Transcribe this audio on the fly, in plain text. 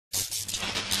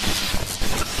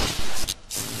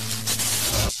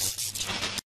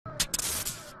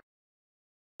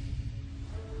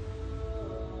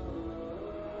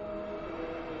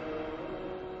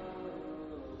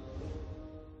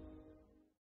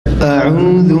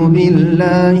أعوذ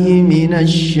بالله من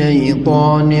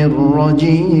الشيطان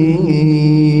الرجيم.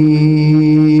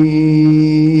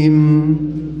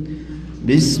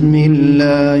 بسم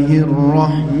الله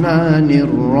الرحمن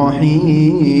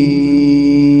الرحيم.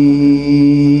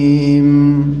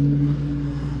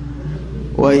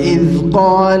 وإذ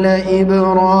قال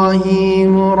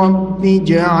إبراهيم رب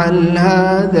اجعل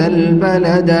هذا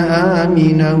البلد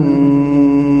آمنا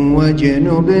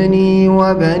واجنبني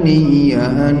وبني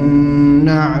أن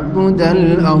نعبد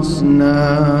الأصنام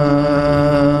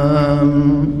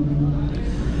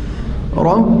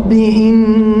رب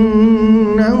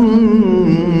إنهن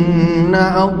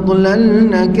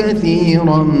أضللن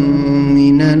كثيرا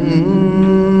من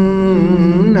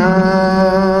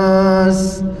الناس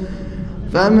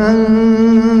فمن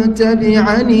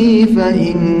تبعني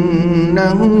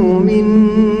فإنه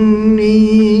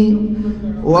مني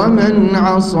ومن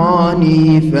عصاني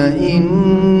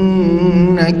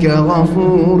فإنك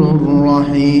غفور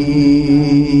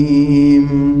رحيم.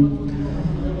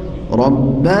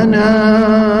 ربنا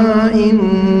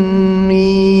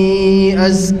إني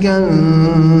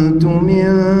أسكنت من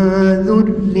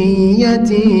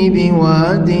ذريتي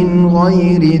بواد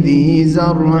غير ذي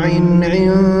زرع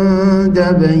عند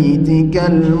بيتك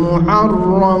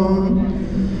المحرم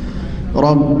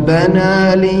ربنا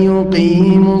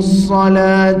ليقيموا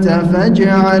الصلاة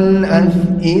فاجعل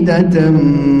أفئدة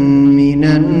من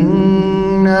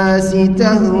الناس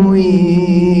تهوي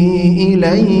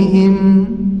إليهم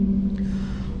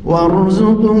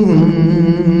وارزقهم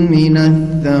من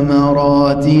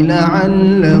الثمرات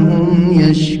لعلهم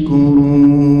يشكرون.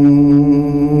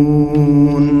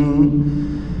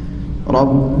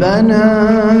 ربنا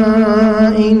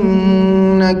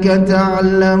إنك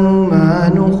تعلم ما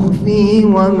نخفي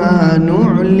وما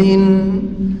نعلن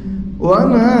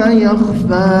وما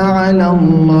يخفى على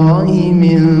الله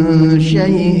من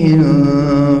شيء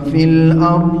في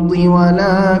الأرض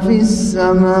ولا في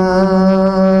السماء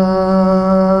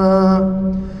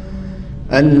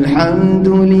الحمد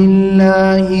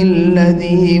لله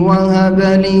الذي وهب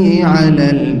لي على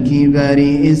الكبر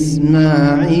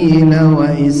إسماعيل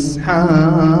وإسحاق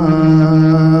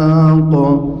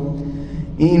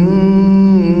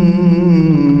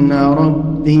إن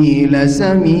ربي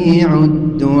لسميع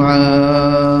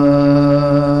الدعاء.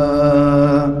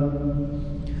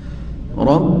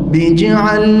 رب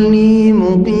اجعلني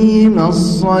مقيم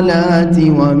الصلاة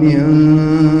ومن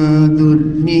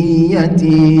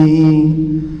ذريتي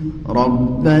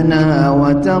ربنا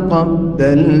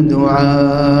وتقبل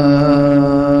دعاء.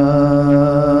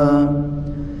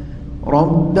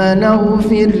 ربنا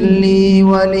اغفر لي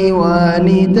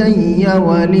ولوالدي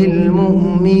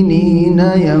وللمؤمنين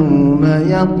يوم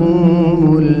يقوم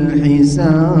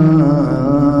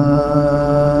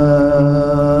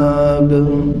الحساب.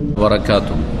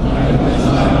 وبركاته.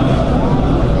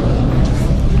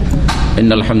 إن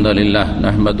الحمد لله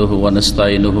نحمده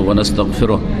ونستعينه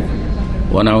ونستغفره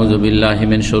ونعوذ بالله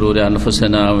من شرور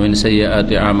أنفسنا ومن سيئات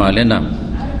أعمالنا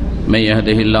من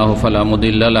يهده الله فلا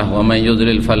مضل له ومن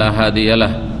يضلل فلا هادي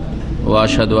له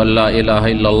وأشهد أن لا إله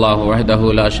إلا الله وحده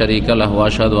لا شريك له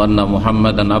وأشهد أن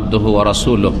محمدا عبده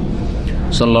ورسوله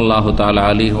صلى الله تعالى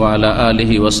عليه وعلى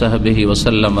آله وصحبه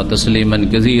وسلم تسليما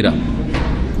كثيرا.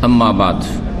 أما بعد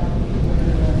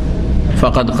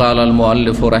فقد قال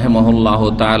المؤلف رحمه الله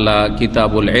تعالى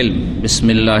كتاب العلم بسم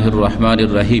الله الرحمن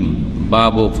الرحيم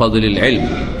باب فضل العلم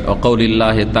وقول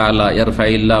الله تعالى يرفع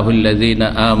الله الذين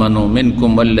آمنوا منكم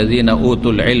والذين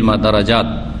أوتوا العلم درجات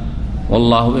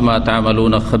والله بما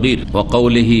تعملون خبير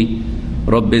وقوله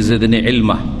رب زدني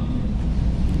علما.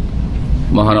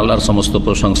 মহান আল্লাহর সমস্ত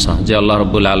প্রশংসা যে আল্লাহ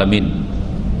রাব্বুল আলামিন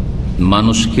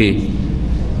মানুষকে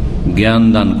জ্ঞান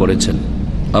দান করেছেন।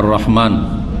 আর রহমান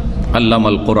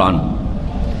আল্লামাল কোরআন,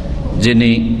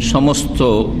 যিনি সমস্ত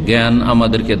জ্ঞান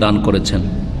আমাদেরকে দান করেছেন,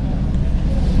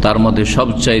 তার মধ্যে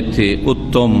সবচাইতে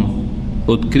উত্তম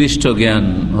উৎকৃষ্ট জ্ঞান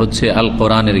হচ্ছে আল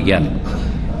কোরআনের জ্ঞান।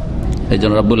 এই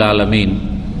জন্য রাব্বুল আলামিন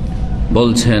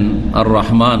বলছেন আর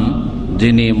রহমান,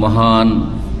 যিনি মহান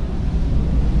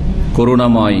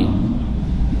করুণাময়,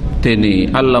 তিনি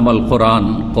আল্লামাল কোরআন,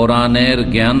 কোরআনের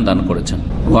জ্ঞান দান করেছেন।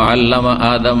 ওয়া আল্লামা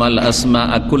আদম আল আসমা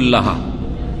আকুল্লাহা,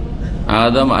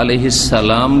 আদম আলাইহিস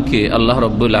সালামকে আল্লাহ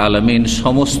রাব্বুল আলামিন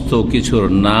সমস্ত কিছুর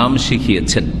নাম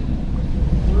শিখিয়েছেন,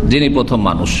 যিনি প্রথম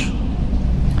মানুষ।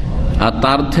 আর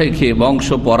তার থেকে বংশ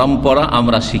পরম্পরা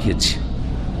আমরা শিখেছি।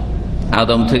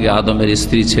 আদম থেকে আদমের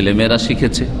স্ত্রী ছেলেমেয়েরা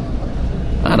শিখেছে,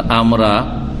 আর আমরা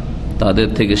তাদের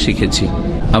থেকে শিখেছি।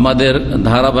 আমাদের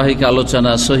ধারাবাহিক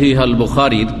আলোচনা সহিহ আল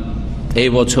বুখারীর এই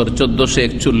বছর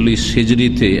 1441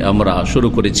 হিজরিতে আমরা শুরু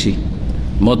করেছি,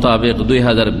 মোতাবেক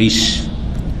 2020।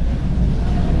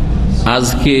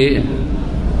 আজকে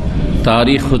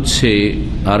তারিখ হচ্ছে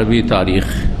আরবি তারিখ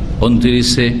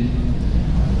 29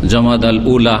 জমাদ আল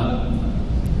উলা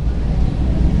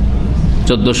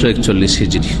 1441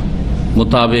 হিজরি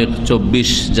মোতাবেক 24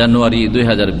 জানুয়ারি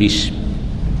 2020।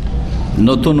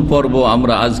 নতুন পর্ব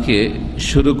আমরা আজকে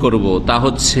শুরু করব, তা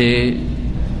হচ্ছে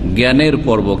জ্ঞানের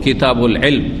পর্ব। কিতাবুল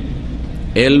ইলম,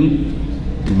 ইলম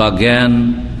বা জ্ঞান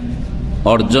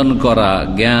অর্জন করা,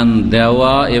 জ্ঞান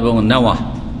দেওয়া এবং নেওয়া,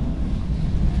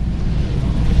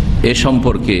 এ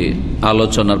সম্পর্কে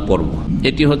আলোচনার পর্ব।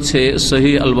 এটি হচ্ছে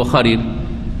সহিহ আল বুখারীর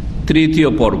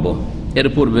 3য় পর্ব। এর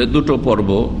পূর্বে 2টো পর্ব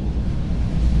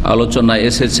আলোচনা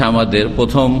এসেছে আমাদের।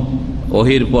 প্রথম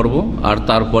ওহির পর্ব আর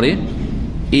তারপরে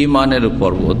ঈমানের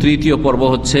পর্ব। 3য় পর্ব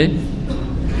হচ্ছে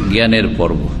জ্ঞানের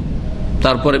পর্ব।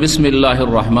 তারপরে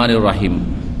বিসমিল্লাহির রহমানির রহিম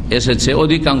এসেছে।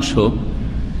 অধিকাংশ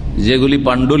যেগুলি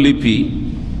পাণ্ডুলিপি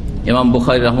ইমাম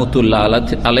বুখারী রহমতুল্লাহ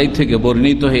আলাই থেকে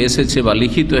বর্ণিত হয়ে এসেছে বা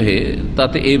লিখিত হয়ে,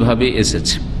 তাতে এইভাবে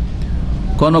এসেছে।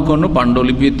 কোন কোন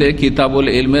পাণ্ডুলিপিতে কিতাবুল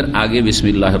ইলমের আগে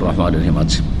বিসমিল্লাহির রহমানির রহিম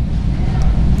আছে।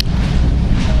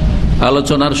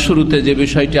 আলোচনার শুরুতে যে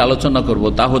বিষয়টি আলোচনা করব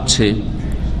তা হচ্ছে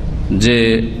যে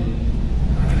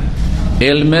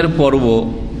ইলমের পর্ব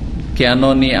কেন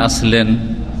নিয়ে আসলেন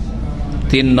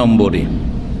 3 নম্বরে,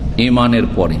 ঈমানের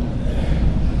পরে।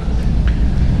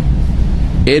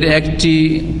 এর একটি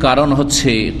কারণ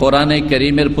হচ্ছে কোরআনে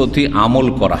কারীমের প্রতি আমল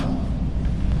করা।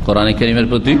 কোরআনে কারীমের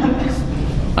প্রতি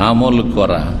আমল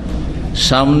করা।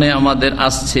 সামনে আমাদের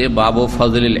আসছে বাবু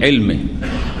ফজলিল ইলমে,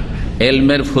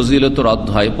 ইলমের ফজিলতের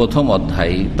অধ্যায়, প্রথম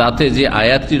অধ্যায়। তাতে যে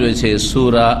আয়াতটি রয়েছে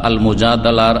সূরা আল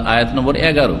মুজাদালার আয়াত নম্বর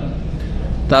 11,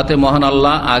 তাতে মহান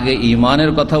আল্লাহ আগে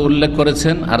ঈমানের কথা উল্লেখ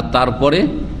করেছেন আর তারপরে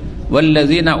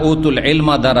ওয়াল্লাযীনা উতুল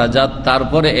ইলমা দারাজাত,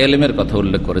 তারপরে ইলমের কথা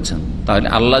উল্লেখ করেছেন। তাহলে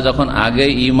আল্লাহ যখন আগে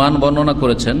ঈমান বর্ণনা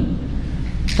করেছেন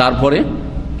তারপরে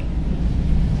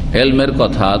ইলমের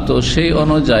কথা, তো সেই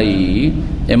অনুযায়ী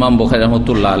ইমাম বুখারী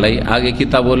রাহমাতুল্লাহ আলাইহি আগে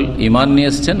কিতাবুল ঈমান নিয়ে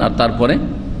এসেছেন আর তারপরে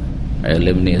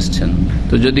ইলম নিয়ে এসেছেন।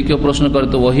 তো যদি কেউ প্রশ্ন করে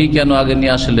তো ওহী কেন আগে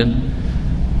নিয়ে আসলেন?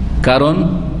 কারণ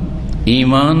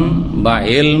ঈমান বা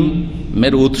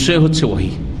ইলমের উৎস হচ্ছে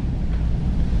ওহী।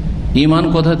 ঈমান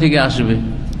কোথা থেকে আসবে?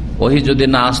 ওহী যদি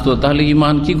না আসতো তাহলে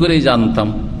ঈমান কি করে জানতাম?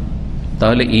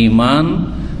 তাহলে ঈমান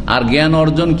আর জ্ঞান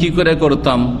অর্জন কি করে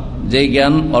করতাম? যে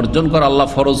জ্ঞান অর্জন করা আল্লাহ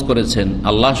ফরজ করেছেন,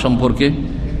 আল্লাহ সম্পর্কে,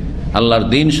 আল্লাহর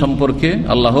দ্বীন সম্পর্কে,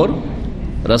 আল্লাহর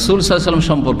রাসূল সাল্লাল্লাহু আলাইহি ওয়াসাল্লাম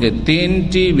সম্পর্কে,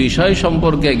 3টি বিষয়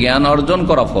সম্পর্কে জ্ঞান অর্জন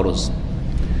করা ফরজ,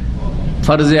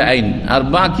 ফরজে আইন। আর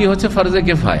বাকি হচ্ছে ফরজে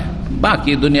কিফায়া।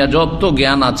 বাকি দুনিয়া যত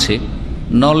জ্ঞান আছে,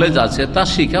 নলেজ আছে, তা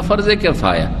শিখা ফরজে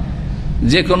কিফায়া।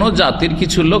 যে কোনো জাতির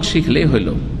কিছু লোক শিখলেই হইল।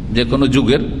 যে কোনো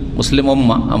যুগের মুসলিম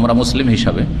উম্মাহ, আমরা মুসলিম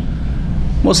হিসাবে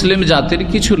মুসলিম জাতির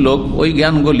কিছু লোক ওই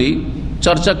জ্ঞানগুলি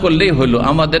চর্চা করলেই হইল।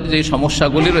 আমাদের যে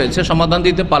সমস্যাগুলি রয়েছে সমাধান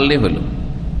দিতে পারলেই হইল।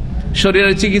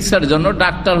 শরীরের চিকিৎসার জন্য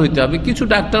ডাক্তার হইতে হবে, কিছু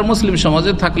ডাক্তার মুসলিম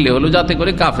সমাজে থাকলে হলো, যাতে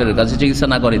করে কাফেরের কাছে চিকিৎসা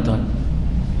না করিতে হয়।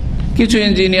 কিছু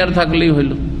ইঞ্জিনিয়ার থাকলেই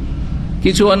হইল,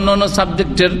 কিছু অন্য অন্য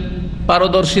সাবজেক্টের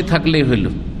পারদর্শী থাকলেই হইল।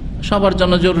 সবার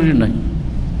জন্য জরুরি নয়,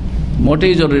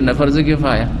 মোটেই জরুরি নয়, ফরজে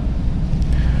কিফায়া।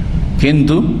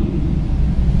 কিন্তু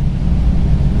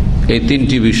এই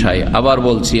 3টি বিষয়, আবার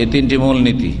বলছি, এই 3টি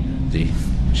মূলনীতি, জি,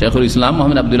 শেখুল ইসলাম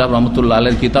মোহাম্মদ আব্দুল্লাহ রহমতুল্লাহ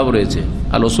আলাইহির কিতাব রয়েছে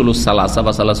আল উসুলুস সালাসা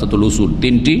বা সালাসাতুল উসুল,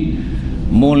 3টি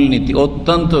মূলনীতি,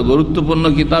 অত্যন্ত গুরুত্বপূর্ণ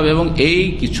কিতাব। এবং এই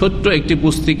ছোট্ট একটি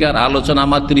পুস্তিকার আলোচনা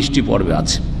আমার 30টি পর্বে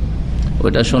আছে।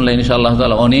 ওইটা শুনলে ইনশাআল্লাহ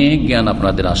তাআলা অনেক জ্ঞান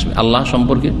আপনাদের আসবে আল্লাহ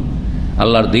সম্পর্কে,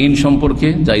 আল্লাহর দ্বীন সম্পর্কে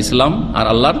যা ইসলাম, আর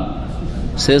আল্লাহর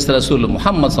শেষ রাসূল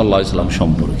মুহাম্মদ সাল্লাল্লাহু আলাইহি ওয়াসাল্লাম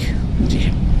সম্পর্কে, জি,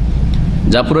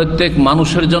 যা প্রত্যেক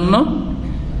মানুষের জন্য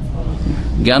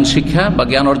জ্ঞান শিক্ষা বা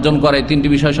জ্ঞান অর্জন করা এই 3টি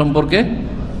বিষয় সম্পর্কে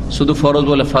শুধু ফরজ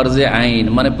বলে ফরজে আইন,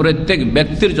 মানে প্রত্যেক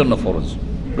ব্যক্তির জন্য ফরজ,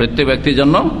 প্রত্যেক ব্যক্তির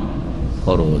জন্য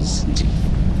ফরজ। জি,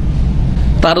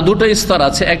 তার 2টো স্তর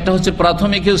আছে। একটা হচ্ছে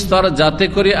প্রাথমিক স্তর, যাতে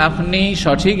করে আপনি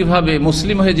সঠিকভাবে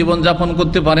মুসলিম হয়ে জীবনযাপন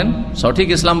করতে পারেন, সঠিক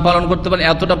ইসলাম পালন করতে পারেন,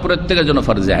 এতটা প্রত্যেকের জন্য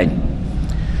ফরজে আইন।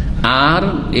 আর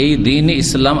এই দ্বীন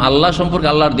ইসলাম, আল্লাহ সম্পর্কে,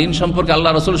 আল্লাহর দ্বীন সম্পর্কে,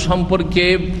 আল্লাহ রাসূল সম্পর্কে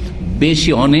বেশি,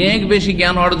 অনেক বেশি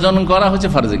জ্ঞান অর্জন করা হচ্ছে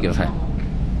ফরজে কিফায়া।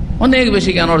 অনেক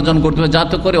বেশি জ্ঞান অর্জন করতে হবে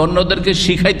যাতে করে অন্যদেরকে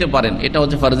শিখাইতে পারেন, এটা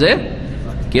হচ্ছে ফরজে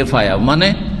কিফায়া। মানে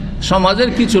সমাজের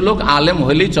কিছু লোক আলেম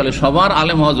হলেই চলে, সবার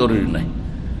আলেম হওয়া জরুরি নয়,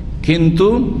 কিন্তু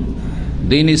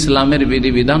দ্বীন ইসলামের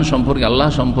বিধিবিধান সম্পর্কে, আল্লাহ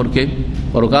সম্পর্কে,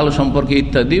 পরকাল সম্পর্কে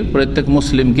ইত্যাদি প্রত্যেক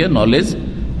মুসলিমকে নলেজ,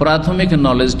 প্রাথমিক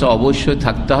নলেজটা অবশ্যই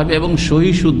থাকতে হবে এবং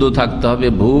সহি শুদ্ধ থাকতে হবে,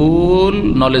 ভুল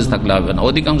নলেজ থাকলে হবে না।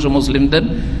 অধিকাংশ মুসলিমদের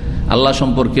আল্লাহ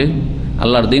সম্পর্কে,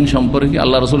 আল্লাহর দ্বীন সম্পর্কে,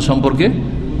 আল্লাহ রসুল সম্পর্কে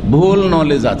ভুল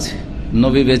নলেজ আছে,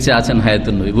 নবী বেঁচে আছেন,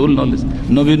 হায়াতুন নবী, ভুল নলেজ।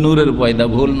 নবী নূরের পয়দা,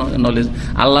 ভুল নলেজ।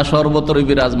 আল্লাহ সর্বত্র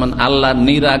বিরাজমান, আল্লাহ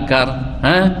নিরাকার,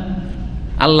 হ্যাঁ,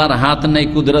 আল্লাহর হাত নেই,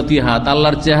 কুদরতি হাত,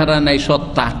 আল্লাহর চেহারা নেই,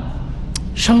 সত্তা,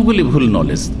 সবগুলি ভুল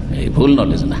নলেজ। এই ভুল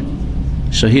নলেজ না,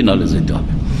 সহি নলেজ হইতে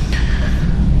হবে।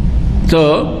 তো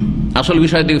আসল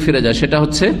বিষয় দিকে ফিরে যায়, সেটা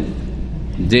হচ্ছে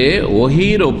যে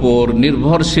ওহির ওপর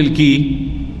নির্ভরশীল কি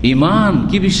ঈমান,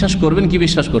 কি বিশ্বাস করবেন কি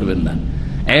বিশ্বাস করবেন না।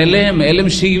 এলেম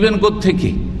শিখবেন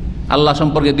কোত্থেকে? আল্লাহ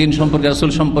সম্পর্কে, দিন সম্পর্কে,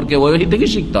 রাসূল সম্পর্কে ওহি থেকে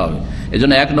শিখতে হবে।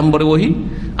 এজন্য 1 নম্বরে ওহি,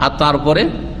 আর তারপরে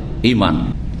ঈমান।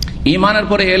 ঈমানের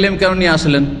পরে এলেম কেন নিয়ে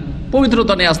আসলেন?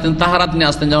 পবিত্রতা নিয়ে আসতেন, তাহারাত নিয়ে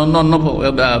আসতেন। যেমন অন্য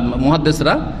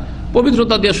মুহাদ্দিসরা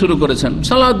পবিত্রতা দিয়ে শুরু করেছেন,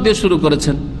 সালাত দিয়ে শুরু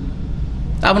করেছেন।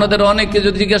 আপনাদের অনেককে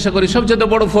যদি জিজ্ঞাসা করি সবচেয়ে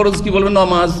বড় ফরজ কি, বলবেন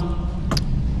নামাজ।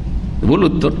 ভুল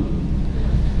উত্তর।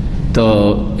 তো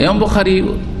ইমাম বুখারী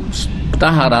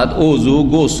তাহারাত, ওযু,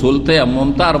 গোসল, তায়াম্মুম,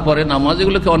 তারপরে নামাজ,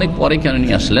 এগুলোকে অনেক পরে কেন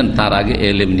নিয়ে আসলেন? তার আগে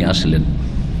এলেম নিয়ে আসলেন।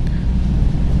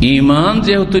 ঈমান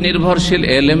যেহেতু নির্ভরশীল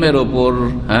এলেমের ওপর,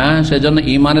 হ্যাঁ, সেজন্য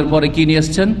ঈমানের পরে কি নিয়ে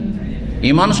এসছেন?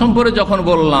 ঈমান সম্পর্কে যখন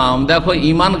বললাম, দেখো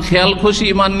ঈমান খেয়াল খুশি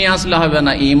ঈমান নিয়ে আসলে হবে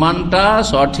না, ঈমানটা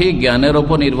সঠিক জ্ঞানের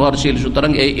ওপর নির্ভরশীল।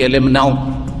 সুতরাং এই এলেম নাও,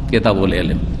 কিতাবুল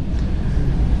এলেম।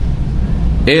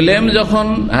 এলেম যখন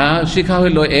শিখা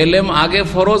হইল, এলেম আগে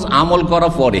ফরজ, আমল করা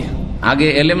পরে। আগে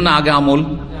এলেম না আগে আমল?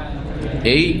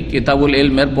 এই কিতাবুল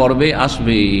ইলমের পর্বে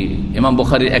আসবে ইমাম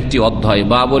বুখারীর একটি অধ্যায়,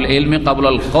 বাবুল ইলমি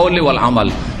কাবলাল কওলি ওয়াল আমাল।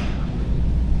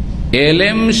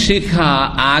 এলেম শিখা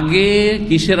আগে,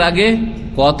 কিসের আগে?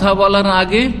 কথা বলার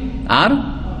আগে আর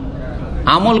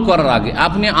আমল করার আগে।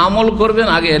 আপনি আমল করবেন,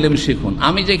 আগে এলেম শিখুন।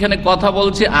 আমি যেখানে কথা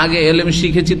বলছি, আগে এলেম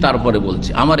শিখেছি, তারপরে বলছি।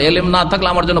 আমার এলেম না থাকলে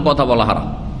আমার জন্য কথা বলা হারাম।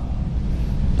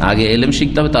 আগে এলেম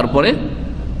শিখতে হবে, তারপরে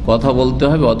কথা বলতে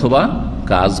হবে অথবা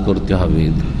কাজ করতে হবে।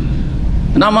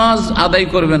 নামাজ আদায়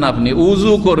করবেন, আপনি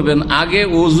উজু করবেন, আগে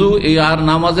উজু আর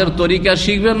নামাজের তরিকা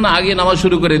শিখবেন না আগে নামাজ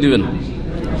শুরু করে দিবেন?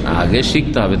 আগে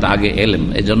শিখতে হবে, তা আগে এলেম।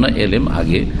 এই জন্য এলেম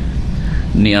আগে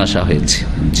নিয়ে আসা হয়েছে।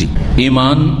 জি,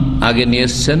 ঈমান আগে নিয়ে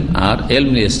এসছেন আর এলম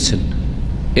নিয়ে এসছেন।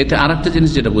 এতে আর একটা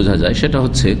জিনিস যেটা বোঝা যায়, সেটা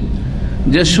হচ্ছে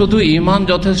যে শুধু ঈমান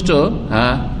যথেষ্ট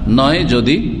নয়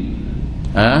যদি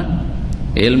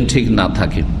এলম ঠিক না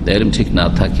থাকে। এলম ঠিক না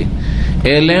থাকে,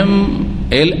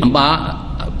 বা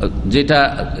যেটা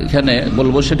এখানে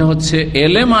বলবো সেটা হচ্ছে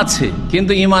এলেম আছে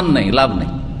কিন্তু ঈমান নেই, লাভ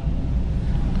নেই।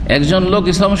 একজন লোক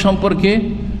ইসলাম সম্পর্কে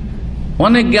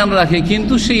অনেক জ্ঞান রাখে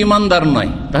কিন্তু সে ঈমানদার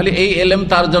নয়, তাহলে এই এলেম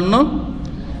তার জন্য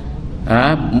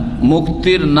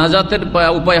মুক্তির, নাজাতের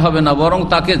উপায় হবে না, বরং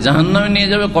তাকে জাহান্নামে নিয়ে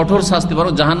যাবে, কঠোর শাস্তি,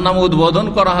 বরং জাহান্নামে উদ্বোধন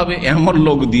করা হবে এমন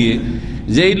লোক দিয়ে,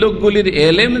 যেই লোকগুলির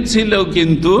এলেম ছিল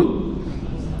কিন্তু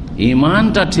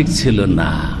ঈমানটা ঠিক ছিল না,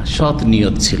 সৎ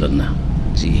নিয়ত ছিল না।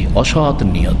 জি, অসৎ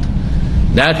নিয়ত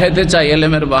দেখাইতে চাই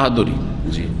এলেমের বাহাদুরি,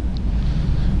 জি,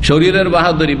 শরীরের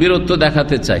বাহাদুরি, বীরত্ব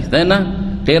দেখাতে চাই, তাই না?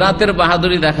 কেরাতের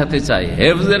বাহাদুরি দেখাতে চাই,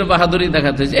 হেফজের বাহাদুরি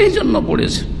দেখাতে চাই, এই জন্য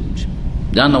পড়েছে,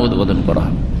 জাহান্নাম উদ্বোধন করা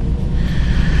হবে।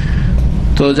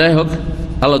 তো যাই হোক,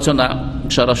 আলোচনা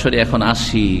সরাসরি এখন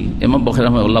আসি। ইমাম বুখারী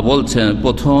রাহিমাহুল্লাহ বলছেন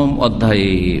প্রথম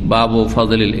অধ্যায়ে বাবু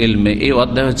ফাযলিল ইলমে, এই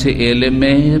অধ্যায় হচ্ছে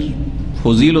এলেমের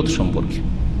ফজিলত সম্পর্কে।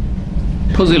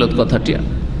 ফজিলত কথাটি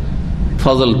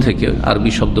ফজল থেকে,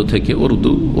 আরবি শব্দ থেকে,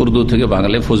 উর্দু থেকে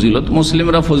বাংলায় ফজিলত।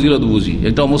 মুসলিমরা ফজিলত বুঝি,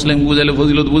 এটা মুসলিম বুঝাইলে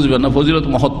ফজিলত বুঝবে না। ফজিলত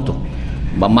মহত্ব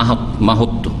বা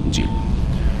মাহাত্ম্য, জি,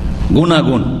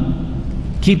 গুণাগুণ,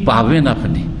 কি পাবেন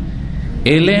আপনি,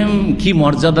 এলেম কি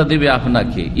মর্যাদা দেবে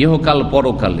আপনাকে ইহকাল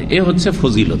পরকালে, এ হচ্ছে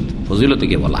ফজিলত।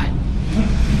 ফজিলতকে বলা হয়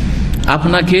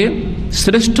আপনাকে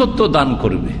শ্রেষ্ঠত্ব দান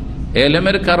করবে।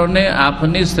 এলেমের কারণে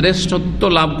আপনি শ্রেষ্ঠত্ব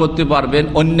লাভ করতে পারবেন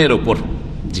অন্যের ওপর।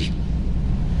 জি,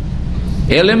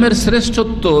 এলেমের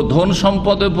শ্রেষ্ঠত্ব ধন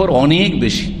সম্পদের উপর অনেক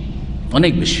বেশি,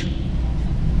 অনেক বেশি।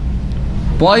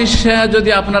 পয়সা যদি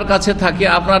আপনার কাছে থাকে,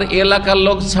 আপনার এলাকার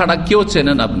লোক ছাড়া কেউ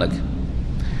চেনেন আপনাকে,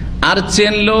 আর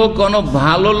চেনলেও কোনো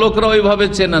ভালো লোকরা ওইভাবে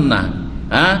চেনেন না।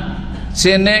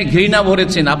 চেনে, ঘৃণা ভরে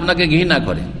চেনে, আপনাকে ঘৃণা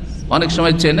করে। অনেক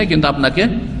সময় চেনে কিন্তু আপনাকে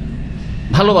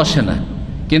ভালোবাসে না।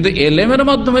 কিন্তু এলেমের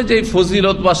মাধ্যমে যে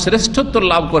ফজিলত বা শ্রেষ্ঠত্ব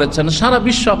লাভ করেছেন, সারা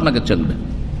বিশ্ব আপনাকে চেনবে।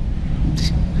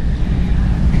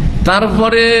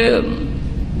 তারপরে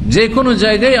যে কোনো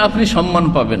জায়গায় আপনি সম্মান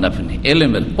পাবেন। আপনি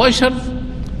এলেমের,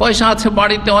 পয়সা আছে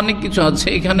বাড়িতে, অনেক কিছু আছে,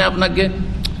 এখানে আপনাকে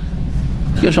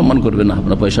কেউ সম্মান করবে না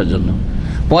আপনার পয়সার জন্য।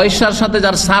 পয়সার সাথে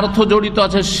যার স্বার্থ জড়িত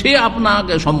আছে সে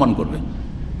আপনাকে সম্মান করবে,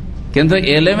 কিন্তু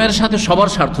এলেমের সাথে সবার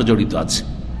স্বার্থ জড়িত আছে,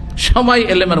 সবাই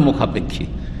এলেমের মুখাপেক্ষী,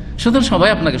 সুতরাং সবাই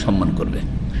আপনাকে সম্মান করবে।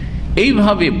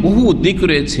 এইভাবে বহু দিক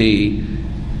রয়েছে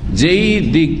যেই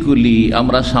দিকগুলি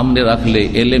আমরা সামনে রাখলে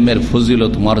এলেমের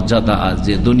ফজিলত মর্যাদা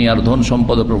যে দুনিয়ার ধন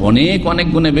সম্পদের অনেক অনেক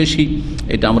গুণে বেশি,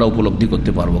 এটা আমরা উপলব্ধি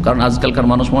করতে পারবো। কারণ আজকালকার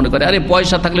মানুষ মনে করে আরে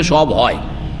পয়সা থাকলে সব হয়,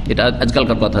 এটা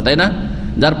আজকালকার কথা, তাই না?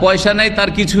 যার পয়সা নেই তার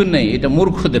কিছু নেই, এটা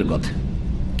মূর্খদের কথা।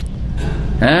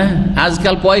 হ্যাঁ,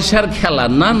 আজকাল পয়সার খেলা,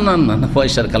 না না না না,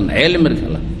 পয়সার খেলা না, এলমের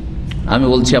খেলা। আমি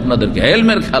বলছি আপনাদেরকে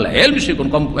এলমের খেলা, এলম শিখুন,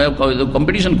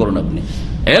 কম্পিটিশন করুন, আপনি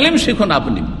এলম শিখুন,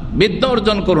 আপনি বিদ্যা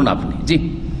অর্জন করুন আপনি। জি,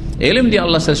 এলেম দিয়ে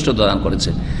আল্লাহ শ্রেষ্ঠতা দান করেছে।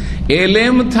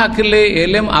 এলেম থাকলে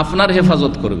এলেম আপনার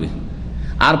হেফাজত করবে,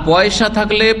 আর পয়সা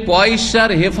থাকলে পয়সার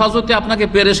হেফাজতে আপনাকে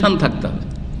পেরেশান থাকতে হবে।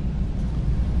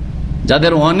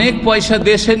 যাদের অনেক পয়সা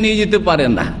দেশে নিয়ে যেতে পারে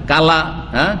না, কালা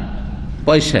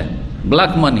পয়সা,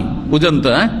 ব্ল্যাক মানি, বুঝেন তো,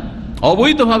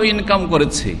 অবৈধভাবে ইনকাম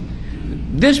করেছে,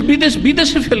 দেশ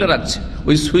বিদেশে ফেলে রাখছে,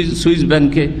 ওই সুইস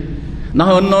ব্যাংকে, না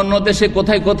হয় অন্য অন্য দেশে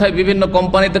কোথায় কোথায় বিভিন্ন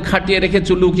কোম্পানিতে খাটিয়ে রেখে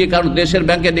লুকিয়ে, কারণ দেশের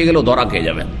ব্যাংকে নিয়ে গেলেও ধরা খেয়ে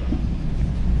যাবেন।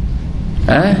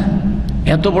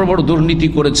 এত বড় বড় দুর্নীতি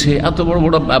করেছে, এত বড়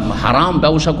বড় হারাম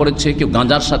ব্যবসা করেছে, কেউ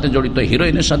গাঁজার সাথে জড়িত,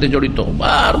 হিরোইনের সাথে জড়িত,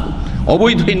 আর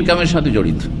অবৈধ ইনকামের সাথে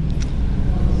জড়িত।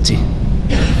 জি,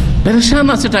 পেরেশান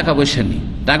আছে, টাকা পয়সা নিয়ে,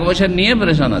 টাকা পয়সা নিয়ে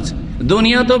পেরেশান আছে,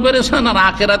 দুনিয়াতেও পেরেশান, আর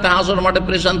আখেরাতে হাসর মাঠে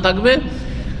পেরেশান থাকবে।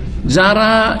 যারা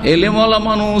এলেমওয়ালা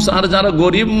মানুষ আর যারা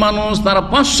গরিব মানুষ, তারা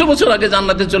 500 বছর আগে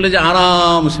জান্নাতে চলে যায়,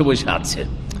 আরামসে বসে আছে।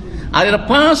 আর এরা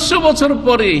 500 বছর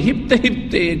পরে হিপতে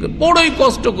হিপতে বড়ই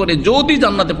কষ্ট করে যদি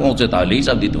জান্নাতে পৌঁছে, তাহলে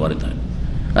হিসাব দিতে পারে, তাহলে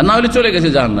আর না হলে চলে গেছে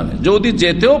জাহান্নামে। যদি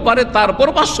যেতেও পারে তারপর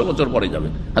 500 বছর পরে যাবে,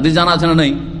 হাদিস জানা আছে না?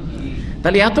 নাই।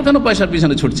 তাহলে এত কেন পয়সার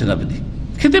পিছনে ছুটছেন আপনি?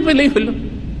 খেতে পেলেই হইল,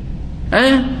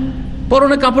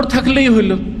 পরনে কাপড় থাকলেই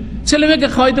হইল, ছেলে মেয়েকে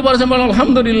খাওয়াইতে পারছেন,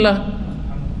 আলহামদুলিল্লাহ।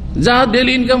 যা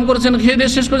ডেলি ইনকাম করছেন খেয়ে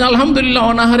দিয়ে শেষ করছেন, আলহামদুলিল্লাহ।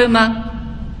 অনাহারে না,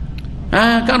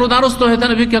 কারো দ্বারস্থ হয়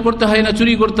না, ভিক্ষা করতে হয় না,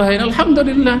 চুরি করতে হয় না,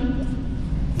 আলহামদুলিল্লাহ।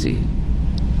 জি,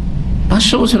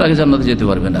 500 বছর আগে জান্নাতে যেতে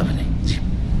পারবেন আপনি। জি,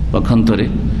 পক্ষান্তরে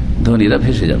ধনীরা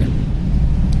ভেসে যাবেন,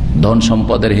 ধন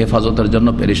সম্পদের হেফাজতের জন্য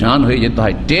পেরেশান হয়ে যেতে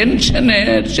হয়,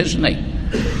 টেনশনের শেষ নাই।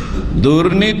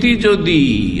 দুর্নীতি যদি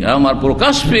আমার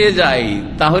প্রকাশ পেয়ে যায়,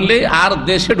 তাহলে আর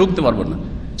দেশে ঢুকতে পারবো না,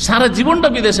 সারা জীবনটা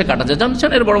বিদেশে কাটাচ্ছে। জানছেন,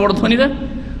 এর বড় বড় ধনীরা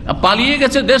পালিয়ে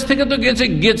গেছে দেশ থেকে, তো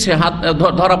গেছে, হাত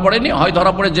ধরা পড়েনি, হয়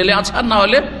ধরা পড়ে জেলে আছে, আর না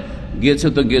হলে গেছে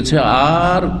তো গেছে,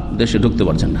 আর দেশে ঢুকতে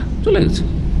পারছেন না, চলে গেছে।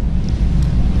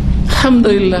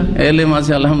 আলহামদুলিল্লাহ, এলেম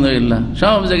আছে, আলহামদুলিল্লাহ,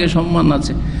 সব জায়গায় সম্মান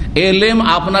আছে। এলেম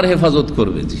আপনার হেফাজত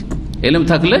করবে। জি, এলেম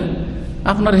থাকলে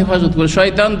আপনার হেফাজত করবে,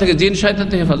 শয়তান থেকে, জিন শয়তান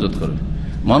থেকে হেফাজত করবে,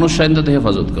 মানুষ শয়তান থেকে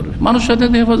হেফাজত করবে, মানুষ শয়তান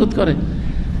থেকে হেফাজত করে।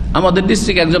 আমাদের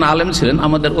ডিস্ট্রিক্টে একজন আলেম ছিলেন,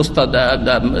 আমাদের ওস্তাদ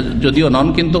যদিও নন,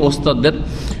 কিন্তু ওস্তাদদের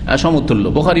সমতুল্য,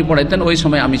 বুখারী পড়াইতেন। ওই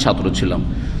সময় আমি ছাত্র ছিলাম।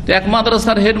 তো এক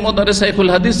মাদ্রাসার হেড মোদারে শাইখুল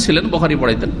হাদিস ছিলেন, বুখারী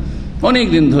পড়াইতেন অনেক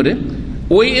দিন ধরে।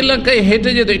 ওই এলাকায়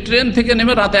হেঁটে যেতে, ট্রেন থেকে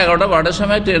নেমে রাতে 11টা-12টার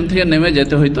সময় ট্রেন থেকে নেমে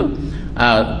যেতে হইতো,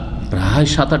 আর প্রায়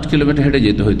 7-8 কিলোমিটার হেঁটে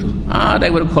যেতে হইতো, আর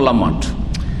একবার খোলা মাঠ,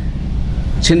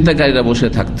 ছিনতাইকারীরা বসে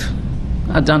থাকত।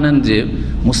 আর জানেন যে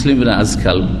মুসলিমরা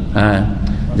আজকাল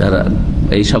যারা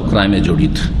এইসব ক্রাইমে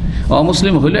জড়িত,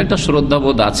 অমুসলিম হইলে একটা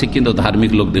শ্রদ্ধাবোধ আছে, কিন্তু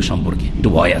ধার্মিক লোকদের সম্পর্কে একটু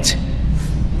ভয় আছে।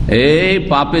 এই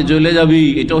পাপে জ্বলে যাবি,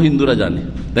 এটাও হিন্দুরা জানে,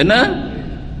 তাই না?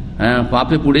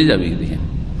 পাপে পুড়ে যাবি।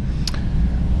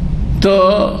 তো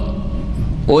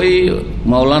ওই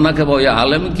মৌলানাকে বা ওই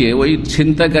আলেমকে ওই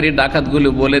ছিনতাইকারী ডাকাতগুলো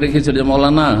বলে রেখেছিল যে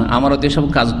মৌলানা, আমরা তো এসব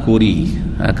কাজ করি,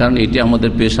 কারণ এটি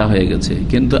আমাদের পেশা হয়ে গেছে,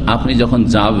 কিন্তু আপনি যখন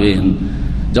যাবেন,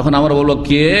 যখন আমরা বলবো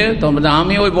কে, তখন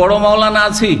আমি ওই বড় মৌলানা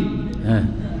আছি,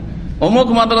 অমুক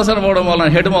মাদ্রাসার বড়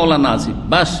মৌলানা, হেড মৌলানা আছি,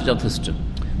 বাস যথেষ্ট।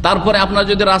 তারপরে আপনার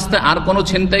যদি রাস্তায় আর কোনো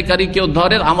ছিনতাইকারী কেউ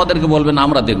ধরে, আমাদেরকে বলবেন,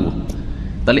 আমরা দেখব।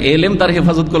 তাহলে এলেম তার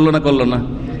হেফাজত করলো না?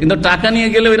 কিন্তু টাকা নিয়ে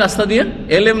গেলে ওই রাস্তা দিয়ে,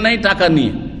 এলেম নাই, টাকা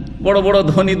নিয়ে বড় বড়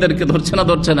ধনীদেরকে ধরছে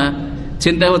না,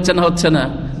 চিন্তা হচ্ছে না,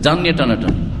 জান নিয়ে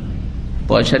টানাটানি,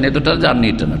 পয়সা নিয়ে তো জান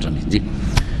নিয়ে টানাটানি। জি,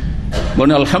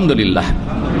 বলে আলহামদুলিল্লাহ,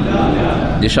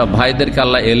 যেসব ভাইদেরকে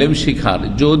আল্লাহ এলেম শিখার,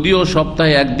 যদিও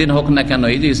সপ্তাহে একদিন হোক না কেন,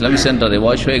 এই যে ইসলামিক সেন্টারে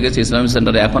বয়স হয়ে গেছে, ইসলামিক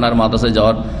সেন্টারে এখন আর মাদ্রাসায়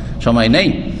যাওয়ার সময় নেই,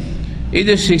 এই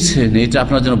যে শিখছেন, এটা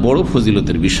আপনার জন্য বড়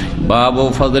ফজিলতের বিষয়। বাবু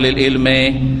ফজলিল ইলমে,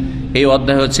 এই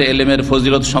অধ্যায় হচ্ছে এলেমের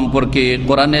ফজিলত সম্পর্কে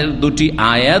কোরআনের 2টি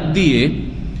আয়াত দিয়ে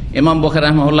ইমাম বুখারী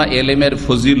রাহিমাহুল্লাহ এলেমের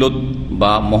ফজিলত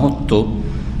বা মহত্ব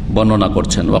বর্ণনা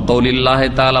করছেন। ওয়া কওলিল্লাহি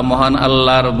তাআলা, মহান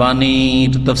আল্লাহর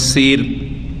বাণীর তাফসীর,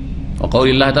 ওয়া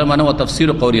কওলিল্লাহি তাআলা মানে ওয়া তাফসীর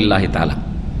কওলিল্লাহি তাআলা,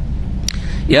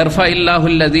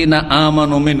 ইয়ারফাইল্লাহুল্লাযীনা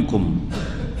আমানু মিনকুম,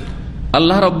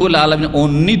 আল্লাহ রাব্বুল আলামিন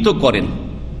উন্নীত করেন,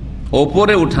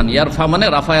 ওপরে উঠান। ইয়ারফা মানে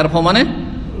রাফা, ইয়ারফা মানে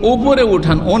ওপরে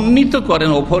উঠান, উন্নীত করেন,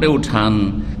 ওপরে উঠান।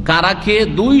 কারাকে?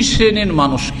 2 শ্রেণীর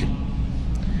মানুষকে,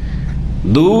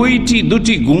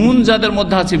 দুটি গুণ যাদের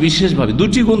মধ্যে আছে বিশেষভাবে,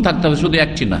 2টি গুণ থাকতে হবে, শুধু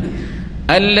একটি না।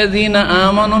 আল্লাযীনা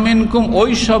আমানু মিনকুম,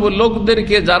 ওই সব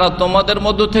লোকদেরকে যারা তোমাদের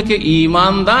মধ্য থেকে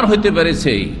ঈমানদার হতে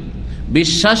পেরেছে,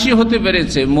 বিশ্বাসী হতে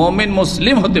পেরেছে, মুমিন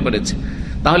মুসলিম হতে পেরেছে।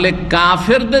 তাহলে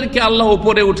কাফেরদেরকে আল্লাহ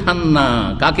উপরে উঠান না,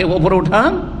 কাকে উপরে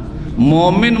উঠান?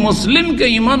 মুমিন মুসলিমকে,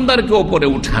 ঈমানদারকে উপরে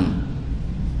উঠান।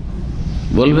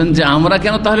 বলবেন যে আমরা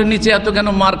কেন তাহলে নিচে এত কেন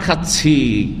মার খাচ্ছি?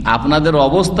 আপনাদের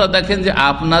অবস্থা দেখেন যে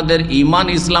আপনাদের ঈমান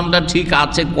ইসলামটা ঠিক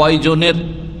আছে কয়জনের?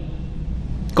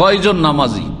 কয়জন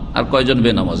নামাজি আর কয়জন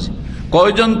বেনামাজি?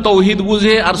 কয়জন তৌহিদ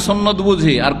বুঝে আর সুন্নত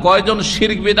বুঝে আর কয়জন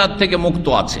শিরক বিদআত থেকে মুক্ত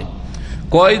আছে?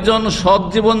 কয়জন সৎ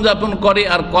জীবন যাপন করে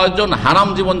আর কয়জন হারাম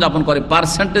জীবন যাপন করে?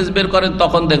 পার্সেন্টেজ বের করেন,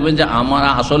 তখন দেখবেন যে আমরা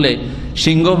আসলে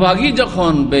সিংহভাগই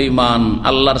যখন বেঈমান,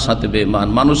 আল্লাহর সাথে বেঈমান,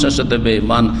 মানুষের সাথে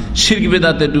বেঈমান, শিরক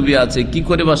বিদআতে ডুবে আছে, কি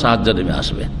করে বা সাহায্য নেমে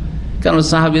আসবে? কারণ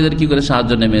সাহাবীদের কি করে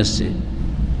সাহায্য নেমে এসছে?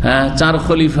 হ্যাঁ, 4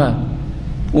 খলিফা,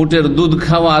 উটের দুধ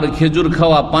খাওয়া আর খেজুর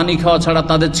খাওয়া, পানি খাওয়া ছাড়া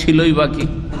তাদের ছিলই বাকি।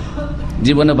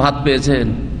 জীবনে ভাত পেয়েছেন,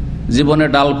 জীবনে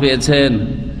ডাল পেয়েছেন,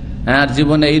 হ্যাঁ,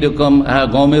 জীবনে এইরকম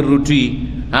গমের রুটি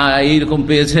এইরকম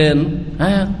পেয়েছেন।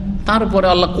 হ্যাঁ, তারপরে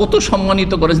আল্লাহ কত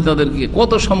সম্মানিত করেছে তাদেরকে,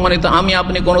 কত সম্মানিত। আমি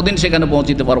আপনি কোনোদিন সেখানে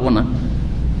পৌঁছিতে পারবো না।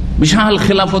 বিশাল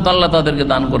খেলাফত আল্লাহ তাদেরকে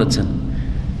দান করেছেন।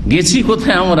 গেছি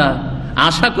কোথায় আমরা?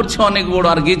 আশা করছি অনেক বড়,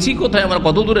 আর গেছি কোথায় আমরা?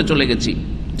 কত দূরে চলে গেছি।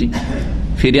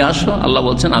 ফিরে আসো, আল্লাহ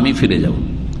বলছেন আমি ফিরে যাব।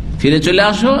 ফিরে চলে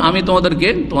আসো, আমি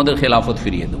তোমাদের খেলাফত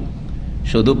ফিরিয়ে দেবো।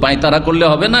 শুধু পায়তারা করলে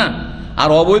হবে না, আর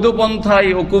অবৈধ পন্থায়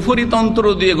ও কুফরি তন্ত্র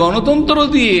দিয়ে, গণতন্ত্র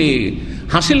দিয়ে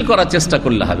হাসিল করার চেষ্টা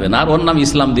করলে হবে না। আর ওর নাম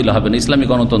ইসলাম দিলে হবে না। ইসলামী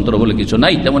গণতন্ত্র বলে কিছু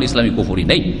নাই, যেমন ইসলামী কুফরি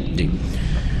নেই।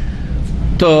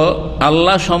 তো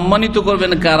আল্লাহ সম্মানিত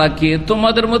করবেন কারাকে?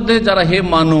 তোমাদের মধ্যে যারা, হে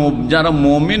মানব, যারা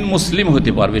মুমিন মুসলিম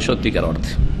হতে পারবে সত্যিকার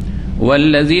অর্থে।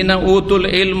 ওয়াল্লাযীনা উতুল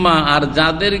ইলমা, আর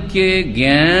যাদেরকে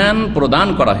জ্ঞান প্রদান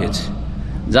করা হয়েছে,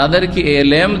 যাদেরকে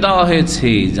এলেম দেওয়া হয়েছে,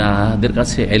 যাদের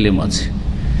কাছে এলেম আছে।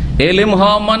 এলেম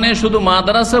হওয়া মানে শুধু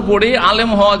মাদ্রাসা পড়ে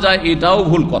আলেম হওয়া যায়, এটাও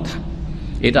ভুল কথা।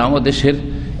 এটা আমাদের দেশের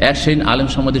এক শ্রেণীর আলেম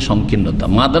সমাজের সংকীর্ণতা।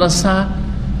 মাদ্রাসা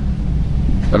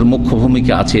মুখ্য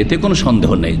ভূমিকা আছে, এতে কোনো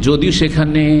সন্দেহ নেই। যদিও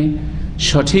সেখানে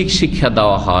সঠিক শিক্ষা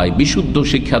দেওয়া হয়, বিশুদ্ধ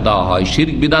শিক্ষা দেওয়া হয়,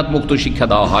 শিরক বিদআত মুক্ত শিক্ষা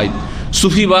দেওয়া হয়,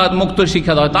 সুফিবাদ মুক্ত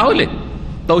শিক্ষা দেওয়া হয়, তাহলে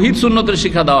তাওহীদ সুন্নতের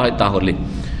শিক্ষা দেওয়া হয়, তাহলে।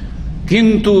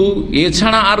 কিন্তু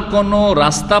এছাড়া আর কোনো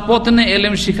রাস্তা পথ নেই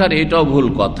এলেম শিখার, এটাও ভুল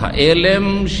কথা। এলেম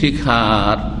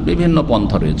শিখার বিভিন্ন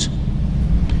পন্থা রয়েছে।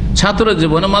 ছাত্র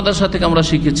জীবনে মাদ্রাসা থেকে আমরা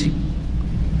শিখেছি।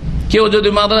 কেউ যদি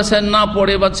মাদ্রাসায় না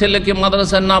পড়ে বা ছেলেকে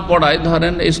মাদ্রাসায় না পড়ায়,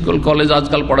 ধরেন স্কুল কলেজ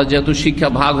আজকাল পড়া, যেহেতু শিক্ষা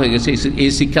ভাগ হয়ে গেছে,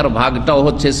 এই শিক্ষার ভাগটাও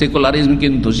হচ্ছে সেকুলারিজম,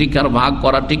 কিন্তু শিক্ষার ভাগ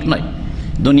করা ঠিক নয়।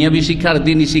 দুনিয়াবি শিক্ষার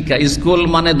দিনই শিক্ষা। স্কুল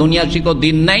মানে দুনিয়া শিখো,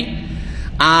 দিন নাই,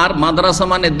 আর মাদ্রাসা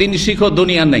মানে দিন শিখো,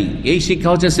 দুনিয়া নেই। এই শিক্ষা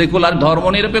হচ্ছে সেকুলার,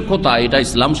 ধর্মনিরপেক্ষতা। এটা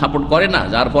ইসলাম সাপোর্ট করে না,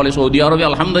 যার ফলে সৌদি আরবে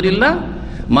আলহামদুলিল্লাহ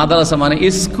মাদ্রাসা মানে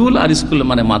স্কুল, আর স্কুল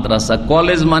মানে মাদ্রাসা।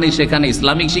 কলেজ মানে সেখানে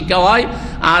ইসলামিক শিক্ষা হয়,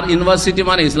 আর ইউনিভার্সিটি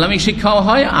মানে ইসলামিক শিক্ষাও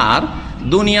হয়, আর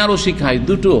দুনিয়ারও শিক্ষা হয়,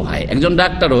 দুটো হয়। একজন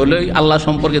ডাক্তার হলে আল্লাহ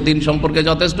সম্পর্কে, দিন সম্পর্কে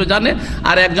যথেষ্ট জানে,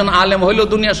 আর একজন আলেম হইলেও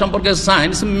দুনিয়া সম্পর্কে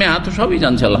সায়েন্স, ম্যাথ সবই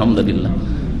জানছে আলহামদুলিল্লাহ।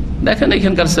 দেখেন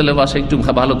এখানকার সিলেবাস একটু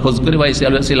ভালো খোঁজ করে, বা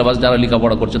সিলেবাস যারা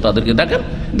লেখাপড়া করছে তাদেরকে দেখেন,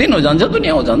 দিনও জানছে,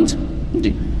 দুনিয়াও জানছে।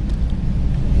 জি,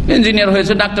 ইঞ্জিনিয়ার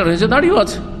হয়েছে, ডাক্তার হয়েছে, দাঁড়িয়েও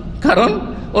আছে, কারণ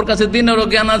ওর কাছে দিনেরও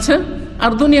জ্ঞান আছে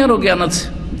আর দুনিয়ারও জ্ঞান আছে।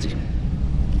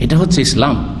 এটা হচ্ছে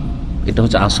ইসলাম, এটা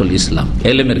হচ্ছে আসল ইসলাম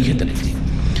এলেমের ক্ষেত্রে।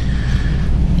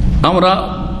 আমরা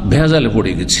ভেজালে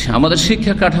পড়ে গেছি, আমাদের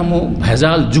শিক্ষা কাঠামো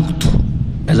ভেজাল যুক্ত।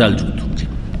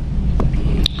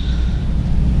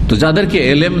 তো যাদেরকে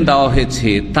এলেম দেওয়া হয়েছে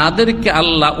তাদেরকে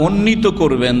আল্লাহ উন্নীত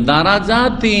করবেন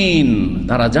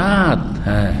দারাজাত।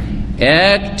 হ্যাঁ,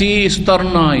 একটি স্তর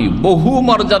নয়, বহু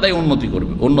মর্যাদায়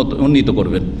উন্নীত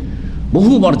করবেন।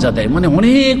 বহু মর্যাদায় মানে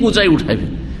অনেক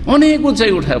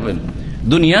উঁচাই উঠাবেন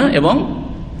দুনিয়া এবং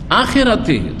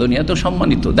আখেরাতে। দুনিয়া তো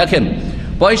সম্মানিত। দেখেন,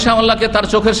 পয়সা আল্লাহকে তার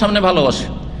চোখের সামনে ভালোবাসে,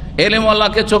 এলেম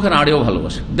আল্লাহকে চোখের আড়েও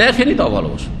ভালোবাসে, দেখেনি তাও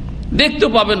ভালোবাসে, দেখতেও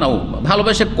পাবে না, ও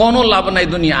ভালোবাসে কোনো লাভ নাই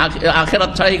দুনিয়া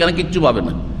আখেরাত ছাড়া এখানে কিচ্ছু পাবে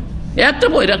না। একটা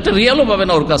বইয়ের একটা রিয়ালও পাবে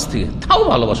না ওর কাছ থেকে, তাও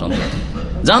ভালোবাসা,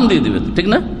 জান দিয়ে দিবে, ঠিক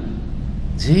না?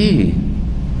 জি,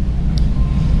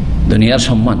 দুনিয়ার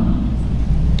সম্মান।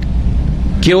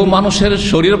 কেউ মানুষের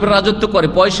শরীরের উপর রাজত্ব করে,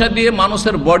 পয়সা দিয়ে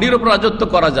মানুষের বডির উপর রাজত্ব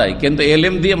করা যায়, কিন্তু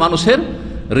এলেম দিয়ে মানুষের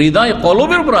হৃদয়,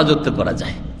 কলবের উপর রাজত্ব করা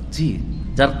যায়। জি,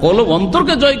 যার কলব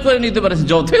অন্তরকে জয় করে নিতে পারে,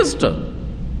 যথেষ্ট।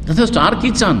 আর কি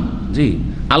চান? জি,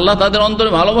 আল্লাহ তাদের অন্তরে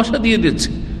ভালোবাসা দিয়ে দিচ্ছে।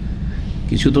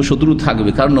 কিছু তো শত্রু থাকবে,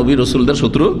 কারণ নবী রসুলদের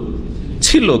শত্রু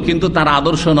ছিল, কিন্তু তারা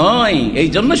আদর্শ নয়, এই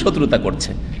জন্য শত্রুতা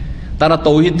করছে। তারা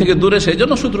তৌহিদ থেকে দূরে, সেই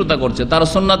জন্য শত্রুতা করছে। তারা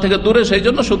সুন্নাহ থেকে দূরে, সেই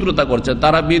জন্য শত্রুতা করছে।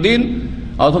 তারা বিদিন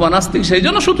অথবা নাস্তিক, সেই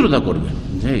জন্য শত্রুতা করবে।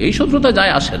 এই শত্রুতা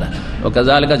যায় আসে না।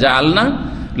 ওকাযালিকা জাআলনা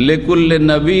লিকুল্লি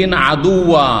নবীন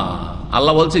আদুয়া,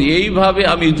 আল্লাহ বলছেন এইভাবে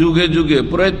আমি যুগে যুগে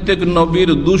প্রত্যেক নবীর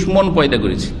দুশমন পয়দা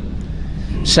করেছি।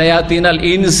 শায়াতিন আল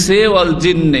ইনসে ওয়াল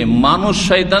জিন্নে, মানুষ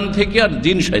শয়তান থেকে আর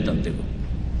জিন শয়তান থেকে।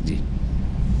 জি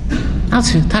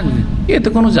আছে, থাকবে, এতে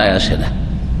কোনো যায় আসে না,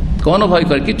 কোনো ভয়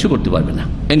করে কিচ্ছু করতে পারবে না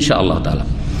ইনশাআল্লাহ তাআলা।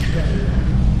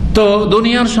 তো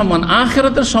দুনিয়ার সম্মান,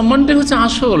 আখিরাতের সম্মানটাই হচ্ছে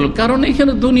আসল, কারণ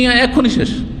এখানে দুনিয়া এখনই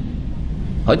শেষ,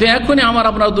 হয়তো এখনই আমার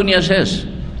আপনার দুনিয়া শেষ,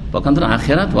 পক্ষান্তরে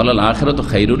আখিরাত ওয়ালাল আখিরাত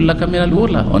খায়রুল লাকা মিনাল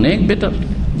উলা, অনেক বেটার।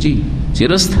 জি,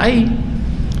 চিরস্থায়ী।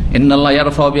 ইন্নাল্লাহ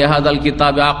ইয়ারফাউ বিহাযাল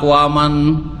কিতাবি আকওয়ামান,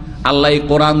 আল্লাহ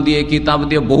কোরআন দিয়ে, কিতাব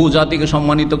দিয়ে বহু জাতিকে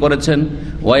সম্মানিত করেছেন।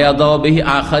 ওয়ায়াদাউ বিহি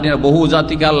আখারিন, বহু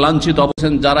জাতিকে লাঞ্ছিত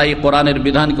অবস্থান যারা এই কোরআনের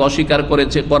বিধানকে অস্বীকার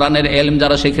করেছে, কোরআনের ইলম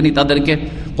যারা শেখেনি তাদেরকে,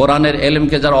 কোরআনের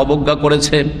ইলমকে যারা অবজ্ঞা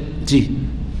করেছে। জি,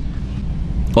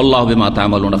 আল্লাহু বিমা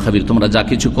তা'মালুনা খাবীর, তোমরা যা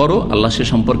কিছু করো আল্লাহ সে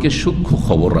সম্পর্কে সূক্ষ্ম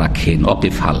খবর রাখেন।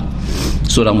 ওয়াকিফাল,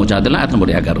 সূরা মুজাদালা আয়াত নম্বর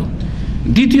 11।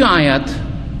 দ্বিতীয় আয়াত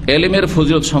ইলমের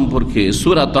ফজিলত সম্পর্কে,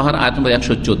 সূরা তাহার আয়াত নম্বর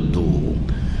 114।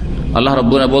 আল্লাহ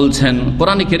রাব্বুনা বলছেন,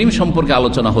 কোরআনে কারীম সম্পর্কে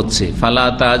আলোচনা হচ্ছে, ফালা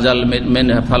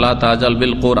তাজাল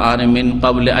বিল কোরআন মিন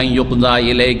ক্বাবলি আন ইউকযা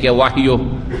ইলাইকা ওয়াহয়ু,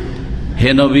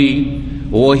 হে নবী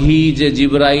ওহী যে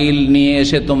জিবরাইল নিয়ে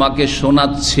এসে তোমাকে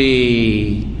শোনাচ্ছে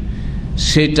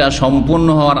সেটা সম্পূর্ণ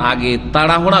হওয়ার আগে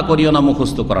তাড়াহুড়া করিও না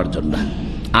মুখস্থ করার জন্য,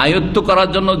 আয়ত্ত করার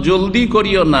জন্য জলদি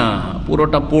করিও না,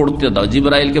 পুরোটা পড়তে দাও,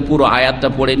 জিবরাইলকে পুরো আয়াতটা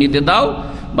পড়ে নিতে দাও,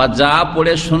 বা যা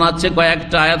পড়ে শোনাচ্ছে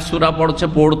কয়েকটা আয়াত সূরা পড়ছে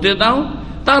পড়তে দাও।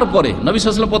 তারপরে নবী সাল্লাল্লাহু আলাইহি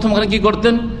ওয়াসাল্লাম প্রথমখানে কি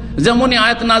করতেন, যেমনই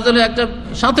আয়াত নাযিল হয়ে একটা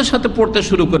সাথে সাথে পড়তে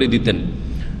শুরু করে দিতেন।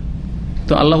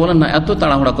 তো আল্লাহ বলেন না, এত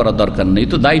তাড়াহুড়া করার দরকার নেই,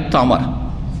 তো দায়িত্ব আমার,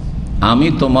 আমি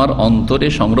তোমার অন্তরে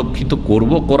সংরক্ষিত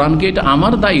করব কোরআনকে, এটা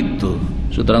আমার দায়িত্ব,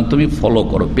 সুতরাং তুমি ফলো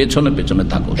করো, পেছনে পেছনে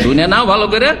থাকো, শুনে নাও ভালো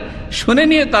করে, শুনে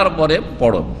নিয়ে তারপরে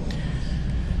পড়ো।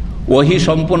 ওহী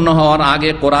সম্পূর্ণ হওয়ার আগে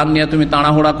কোরআন নিয়ে তুমি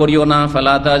তাড়াহুড়া করিও না।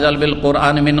 ফালা তাজাল বিল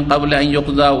কোরআন মিন ক্বাবলি আন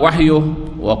ইউকযা ওয়াহয়ু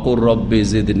ওয়াকুর রব্বি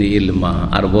জিদনি ইলমা,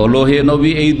 আর বলো হে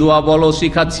নবী এই দোয়া বলো,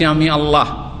 শিখাচ্ছি আমি আল্লাহ,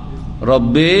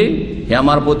 রব্বে হে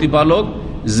আমার প্রতিপালক,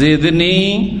 জিদনি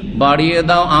বাড়িয়ে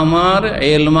দাও আমার,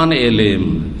 ইলমান ইলম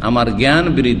আমার জ্ঞান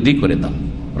বৃদ্ধি করে দাও,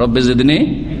 রব্বে জিদনি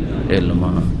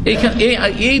ইলমা।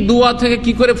 এই দোয়া থেকে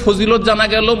কি করে ফজিলত জানা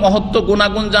গেল, মহত্ব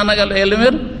গুণাগুণ জানা গেল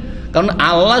ইলমের, কারণ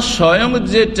আল্লাহ স্বয়ং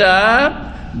যেটা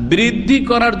বৃদ্ধি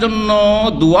করার জন্য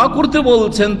দোয়া করতে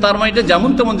বলছেন, তার মানে এটা যেমন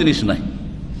তেমন জিনিস নাই।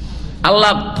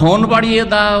 আল্লাহ ধন বাড়িয়ে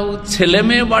দাও, ছেলে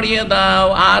মেয়ে বাড়িয়ে দাও,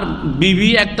 আর বিবি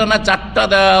একটা না চারটা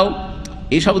দাও,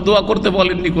 এইসব দোয়া করতে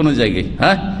বলেননি কোনো জায়গায়।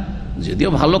 হ্যাঁ, যদিও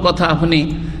ভালো কথা, আপনি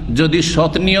যদি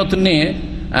সৎ নিয়ত নিয়ে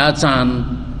চান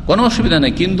কোনো অসুবিধা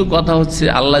নেই, কিন্তু কথা হচ্ছে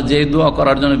আল্লাহ যে দোয়া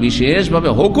করার জন্য বিশেষভাবে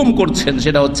হুকুম করছেন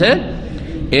সেটা হচ্ছে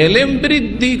ইলম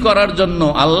বৃদ্ধি করার জন্য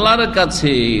আল্লাহর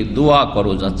কাছে দোয়া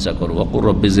করো, যাচ্ছা করো, ওয়াকুর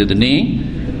রব্বি জিদনি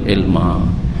ইলমা।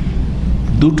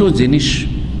 দুটো জিনিস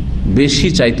বেশি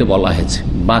চাইতে বলা হয়েছে,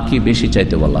 বাকি বেশি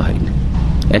চাইতে বলা হয়নি।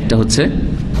 একটা হচ্ছে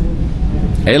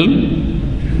ইলম,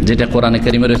 যেটা কোরআনে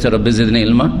কারিমে রয়েছে রব্বি জিদনি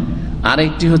ইলমা, আর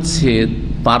একটি হচ্ছে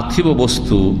পার্থিব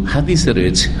বস্তু, হাদিসে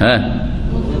রয়েছে। হ্যাঁ,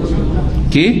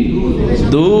 কি?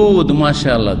 দুধ।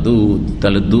 মাশাআল্লাহ, দুধ।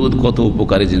 তাহলে দুধ কত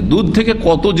উপকারী জিনিস, দুধ থেকে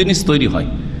কত জিনিস তৈরি হয়।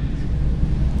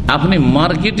 আপনি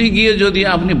মার্কেটে গিয়ে যদি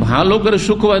আপনি ভালো করে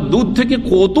শুকোয়, দুধ থেকে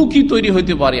কত কি তৈরি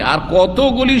হইতে পারে, আর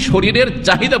কতগুলি শরীরের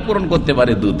চাহিদা পূরণ করতে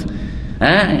পারে দুধ।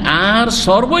 হ্যাঁ, আর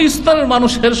সর্বস্তরের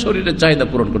মানুষের শরীরের চাহিদা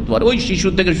পূরণ করতে পারে, ওই শিশু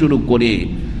থেকে শুরু করে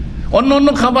অন্য অন্য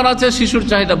খাবার আছে শিশুর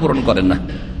চাহিদা পূরণ করেন না,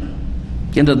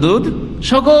 কিন্তু দুধ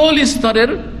সকল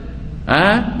স্তরের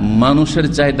মানুষের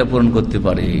চাহিদা পূরণ করতে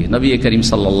পারে। নবী করিম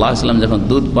সাল্লাল্লাহু আলাইহি ওয়াসাল্লাম যখন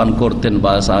দুধ পান করতেন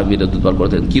বা সাহাবীরা দুধ পান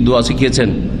করতেন, কি দোয়া শিখিয়েছেন?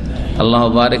 আল্লাহ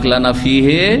বারিক লানা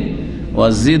ফিহি ওয়া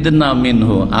জিদনা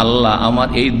মিনহু, আল্লাহ আমার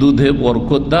এই দুধে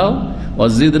বরকত দাও, ওয়া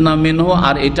জিদনা মিনহু,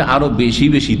 আর এটা আরো বেশি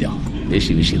বেশি দাও,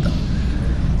 বেশি বেশি দাও।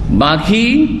 বাকি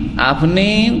আপনি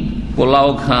পোলাও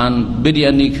খান,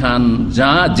 বিরিয়ানি খান,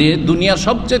 যা যে দুনিয়ার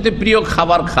সবচেয়ে প্রিয়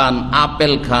খাবার খান,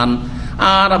 আপেল খান,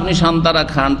 আর আপনি সান্তারা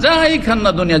খান, যাই খান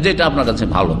না দুনিয়া, যেটা আপনার কাছে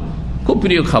ভালো, খুব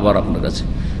প্রিয় খাবার আপনার কাছে,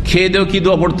 খেয়ে দেও কি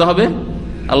দোয়া পড়তে হবে?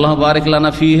 আল্লাহ বারিক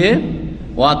লানা ফিহি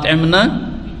ওয়া আত'ইমনা।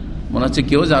 মনে হচ্ছে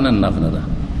কেউ জানেন না আপনারা,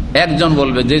 একজন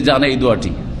বলবে যে জানে এই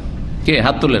দোয়াটি, কে?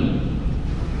 হাত তুলেন।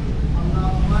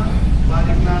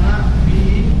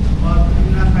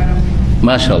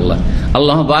 মাশাআল্লাহ,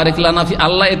 আল্লাহ বারিক লানা ফি,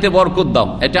 আল্লাহ এতে বরকত দাও।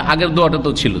 এটা আগের দোয়াটা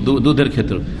তো ছিল দুধের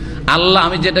ক্ষেত্রে, আল্লাহ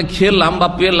আমি যেটা খেলাম বা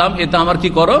পেলাম এতে আমার কি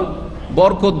করো?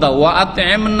 বরকত দাও। ওয়া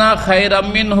আত'ইমনা খায়রাম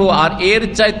মিনহু, আর এর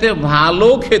চাইতে ভালো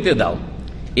খেতে দাও,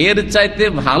 এর চাইতে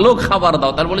ভালো খাবার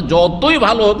দাও। তার বলে যতই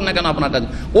ভালো হোক না কেন আপনার কাছে,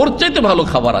 ওর চাইতে ভালো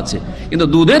খাবার আছে, কিন্তু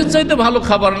দুধের চাইতে ভালো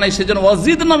খাবার নাই, সেজন্য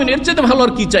ওয়াজিদনা মিন, এর চাইতে ভালো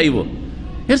আর কি চাইবো,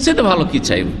 এর চাইতে ভালো কি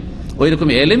চাইবো? ওই রকম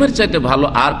এলেমের চাইতে ভালো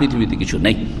আর পৃথিবীতে কিছু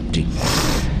নেই। ঠিক,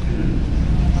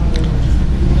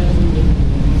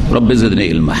 রব্বি জিদনি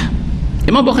ইলমা।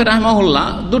 ইমাম বুখারী রাহিমাহুল্লাহ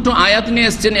দুটো আয়াত নিয়ে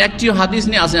এসেছেন, একটি হাদিস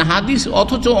নিয়ে আসেন। হাদিস,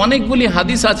 অথচ অনেকগুলি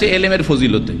হাদিস আছে এলেমের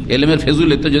ফজিলতে। এলেমের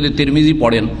ফজিলতে যদি তিরমিজি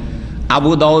পড়েন,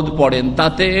 আবু দাউদ পড়েন,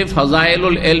 তাতে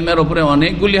ফাজাইলুল ইলমের উপরে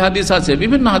অনেকগুলি হাদিস আছে,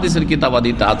 বিভিন্ন হাদিসের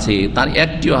কিতাবাদিতে আছে। তার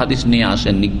একটিও হাদিস নিয়ে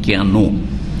আসেননি কেন?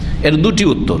 এর দুটি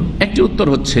উত্তর। একটি উত্তর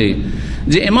হচ্ছে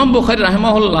যে ইমাম বুখারী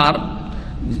রাহিমাহুল্লাহর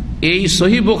এই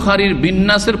সহিহ বুখারীর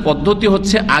বিন্যাসের পদ্ধতি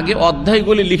হচ্ছে আগে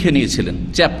অধ্যায়গুলি লিখে নিয়েছিলেন,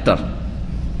 চ্যাপ্টার।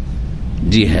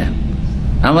 জি হ্যাঁ,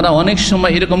 আমরা অনেক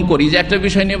সময় এরকম করি যে একটা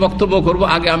বিষয় নিয়ে বক্তব্য করব,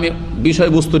 আগে আমি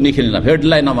বিষয়বস্তু লিখে নিলাম,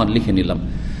 হেডলাইন আমার লিখে নিলাম,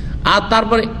 আর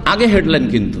তারপরে আগে হেডলাইন,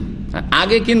 কিন্তু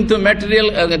আগে কিন্তু ম্যাটেরিয়াল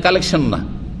কালেকশন না,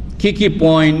 কি কি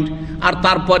পয়েন্ট, আর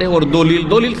তারপরে ওর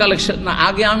দলিল কালেকশন না,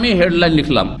 আগে আমি হেডলাইন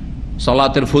লিখলাম।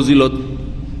 সালাতের ফজিলত,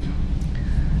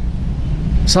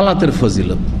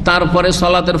 তারপরে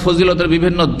সালাতের ফজিলতের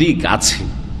বিভিন্ন দিক আছে,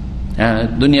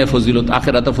 দুনিয়া ফজিলত,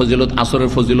 আখিরাতের ফজিলত,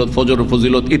 আসরের ফজিলত, ফজরের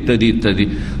ফজিলত, ইত্যাদি ইত্যাদি,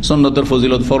 সুন্নতের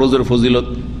ফজিলত, ফরজের ফজিলত,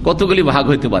 কতগুলি ভাগ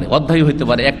হইতে পারে, অধ্যায় হইতে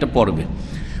পারে একটা পর্বে।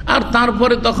 আর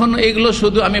তারপরে তখন এগুলো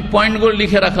শুধু আমি পয়েন্টগুলো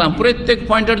লিখে রাখলাম, প্রত্যেক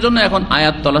পয়েন্টের জন্য এখন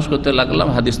আয়াত তলাশ করতে লাগলাম,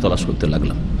 হাদিস তলাশ করতে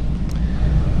লাগলাম,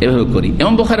 এভাবে করি।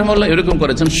 ইমাম বুখারী রাহিমাহুল্লাহ এরকম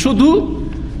করেছেন, শুধু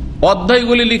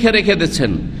অধ্যায়গুলি লিখে রেখে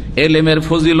দিচ্ছেন, এলেমের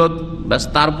ফজিলত, ব্যাস,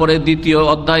 তারপরে দ্বিতীয়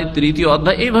অধ্যায়, তৃতীয়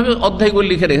অধ্যায়, এইভাবে অধ্যায়গুলি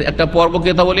লিখে রেখে, একটা পর্ব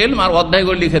কিতাবুল ইলম আর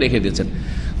অধ্যায়গুলি লিখে রেখে দিয়েছেন।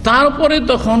 তারপরে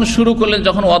তখন শুরু করলেন,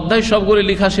 যখন অধ্যায় সবগুলি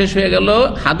লেখা শেষ হয়ে গেল,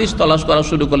 হাদিস তলাশ করা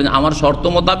শুরু করলেন। আমার শর্ত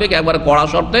মোতাবেক, একবার কড়া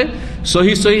শর্তে,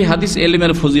 সহি হাদিস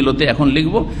এলিমের ফজিলতে এখন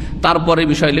লিখবো, তারপরে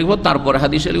বিষয় লিখবো, তারপরে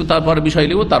হাদিসে লিখবো, তারপরে বিষয়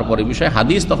লিখবো, তারপরে বিষয়,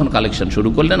 হাদিস তখন কালেকশন শুরু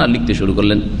করলেন আর লিখতে শুরু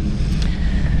করলেন।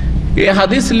 এই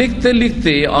হাদিস লিখতে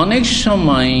লিখতে অনেক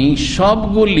সময়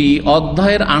সবগুলি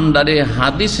অধ্যায়ের আন্ডারে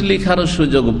হাদিস লেখার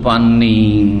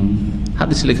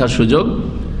সুযোগ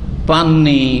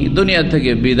পাননি, দুনিয়া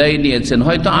থেকে বিদায় নিয়েছেন।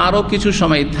 হয়তো আরো কিছু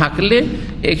সময় থাকলে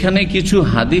এখানে কিছু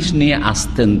হাদিস নিয়ে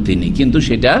আসতেন তিনি, কিন্তু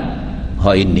সেটা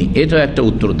হয়নি। এটা একটা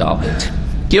উত্তর দেওয়া হয়েছে।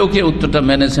 কেউ কেউ উত্তরটা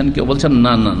মেনেছেন, কেউ বলছেন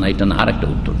না না না, এটা না, আরেকটা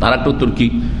উত্তর। তার একটা উত্তর কি,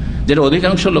 যেটা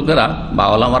অধিকাংশ লোকেরা বা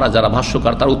ওলামারা যারা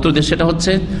ভাষ্যকার তার উত্তর দিয়ে, সেটা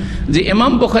হচ্ছে যে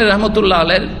ইমাম বুখারী রাহমাতুল্লাহ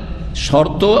আলাইহির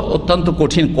শর্ত অত্যন্ত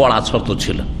কঠিন, কড়া শর্ত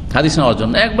ছিল হাদিস নেওয়ার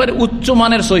জন্য। একবারে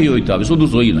উচ্চমানের সহি হইতে হবে, শুধু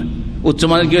সহি না,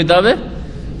 উচ্চমানের কি হইতে হবে,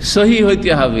 সহি হইতে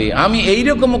হবে। আমি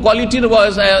এইরকম কোয়ালিটির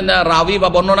রাবি বা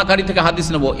বর্ণনাকারী থেকে হাদিস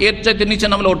নেবো, এর চাইতে নিচে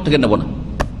নামলে ওর থেকে নেবো না,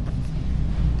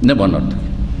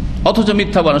 অথচ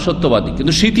মিথ্যা বানা সত্যবাদী,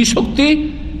 কিন্তু স্মৃতিশক্তি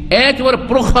একেবারে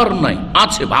প্রখর নাই,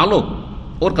 আছে ভালো,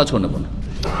 ওর কাছেও নেবো না।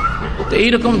 তো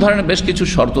এইরকম ধরনের বেশ কিছু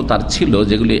শর্ত তার ছিল,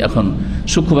 যেগুলি এখন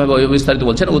সূক্ষ্মভাবে বিস্তারিত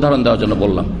বলছেন, উদাহরণ দেওয়ার জন্য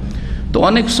বললাম। তো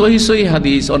অনেক সহি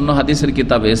হাদিস অন্য হাদিসের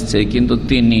কিতাবে এসছে, কিন্তু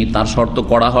তিনি তার শর্ত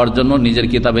কড়া হওয়ার জন্য নিজের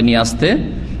কিতাবে নিয়ে আসতে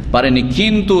পারেনি।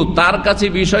 কিন্তু তার কাছে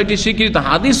বিষয়টি স্বীকৃত,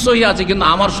 হাদিস সহি আছে, কিন্তু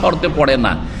আমার শর্তে পড়ে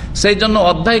না। সেই জন্য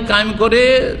অধ্যায় কায়েম করে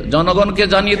জনগণকে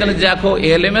জানিয়ে দেন, দেখো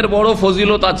এলেমের বড়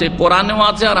ফজিলত আছে, কোরআনেও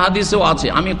আছে আর হাদিসেও আছে।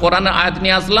 আমি কোরআনের আয়াত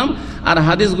নিয়ে আসলাম আর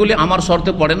হাদিসগুলি আমার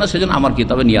শর্তে পড়ে না, সেজন্য আমার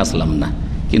কিতাবে নিয়ে আসলাম না।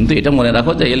 কিন্তু এটা মনে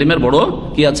রাখো যে এলেমের বড়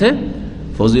কি আছে,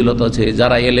 ফজিলত আছে।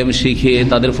 যারা এলেম শিখে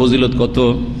তাদের ফজিলত কত,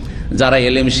 যারা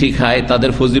এলেম শিখায়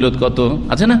তাদের ফজিলত কত,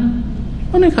 আছে না?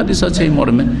 অনেক হাদিস আছে এই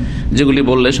মর্মে, যেগুলি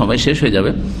বললে সময় শেষ হয়ে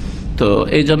যাবে। তো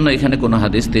এই জন্য এখানে কোনো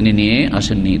হাদিস তিনি নিয়ে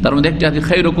আসেননি। তার মধ্যে একটি হাদিস,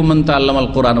 খায়রুকুম মান তাআল্লামাল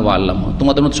কোরআন ওয়া আল্লামাহু,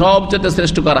 তোমাদের মধ্যে সবচেয়ে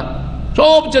শ্রেষ্ঠ কারা,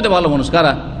 সবচেয়ে ভালো মানুষ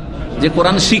কারা, যে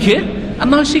কোরআন শিখে আর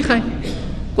না হয় শিখায়,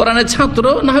 কোরআনের ছাত্র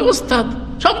না হয় ওস্তাদ,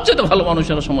 সবচেয়ে ভালো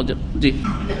মানুষেরা সমাজের। জি,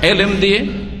 এলেম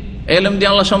দিয়ে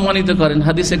আল্লাহ সম্মানিত করেন,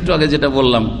 হাদিস একটু আগে যেটা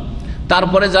বললাম।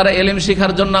 তারপরে যারা এলেম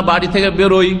শিখার জন্য বাড়ি থেকে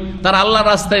বেরোয়, তারা আল্লাহর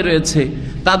রাস্তায় রয়েছে,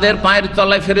 তাদের পায়ের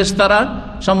তলায় ফেরেশতারা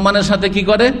সম্মানের সাথে কি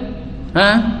করে,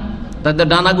 হ্যাঁ, তাদের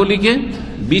ডানাগুলিকে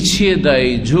বিছিয়ে দেয়,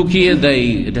 ঝুঁকিয়ে দেয়,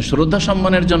 এটা শ্রদ্ধা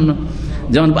সম্মানের জন্য।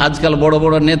 যেমন আজকাল বড়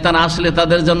বড় নেতারা আসলে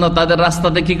তাদের জন্য তাদের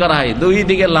রাস্তাতে কি করা হয়, দুই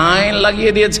দিকে লাইন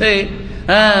লাগিয়ে দিয়েছে,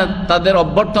 হ্যাঁ, তাদের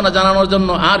অভ্যর্থনা জানানোর জন্য।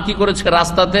 আর কি করেছে,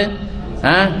 রাস্তাতে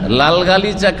হ্যাঁ লাল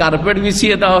গালিচা কার্পেট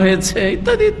বিছিয়ে দেওয়া হয়েছে,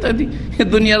 ইত্যাদি ইত্যাদি।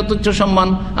 দুনিয়ার তুচ্ছ সম্মান,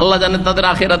 আল্লাহ জানে তাদের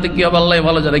আখিরাতে কি হবে, আল্লাহ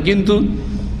ভালো জানে। কিন্তু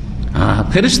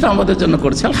ফেরেশতা আমাদের জন্য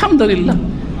করছে, আলহামদুলিল্লাহ।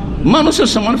 মানুষের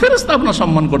সম্মান ফেরেশতা আপনার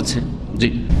সম্মান করছে। জি,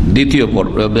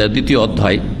 দ্বিতীয়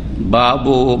অধ্যায়,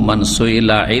 বাবু মান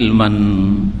সুইলা ইলমান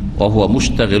ওয়া হুয়া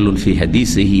মুশতাগিলুন ফি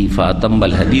হাদিসিহি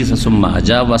ফাতাম্মাল হাদিস সুম্মা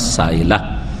আজাবা সাইলা।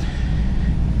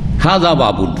 হাযা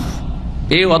বাবুন,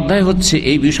 এই অধ্যায় হচ্ছে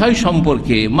এই বিষয়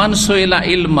সম্পর্কে, মান সুইলা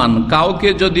ইলমান, কাউকে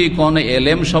যদি কোন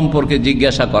এলেম সম্পর্কে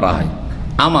জিজ্ঞাসা করা হয়,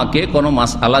 আমাকে কোনো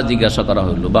মাসআলা জিজ্ঞাসা করা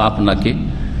হলো বা আপনাকে,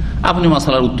 আপনি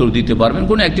মাসআলার উত্তর দিতে পারবেন।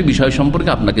 কোনো একটি বিষয় সম্পর্কে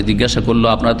আপনাকে জিজ্ঞাসা করলো,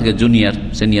 আপনার থেকে জুনিয়র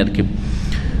সিনিয়রকে,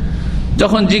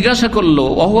 যখন জিজ্ঞাসা করলো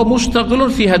ওয়া মুশতাগিলুন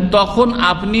ফিহা, তখন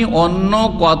আপনি অন্য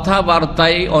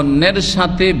কথাবার্তায় অন্যের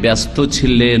সাথে ব্যস্ত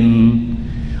ছিলেন,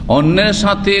 অন্যের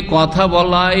সাথে কথা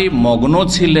বলায় মগ্ন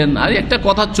ছিলেন। আর একটা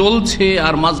কথা চলছে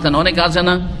আর মাঝখানে অনেক আছে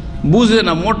না, বুঝে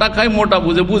না, মোটা খায় মোটা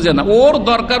বুঝে না, ওর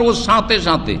দরকার ওর সাথে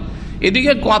সাথে।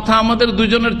 এদিকে কথা আমাদের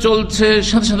দুজনের চলছে,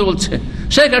 সাথে সাথে বলছে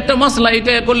সে একটা মাসলা,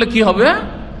 এটা করলে কি হবে?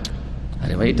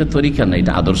 আরে ভাই, এটা তরিকা না,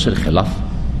 এটা আদর্শের খেলাফ,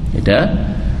 এটা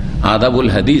আদাবুল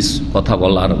হাদিস কথা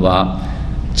বলার বা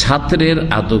ছাত্রের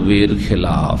আদবের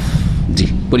খেলাফ, জি,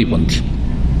 পরিপন্থী।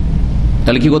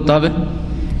 তাহলে কি করতে হবে?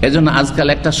 এজন্য আজকাল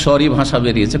একটা সরি ভাষা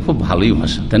বেরিয়েছে, খুব ভালোই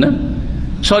ভাষা, তাই না?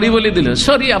 সরি বলে দিলেন,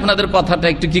 সরি আপনাদের কথাটা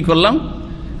একটু কি করলাম,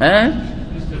 হ্যাঁ,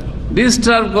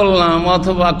 ডিস্টার্ব করলাম,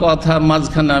 অথবা কথার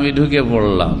মাঝখানে আমি ঢুকে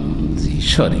পড়লাম, জি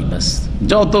সরি, ব্যাস।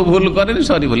 যত ভুল করেন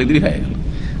সরি বলে দিই, হয়ে গেল।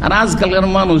 আর আজকালকার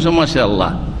মানুষ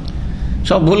মাশাআল্লাহ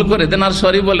সব ভুল করে দেন আর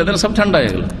সরি বলে দেন, সব ঠান্ডা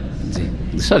হয়ে গেল, জি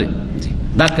সরি, জি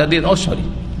ধাক্কা দিয়ে ও সরি,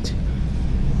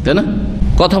 তাই না?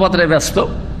 কথাবার্তায় ব্যস্ত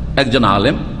একজন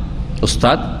আলেম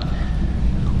উস্তাদ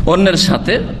অন্যের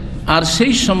সাথে। আর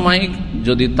সেই সময়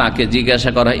যদি তাকে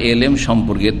জিজ্ঞাসা করা এলেম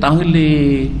সম্পর্কে, তাহলে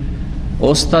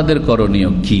ওস্তাদের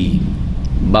করণীয় কি,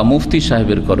 বা মুফতি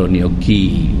সাহেবের করণীয় কি,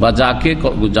 বা যাকে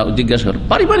জিজ্ঞাসা করে,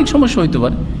 পারিবারিক সমস্যা হইতে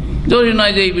পারে, জরুরি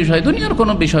নয় যে এই বিষয়, দুনিয়ার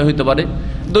কোনো বিষয় হইতে পারে,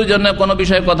 দুইজনে কোনো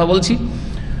বিষয়ে কথা বলছি,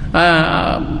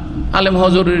 আলেম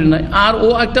হওয়া জরুরি নয়। আর ও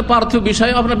একটা পার্থিব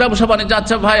বিষয়, আপনার ব্যবসা বাণিজ্য,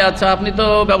 আচ্ছা ভাই, আচ্ছা আপনি তো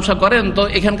ব্যবসা করেন, তো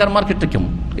এখানকার মার্কেটটা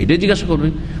কেমন, এটাই জিজ্ঞাসা করবে।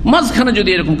 মাঝখানে যদি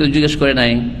এরকম কিছু জিজ্ঞেস করে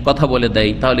নাই, কথা বলে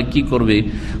দেয়, তাহলে কি করবে?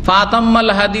 ফাতাম্মাল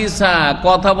হাদিসা,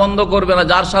 কথা বন্ধ করবে না,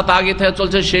 যার সাথে আগে থেকে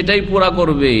চলছে সেটাই পুরা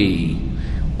করবে,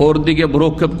 ওর দিকে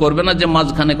ভ্রুক্ষেপ করবে না যে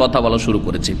মাঝখানে কথা বলা শুরু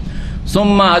করেছে।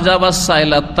 সুম্মা আজাবাস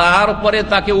সাইলা, তারপরে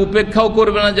তাকে উপেক্ষাও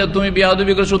করবে না যে তুমি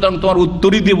বিয়াদবি করে সুতরাং তোমার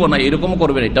উত্তরই দিব না, এরকম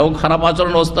করবে না, এটাও খারাপ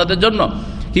আচরণ ওস্তাদের জন্য।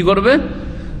 কি করবে?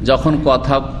 যখন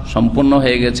কথা সম্পূর্ণ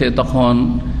হয়ে গেছে তখন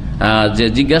যে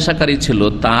জিজ্ঞাসাকারী ছিল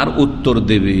তার উত্তর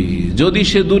দেবে। যদি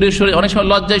সে দূরে সরে, অনেক সময়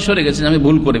লজ্জায় সরে গেছে, আমি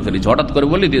ভুল করে ফেলেছি, হঠাৎ করে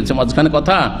বলে দিয়েছে মাঝখানে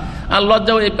কথা, আর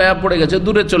লজ্জা পড়ে গেছে,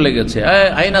 দূরে চলে গেছে,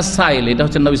 আইনা সাইল, এটা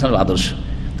হচ্ছে নবী সাল্লাল্লাহু আলাইহি ওয়াসাল্লামের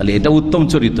আদর্শ, তাহলে এটা উত্তম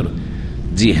চরিত্র।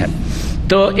 জি হ্যাঁ,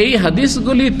 তো এই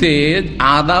হাদিসগুলিতে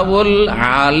আদাবুল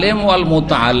আলেম ওয়াল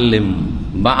মুতাআল্লিম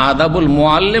বা আদাবুল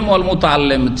মুআল্লিম ওয়াল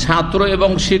মুতাআল্লিম, ছাত্র এবং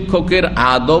শিক্ষকের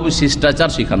আদব শিষ্টাচার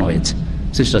শেখানো হয়েছে,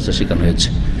 শিষ্টাচার শেখানো হয়েছে।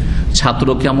 ছাত্র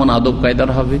কেমন আদব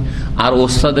কায়দার হবে আর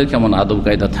ওস্তাদের কেমন আদব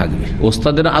কায়দা থাকবে।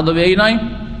 ওস্তাদের আদব এই নয়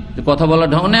কথা বলা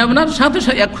ঢং নেই আপনার সাথে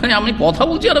সাথে, এক্ষুনি আমি কথা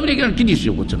বলছি আর আপনি এখানে কি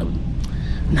ডিস্টার্ব করছেন,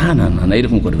 না না না না,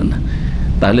 এরকম করবেন না।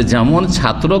 তাহলে যেমন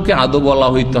ছাত্রকে আদব বলা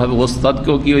হইতে হবে,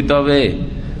 ওস্তাদকেও কি হইতে হবে,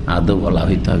 আদব বলা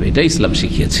হইতে হবে। এটা ইসলাম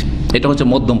শিখিয়েছে, এটা হচ্ছে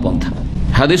মধ্যম পন্থা।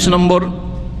 হাদিস নম্বর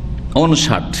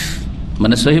 59,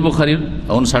 মানে সহিহ বুখারীর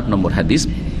 59 নম্বর হাদিস,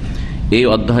 এই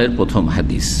অধ্যায়ের প্রথম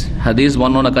হাদিস। হাদিস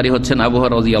বর্ণনাকারী হচ্ছেন আবু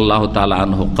হুরায়রা রাদিয়াল্লাহু তাআলা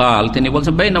আনহু ক্বাল, তিনি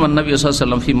বলেছেন বাইনামান নবী সাল্লাল্লাহু আলাইহি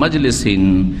ওয়াসাল্লাম ফি মাজলিসিন,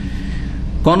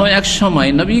 কোন এক সময়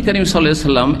নবী করিম সাল্লাল্লাহু আলাইহি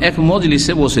ওয়াসাল্লাম এক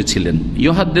মজলিসে বসেছিলেন,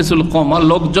 ইউহাদ্দিসুল কওম,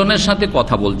 লোকজনের সাথে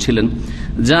কথা বলছিলেন।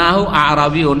 যাহু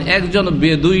আরাবিউন, একজন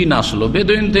বেদুইন আসলো।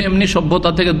 বেদুইন তো এমনি সভ্যতা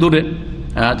থেকে দূরে,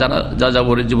 যারা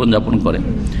যাযাবরের জীবনযাপন করে,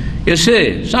 এসে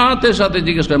সাথে সাথে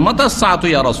জিজ্ঞেস করে, মাতা সাআতু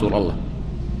ইয়া রাসূলুল্লাহ,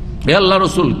 হে আল্লাহর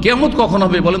রাসূল, কিয়ামত কখন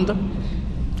হবে বলেন তো,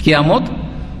 কিয়ামত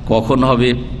কখন হবে?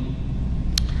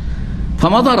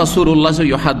 ফামাদা রাসূলুল্লাহ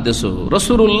ইউহাদ্দিসু,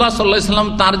 রাসূলুল্লাহ সাল্লাল্লাহু আলাইহি ওয়াসাল্লাম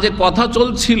তার যে কথা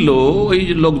চলছিল ওই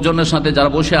লোকজনের সাথে যারা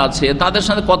বসে আছে তাদের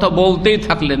সাথে কথা বলতেই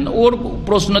থাকলেন, ওর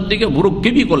প্রশ্নের দিকে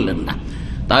ভ্রুক্ষেপই করলেন না।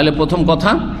 তাহলে প্রথম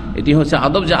কথা এটি হচ্ছে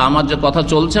আদব, যে আমার যে কথা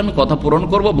চলছে আমি কথা পূরণ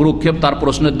করব, ভ্রুক্ষেপ তার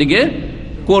প্রশ্নের দিকে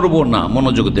করব না,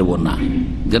 মনোযোগ দেব না,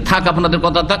 যে থাক আপনাদের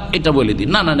কথা থাক, এটা বলে দিই,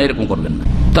 না না না, এরকম করবেন না।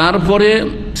 তারপরে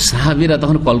সাহাবীরা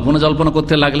তখন কল্পনা জল্পনা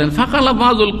করতে লাগলেন। ফাকালা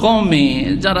বাযুল কওমি,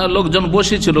 যারা লোকজন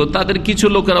বসেছিল তাদের কিছু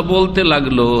লোকেরা বলতে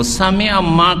লাগলো, সামিআ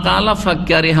মা কালা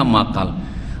ফাকারিহা মা কাল,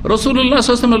 রাসূলুল্লাহ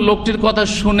সাল্লাল্লাহু আলাইহি ওয়াসাল্লাম লোকটির কথা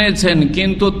শুনেছেন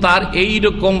কিন্তু তার এই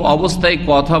রকম অবস্থায়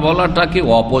কথা বলাটাকে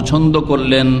অপছন্দ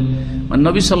করলেন, মানে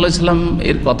নবী সাল্লাল্লাহু আলাইহি ওয়াসাল্লাম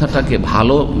এর কথাটাকে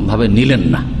ভালোভাবে নিলেন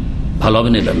না, ভালোভাবে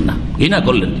নিলেন না, ঘৃণা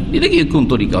করলেন, এটা কি কোন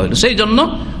তরিকা হইল, সেই জন্য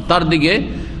তার দিকে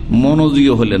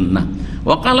মনোযোগী হলেন না।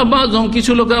 ওয়াকালা বাযুহুম,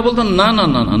 কিছু লোকেরা বলতেন, না না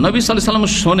না না, নবী সাল্লাল্লাহু আলাইহি ওয়াসাল্লাম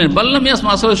শোনেন, বাল্লাম ইয়াসমা,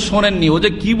 আসলে শোনেননি, ও যে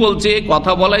কি বলছে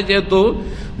কথা বলায় যেহেতু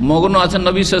মগ্ন আছেন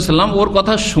নবী সাল্লাল্লাহু আলাইহি ওয়াসাল্লাম, ওর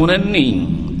কথা শোনেননি।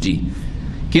 জি,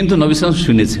 কিন্তু নবী সাল্লাল্লাহু আলাইহি ওয়াসাল্লাম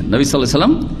শুনেছেন, নবী সাল্লাল্লাহু আলাইহি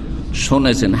ওয়াসাল্লাম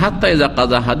শুনেছেন। হাত্তা ইযা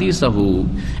কাযা হাদিসাহু,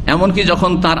 এমনকি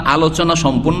যখন তার আলোচনা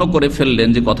সম্পূর্ণ করে ফেললেন,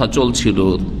 যে কথা চলছিল,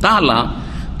 তাআলা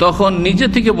তখন নিজে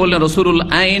থেকে বললেন, রাসূলুল্লাহ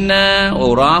আইনা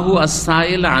ওরাহু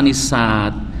আস-সাইল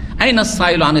আনিস-সাত, আইনা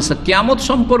আস-সাইল আনিস-সাত, কিয়ামত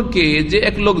সম্পর্কে যে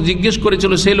এক লোক জিজ্ঞেস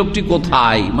করেছিল সেই লোকটি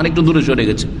কোথায়, মানে একটু দূরে সরে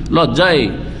গেছে, লজ্জায়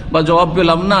বা জবাব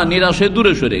পেলাম না, নিরাশে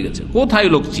দূরে সরে গেছে, কোথায়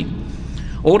লোকটি?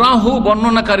 ওরাহু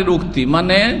বর্ণনাকারীর উক্তি,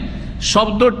 মানে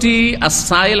শব্দটি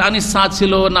আসাইল আনিসা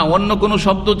ছিল না অন্য কোনো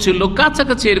শব্দ ছিল,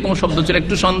 কাছাকাছি এরকম শব্দ ছিল,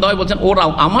 একটু সন্দেহ বলছেন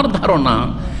ওরাও। আমার ধারণা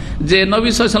যে নবী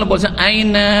সাল্লাল্লাহু আলাইহি ওয়াসাল্লাম বলছেন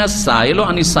আইনা সাইল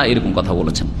আনিসা, এরকম কথা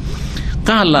বলেছেন।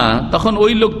 কালা, তখন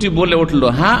ওই লোকটি বলে উঠলো,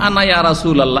 হা আনা ইয়া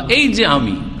রাসূলুল্লাহ, এই যে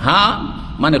আমি, হা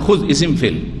মানে খুজ ইসিম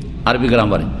ফেল আরবি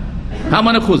গ্রামারে, হা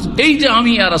মানে খুজ, এই যে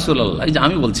আমি ইয়া রাসূলুল্লাহ, এই যে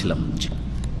আমি বলছিলাম।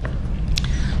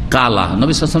 কালা,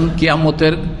 নবী সাল্লাল্লাহু আলাইহি ওয়াসাল্লাম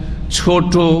কিয়ামতের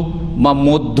ছোট বা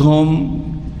মধ্যম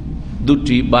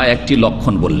দুটি বা একটি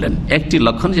লক্ষণ বললেন, একটি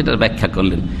লক্ষণ যেটা ব্যাখ্যা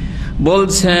করলেন।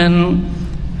 বলছেন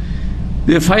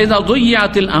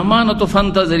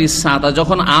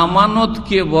যখন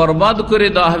আমানতকে বরবাদ করে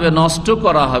দেওয়া হবে, নষ্ট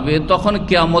করা হবে, তখন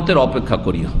কিয়ামতের অপেক্ষা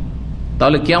করিও।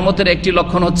 তাহলে কিয়ামতের একটি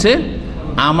লক্ষণ হচ্ছে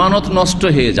আমানত নষ্ট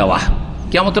হয়ে যাওয়া।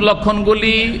 কিয়ামতের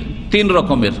লক্ষণগুলি 3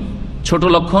 রকমের, ছোট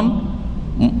লক্ষণ,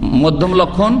 মধ্যম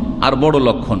লক্ষণ আর বড়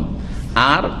লক্ষণ।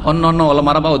 আর অন্যান্য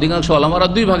ওলামারা বা অধিকাংশ ওলামারা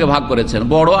 2 ভাগে ভাগ করেছেন,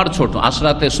 বড় আর ছোট,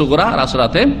 আশরাতে সুগরা আর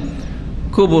আশরাতে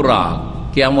কুবরা।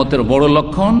 কিয়ামতের বড়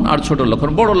লক্ষণ আর ছোট লক্ষণ।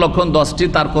 বড় লক্ষণ 10টি,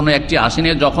 তার কোনো একটি আসেনি।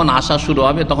 যখন আসা শুরু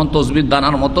হবে তখন তসবির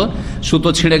দানার মতো সুতো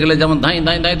ছিঁড়ে গেলে যেমন ধাই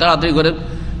ধাই ধাই তাড়াতাড়ি করে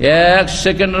 1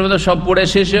 সেকেন্ডের মধ্যে সব পড়ে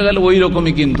শেষ হয়ে গেলে ওই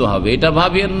রকমই কিন্তু হবে। এটা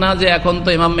ভাবিয়েন না যে এখন তো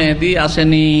ইমাম মেহেদী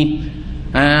আসেনি,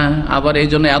 হ্যাঁ, আবার এই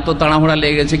জন্য এত তাড়াহুড়া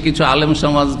লেগে গেছে কিছু আলেম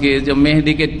সমাজকে, যে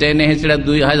মেহেদীকে টেনে হেঁচড়ে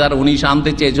 2019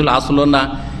 আনতে চেয়েছিল, আসলো না,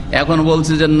 এখন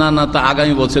বলছে যে না না, তা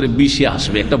আগামী বছরে 20-এ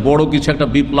আসবে, একটা বড় কিছু একটা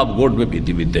বিপ্লব ঘটবে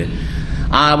পৃথিবীতে।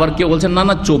 আর আবার কেউ বলছেন না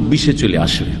না 24-এ চলে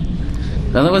আসবে,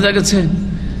 দাদা বোঝা গেছে,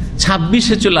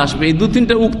 26-এ চলে আসবে। এই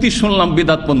 2-3টা উক্তি শুনলাম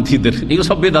বেদাতপন্থীদের, এগুলো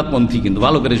সব বেদাতপন্থী, কিন্তু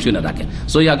ভালো করে শুনে রাখে,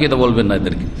 সহি আকীদা বলবেন না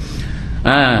এদেরকে।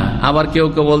 হ্যাঁ, আবার কেউ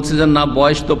কেউ বলছে যে না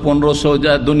বয়স তো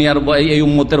 1500, দুনিয়ার এই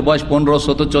উম্মতের বয়স 1500,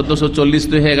 তো 1440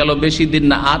 তো হয়ে গেল, বেশি দিন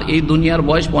না, আর এই দুনিয়ার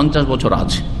বয়স 50 বছর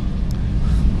আছে,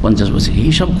 50 বছর।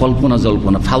 এইসব কল্পনা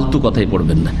জল্পনা, ফালতু কথাই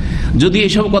পড়বেন না। যদি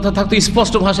এইসব কথা থাকতো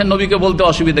স্পষ্ট ভাষায় নবীকে বলতে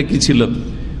অসুবিধা কি ছিল,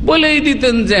 বলেই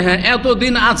দিতেন যে হ্যাঁ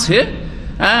এতদিন আছে,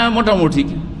 মোটামুটি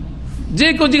যে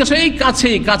কেউ জিজ্ঞাসা এই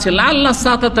কাছেই কাছে, আল্লাহ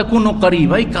সাথে কোনো করিব,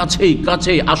 ভাই কাছেই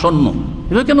কাছেই আসন্ন,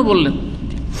 এভাবে কেন বললেন?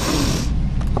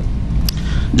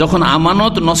 যখন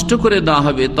আমানত নষ্ট করে দেওয়া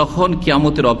হবে তখন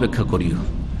কিয়ামতের অপেক্ষা করিও।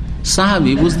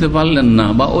 সাহাবী বুঝতে পারলেন না,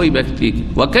 বা ওই ব্যক্তি,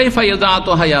 ওয়া কাইফা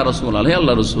ইয়াযাতুহা ইয়া রাসূলুল্লাহ, হে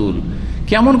আল্লাহর রাসূল,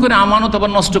 কেমন করে আমানত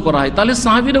আবার নষ্ট করা হয়? তাহলে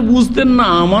সাহাবীরা বুঝতেন না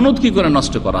আমানত কি করে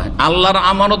নষ্ট করা হয়। আল্লাহর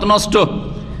আমানত নষ্ট,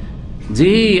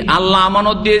 জি, আল্লাহ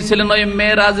আমানত দিয়েছিলেন ওই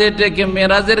মেরাজে ডেকে।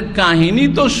 মেরাজের কাহিনী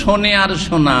তো শোনে আর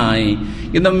শোনায়,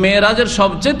 কিন্তু মেরাজের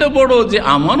সবচেয়ে বড় যে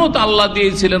আমানত আল্লাহ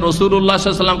দিয়েছিলেন রাসূলুল্লাহ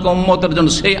সাল্লাল্লাহু আলাইহি ওয়াসাল্লামকে উম্মতের জন্য,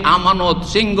 সেই আমানত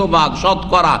সিংহভাগ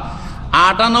শতকরা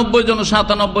 98 জন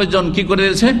 97 জন কি করে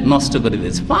দিয়েছে? নষ্ট করে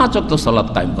দিয়েছে। 5 ওয়াক্ত সালাত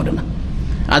কায়েম করে না,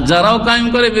 আর যারাও কায়েম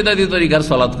করে বিদাতি তরিকার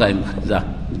সালাত কায়েম করে, যা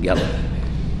গেল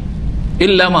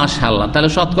ইল্লা মাশাআল্লাহ। তাহলে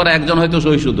শতকরা 1 জন হয়তো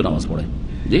সহি শুদ্ধ নামাজ পড়ে।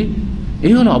 জি,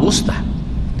 এই হলো অবস্থা,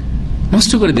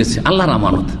 নষ্ট করে দিয়েছে আল্লাহর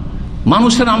আমানত।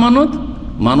 মানুষের আমানত,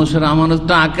 মানুষের আমানত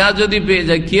টাকা যদি পেয়ে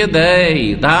যায়, কে দেয়?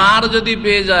 ধার যদি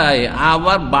পেয়ে যায়,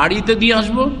 আবার বাড়িতে দিয়ে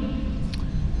আসবো।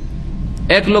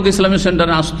 এক লোক ইসলামী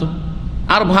সেন্টারে আসতো,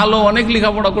 আর ভালো অনেক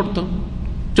লেখাপড়া করতো,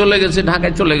 চলে গেছে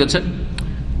ঢাকায়, চলে গেছে।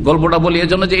 গল্পটা বলি এর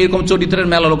জন্য যে এরকম চরিত্রের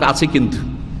মেলা লোক আছে, কিন্তু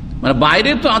মানে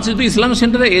বাইরে তো আছে, তো ইসলামী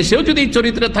সেন্টারে এসেও যদি এই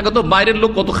চরিত্রে থাকে তো বাইরের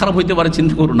লোক কত খারাপ হইতে পারে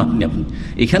চিন্তা করুন আপনি।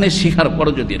 এখানে শেখার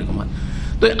পরও যদি এরকম হয়।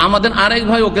 তো আমাদের আরেক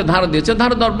ভাই ওকে ধার দিয়েছে,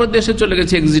 ধার দেওয়ার পর দেশে চলে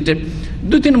গেছে এক্সিটে,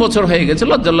 2-3 বছর হয়ে গেছে,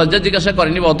 লজ্জা জিজ্ঞাসা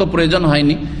করেনি, অত প্রয়োজন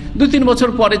হয়নি। 2-3 বছর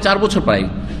পরে, 4 বছর প্রায়,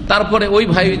 তারপরে ওই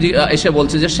ভাই এসে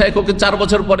বলছে যে শেখ, ওকে 4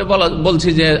 বছর পরে বলছি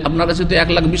যে আপনার কাছে তো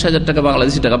 1,20,000 টাকা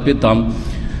বাংলাদেশি টাকা পেতাম,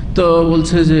 তো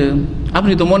বলছে যে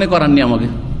আপনি তো মনে করাননি আমাকে,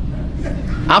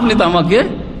 আপনি তো আমাকে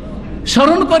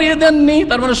স্মরণ করিয়ে দেননি।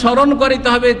 তার মানে স্মরণ করিতে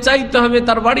হবে, চাইতে হবে,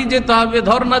 তার বাড়ি যেতে হবে,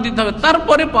 ধর্ণা দিতে হবে,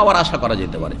 তারপরে পাওয়ার আশা করা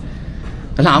যেতে পারে।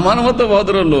 তাহলে আমার মতো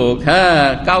ভদ্রলোক, হ্যাঁ,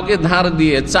 কাউকে ধার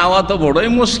দিয়ে চাওয়া তো বড়ই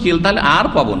মুশকিল, তাহলে আর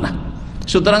পাবো না,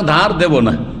 সুতরাং ধার দেব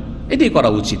না, এটাই করা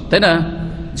উচিত, তাই না?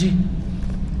 জি,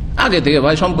 আগে থেকে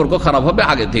ভাই সম্পর্ক খারাপ হবে,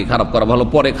 আগে থেকে খারাপ করা ভালো,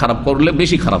 পরে খারাপ করলে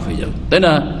বেশি খারাপ হয়ে যাবে, তাই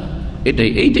না?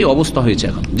 এইটাই অবস্থা হয়েছে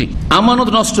এখন। জি, আমানত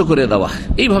নষ্ট করে দেওয়া,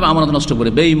 এইভাবে আমানত নষ্ট করে,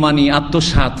 বেঈমানি,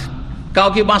 আত্মসাৎ।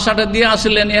 কাউকে বাসাটা দিয়ে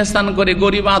আসলেন ইহসান করে,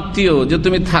 গরিব আত্মীয়, যে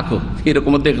তুমি থাকো,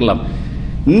 এরকম দেখলাম।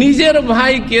 নিজের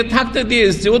ভাইকে থাকতে দিয়ে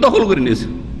এসছে, ও দখল করে নিয়েছে,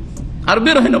 আর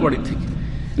বের হয় না বাড়ি থেকে।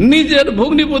 নিজের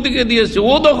ভগ্নিপতিকে দিয়েছে,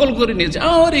 ও দখল করে নিয়েছে।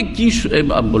 আরে কি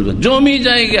বলবেন, জমি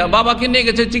জায়গা বাবাকে নিয়ে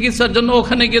গেছে চিকিৎসার জন্য,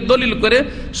 ওখানে গিয়ে দলিল করে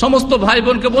সমস্ত ভাই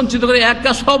বোনকে বঞ্চিত করে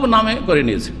একা সব নামে করে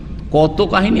নিয়েছে। কত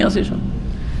কাহিনী আছে সব।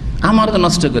 আমানত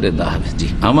নষ্ট করে দেওয়া হবে। জি,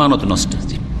 আমানত নষ্ট।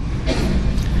 জি,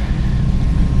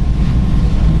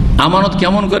 আমানত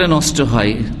কেমন করে নষ্ট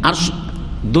হয়? আর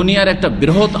দুনিয়ার একটা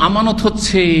বৃহৎ আমানত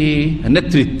হচ্ছে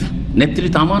নেতৃত্ব।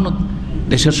 নেতৃত্ব আমানত,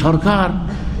 দেশের সরকার,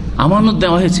 আমানত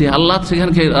দেওয়া হয়েছে, আল্লাহ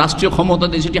সেখানকে রাষ্ট্রীয় ক্ষমতা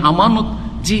দিয়েছে, সেটি আমানত।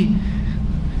 জি,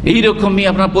 এইরকমই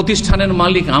আপনার প্রতিষ্ঠানের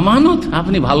মালিক আমানত,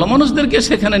 আপনি ভালো মানুষদেরকে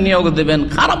সেখানে নিয়োগ দেবেন,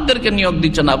 খারাপদেরকে নিয়োগ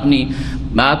দিচ্ছেন আপনি।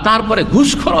 তারপরে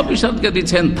ঘুষখোর অফিসারকে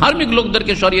দিচ্ছেন, ধার্মিক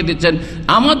লোকদেরকে সরিয়ে দিচ্ছেন।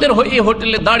 আমাদের এই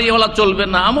হোটেলে দাড়িওয়ালা চলবে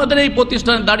না, আমাদের এই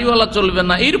প্রতিষ্ঠানে দাড়িওয়ালা চলবে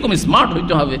না, এইরকম স্মার্ট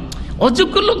হইতে হবে।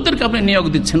 অযোগ্য লোকদেরকে আপনি নিয়োগ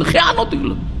দিচ্ছেন, খেয়ানত,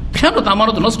 এগুলো খেয়ানত,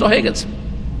 আমানত নষ্ট হয়ে গেছে।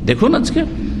 দেখুন আজকে,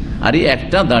 আর এই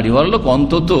একটা দাড়িওয়ালা লোক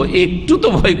অন্তত একটু তো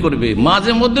ভয় করবে,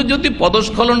 মাঝে মধ্যে যদি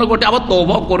পদস্খলন ঘটে আবার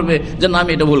তওবা করবে যে না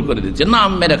আমি এটা ভুল করে দিচ্ছি, না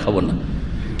আমি মেরে খাবো না।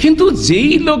 কিন্তু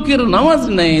যেই লোকের নামাজ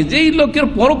নেই, যেই লোকের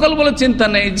পরকাল বলে চিন্তা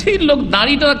নেই, যেই লোক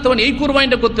দাড়িটা রাখতে পারে, এই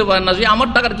কুরবানিটা করতে পারে না, সে আমার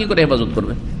টাকার কি করে হেফাজত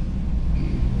করবে?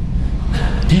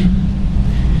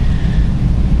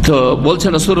 তো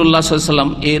বলছেন রাসূলুল্লাহ সাল্লাল্লাহু আলাইহি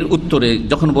ওয়াসাল্লাম এর উত্তরে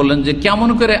যখন বললেন যে কেমন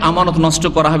করে আমানত নষ্ট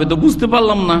করা হবে, তো বুঝতে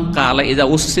পারলাম না। কালা ইযা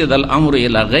উসসিদাল আমরু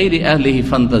ইলা গায়রি আহলিহি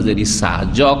ফান্তাজিরিস সাআ,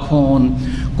 যখন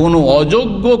কোন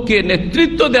অযোগ্যকে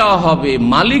নেতৃত্ব দেওয়া হবে,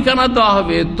 মালিকানা দেওয়া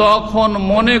হবে, তখন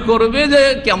মনে করবে যে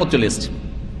কিয়ামত চলে এসেছে,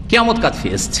 কিয়ামত কাছে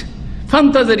এসেছে।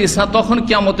 ফান্তাজিরিস সাআ, তখন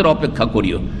কিয়ামতের অপেক্ষা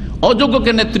করিও।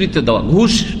 অযোগ্যকে নেতৃত্ব দেওয়া,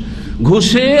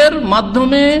 ঘুষের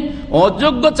মাধ্যমে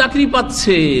অযোগ্য চাকরি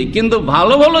পাচ্ছে, কিন্তু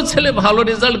ভালো ভালো ছেলে ভালো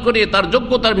রেজাল্ট করে তার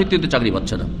যোগ্যতার ভিত্তিতে চাকরি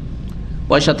পাচ্ছে না।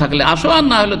 পয়সা থাকলে আসো, আর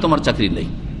না হলে তোমার চাকরি নেই।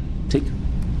 ঠিক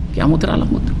কিয়ামতের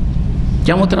আলামত,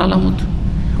 কিয়ামতের আলামত।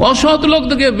 অসৎ লোক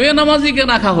থেকে বেনামাজিকে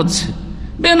রাখা হচ্ছে,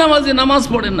 বেনামাজি নামাজ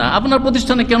পড়ে না, আপনার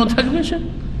প্রতিষ্ঠানে কেন থাকবে সে?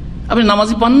 আপনি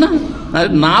নামাজি পান না,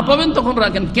 না পাবেন তখন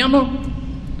রাখেন কেন?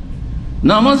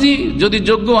 নামাজি যদি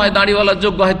যোগ্য হয়, দাড়িওয়ালা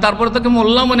যোগ্য হয়, তারপরে তাকে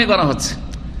মোল্লা মনে করা হচ্ছে।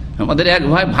 আমাদের এক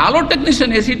ভাই ভালো টেকনিশিয়ান,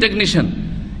 এসি টেকনিশিয়ান,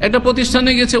 একটা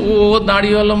প্রতিষ্ঠানে গেছে, ও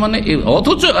দাড়িওয়ালা মানে,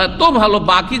 অথচ এত ভালো,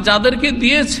 বাকি যাদেরকে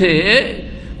দিয়েছে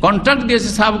কন্ট্রাক্ট দিয়েছে,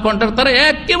 সাব কন্ট্রাক্ট, তারা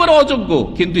একেবারে অযোগ্য,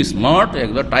 কিন্তু স্মার্ট,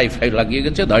 একবার টাই ফাই লাগিয়ে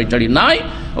গেছে, দাড়ি টাড়ি নাই,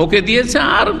 ওকে দিয়েছে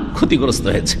আর ক্ষতিগ্রস্ত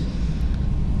হয়েছে।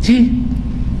 জি,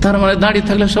 তার মানে দাড়ি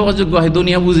থাকলে সব অযোগ্য হয়,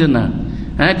 দুনিয়া বুঝে না,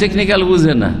 হ্যাঁ, টেকনিক্যাল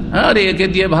বুঝে না, আর একে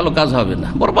দিয়ে ভালো কাজ হবে না,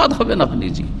 বরবাদ হবেন আপনি।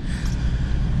 জি,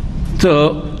 তো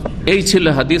এই ছিল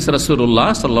হাদিস রাসূলুল্লাহ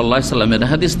সাল্লাল্লাহু আলাইহি সাল্লামের।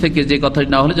 হাদিস থেকে যে কথাটি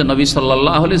না হলো যে নবী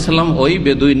সাল্লাল্লাহু আলাইহি সাল্লাম ওই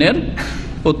বেদুইনের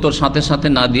উত্তর সাথে সাথে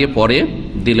না দিয়ে পরে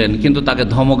দিলেন, কিন্তু তাকে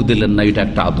ধমক দিলেন না, এটা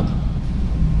একটা আদব।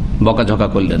 বকাঝকা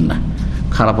করলেন না,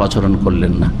 খারাপ আচরণ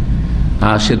করলেন না।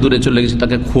 সে দূরে চলে গেছে,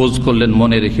 তাকে খোঁজ করলেন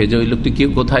মনে রেখে যে ওই লোকটি কেউ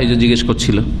কোথায়, যে জিজ্ঞেস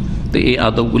করছিল। তো এই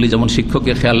আদবগুলি যেমন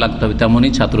শিক্ষককে খেয়াল রাখতে হবে,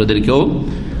 তেমনই ছাত্রদেরকেও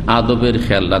আদবের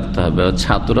খেয়াল রাখতে হবে।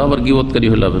 ছাত্র আবার গীবতকারী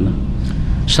হলে হবে না,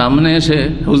 সামনে এসে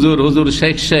হুজুর হুজুর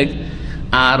শেখ শেখ,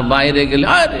 আর বাইরে গেলে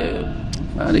আরে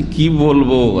আরে কি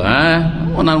বলবো, হ্যাঁ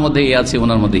ওনার মধ্যে এই আছে,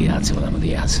 ওনার মধ্যে এই আছে, ওনার মধ্যে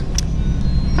এই আছে।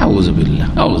 আউযুবিল্লাহ,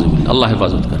 আউযুবিল্লাহ, আল্লাহ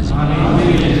হেফাজত করে।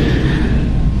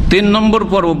 3 নম্বর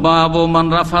পর্ব, বাবু মান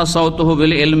রাফা সাওতাহু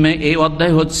বিল ইলমি। এই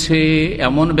অধ্যায় হচ্ছে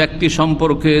এমন ব্যক্তি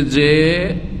সম্পর্কে যে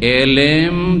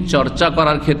এলেম চর্চা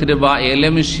করার ক্ষেত্রে বা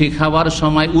এলেম শিখাবার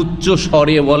সময় উচ্চ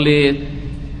স্বরে বলে,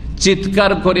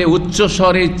 চিৎকার করে উচ্চ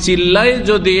স্বরে চিল্লায়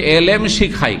যদি এলেম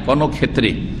শিখায় কোনো ক্ষেত্রে,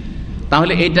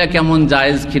 তাহলে এটা কেমন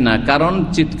জায়েজ কিনা। কারণ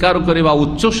চিৎকার করে বা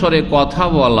উচ্চ স্বরে কথা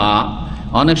বলা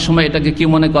অনেক সময় এটাকে কি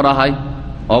মনে করা হয়,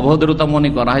 অভদ্রতা মনে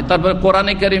করা হয়। তারপরে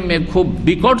কোরআনে কারিমে খুব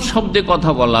বিকট শব্দে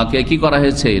কথা বলাকে কি করা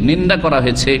হয়েছে, নিন্দা করা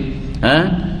হয়েছে। হ্যাঁ,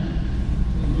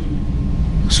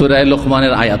 সূরা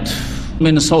লোকমানের আয়াত,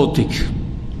 মিন সাউতিক,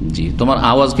 জি তোমার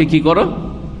আওয়াজকে কি করো,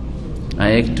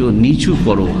 একটু নিচু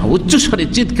করো, উচ্চস্বরে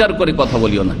চিৎকার করে কথা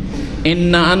বলিও না।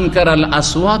 ইন্না আনকারাল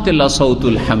আসওয়াতি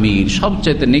লাসাউতুল হামির,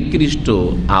 সবচেয়ে নিকৃষ্ট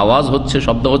আওয়াজ হচ্ছে,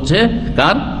 শব্দ হচ্ছে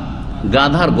কার,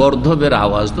 গাধার গর্ধবের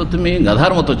আওয়াজ। তো তুমি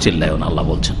গাধার মতো চিল্লায়ও না, আল্লাহ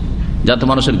বলছেন, যাতে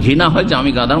মানুষের ঘৃণা হয় যে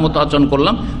আমি গাধার মতো আচরণ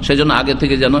করলাম, সেজন্য আগে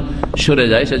থেকে যেন সরে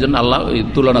যায়, সেজন্য আল্লাহ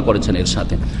তুলনা করেছেন এর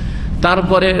সাথে।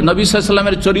 তারপরে নবী সাল্লাল্লাহু আলাইহি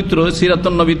ওয়াসাল্লামের চরিত্র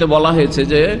সিরাতুন নবীতে বলা হয়েছে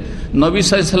যে নবী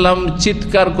সাল্লাল্লাহু আলাইহি ওয়াসাল্লাম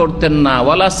চিৎকার করতেন না।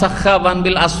 ওয়ালা সাখাবান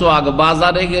বিল আসওয়াক,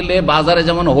 বাজারে গেলে বাজারে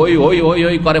যেমন হই হই হই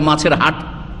হই করে, মাছের হাট,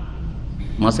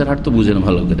 মাছের হাট তো বুঝেন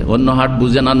ভালো করে, অন্য হাট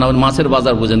বুঝেন আর না মাছের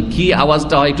বাজার বুঝেন, কি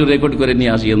আওয়াজটা হয় একটু রেকর্ড করে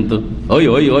নিয়ে আসিয়েন তো, ওই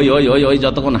ওই ওই ওই ওই ওই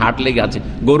যতক্ষণ হাট লেগে আছে,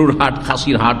 গরুর হাট,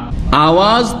 খাসির হাট।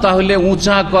 আওয়াজ তাহলে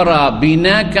উঁচা করা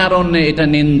বিনা কারণে এটা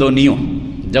নিন্দনীয়।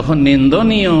 যখন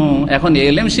নিন্দনীয়, এখন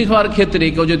এলেম শিখার ক্ষেত্রে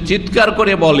কেউ যদি চিৎকার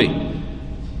করে বলে,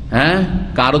 হ্যাঁ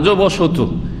কার্যবশত,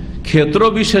 ক্ষেত্র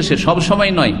বিশেষে, সব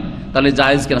সময় নয়, তাহলে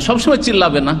জায়েজ কিনা। সবসময়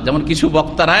চিল্লাবে না, যেমন কিছু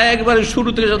বক্তারা একবারে শুরু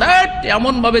থেকে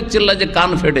এমন ভাবে চিল্লায় যে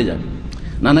কান ফেটে যায়,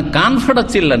 না না, কান ফাটা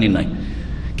চিল্লানি নাই।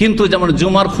 কিন্তু যেমন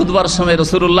জুমার খুতবার সময়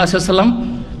রাসূলুল্লাহ সাল্লাল্লাহু আলাইহি ওয়াসাল্লাম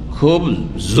খুব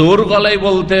জোর গলায়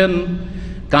বলতেন,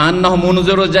 কান্নাহু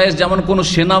মুনজিরু জায়েজ, যেমন কোন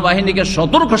সেনাবাহিনীকে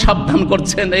সতর্ক সাবধান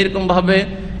করছেন, এইরকম ভাবে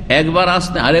একবার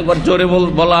আসতে আরেকবার জোরে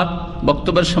বলা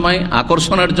বক্তব্যের সময়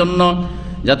আকর্ষণের জন্য,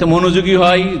 যাতে মনোযোগী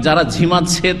হয়, যারা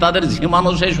ঝিমাচ্ছে তাদের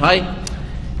ঝিমানো শেষ হয়,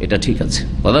 এটা ঠিক আছে,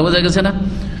 কথা বোঝা গেছে না?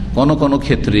 কোন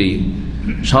ক্ষেত্রে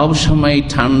সব সময়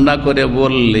ঠান্ডা করে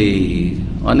বললে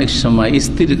অনেক সময়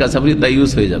স্ত্রীর কাছে আপনি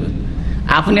দায়ুস হয়ে যাবেন।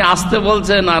 আপনি আসতে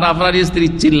বলছেন আর আপনার স্ত্রী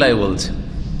চিল্লায় বলছে,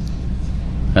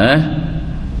 হ্যাঁ,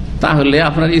 তাহলে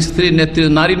আপনার স্ত্রীর নেতৃত্ব,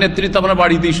 নারী নেতৃত্ব আপনার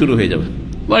বাড়িতেই শুরু হয়ে যাবে,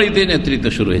 বাড়িতেই নেতৃত্ব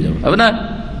শুরু হয়ে যাবে, হবে না?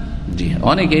 জি হ্যাঁ,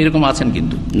 অনেকে এরকম আছেন।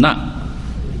 কিন্তু না,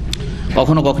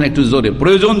 কখনো কখনো একটু জোরে,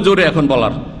 প্রয়োজন জোরে এখন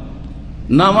বলার,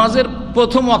 নামাজের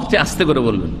প্রথম ওয়াক্তে আস্তে করে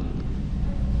বলবেন।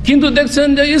 কিন্তু দেখছেন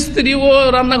যে স্ত্রী ও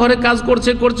রান্নাঘরে কাজ করছে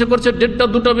 1টা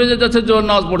 2টা বেজে যাচ্ছে, জোর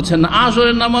নামাজ পড়ছেন না।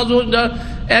 আসরের নামাজও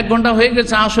 1 ঘন্টা হয়ে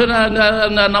গেছে, আসরের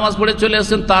নামাজ পড়ে চলে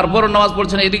আসছেন, তারপরও নামাজ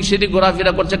পড়ছেন, এদিক সেদিক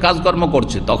ঘোরাফেরা করছে, কাজকর্ম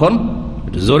করছে, তখন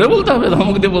জোরে বলতে হবে,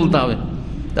 ধমক দিয়ে বলতে হবে।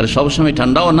 তাহলে সবসময়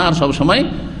ঠান্ডাও না আর সবসময়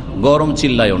গরম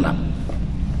চিল্লায়ও না।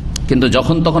 কিন্তু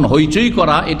যখন তখন হইচই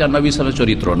করা, এটা নবী সাল্লাল্লাহু আলাইহি ওয়াসাল্লামের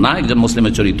চরিত্র না, একজন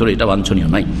মুসলিমের চরিত্র, এটা বাঞ্ছনীয়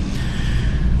নাই।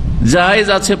 জায়েজ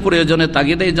আছে প্রয়োজনে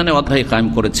তাগিদে, এই জন্য অধ্যায় কায়েম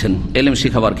করেছেন ইলম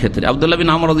শিখাবার ক্ষেত্রে। আব্দুল্লাহ বিন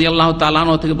আমর রাদিয়াল্লাহু তাআলা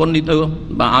আনহু থেকে বর্ণিত,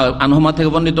 বা আনহুমা থেকে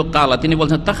বর্ণিত, কালা, তিনি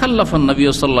বলছেন, তাখাল্লাফান নবী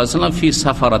সাল্লাল্লাহু আলাইহি ওয়াসাল্লাম ফি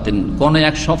সাফারাতিন, কোন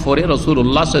এক সফরে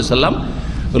রাসূলুল্লাহ সাল্লাল্লাহু আলাইহি ওয়াসাল্লাম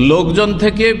লোকজন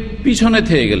থেকে পিছনে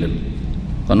থেকে গেলেন,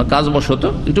 কোন কাজবশত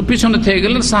একটু পিছনে থেকে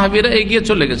গেলেন, সাহাবীরা এগিয়ে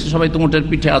চলে গেছে, সবাই তো উটের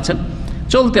পিঠে আছেন,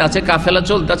 চলতে আছে, কাফেলা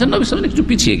চলতে আছে, নবী সাল্লাল্লাহু আলাইহি ওয়াসাল্লাম একটু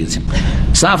পিছিয়ে গেছেন।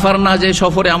 সাফার না, যে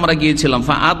সফরে আমরা গিয়েছিলাম,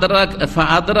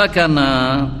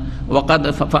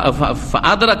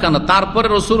 তারপরে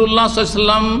রাসূলুল্লাহ সাল্লাল্লাহু আলাইহি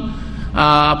ওয়াসাল্লাম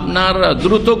আপনার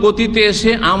দ্রুত গতিতে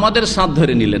এসে আমাদের সাথ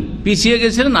ধরে নিলেন, পিছিয়ে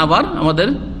গেছিলেন, আবার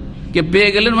আমাদেরকে পেয়ে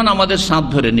গেলেন, মানে আমাদের সাথ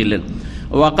ধরে নিলেন।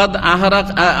 ওয়াকাদ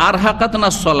আরহাকাতনা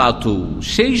সলাতু,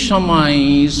 সেই সময়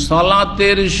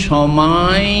সলাতের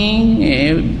সময়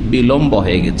বিলম্ব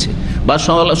হয়ে গেছে, বা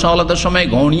সলাতের সময়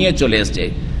ঘনিয়ে চলে এসছে,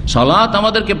 সলাত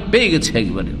আমাদেরকে পেয়ে গেছে,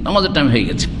 একবারে নামাজের টাইম হয়ে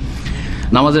গেছে,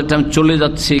 নামাজের টাইম চলে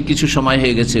যাচ্ছে, কিছু সময়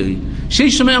হয়ে গেছে।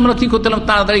 সেই সময় আমরা কি করতে লাগলাম,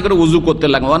 তাড়াতাড়ি করে উজু করতে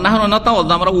লাগলাম।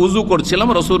 আমরা উজু করছিলাম,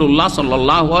 রাসূলুল্লাহ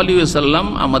সাল্লাল্লাহু আলাইহি ওয়াসাল্লাম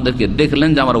আমাদেরকে দেখলেন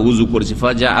যে আমরা উজু করছি।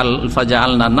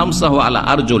 ফাজআলনা নামসাহু আলা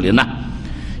আরজুলিনা,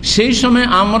 সেই সময়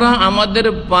আমরা আমাদের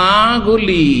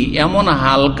পাগুলি এমন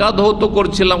হালকা ধৌত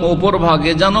করছিলাম ওপর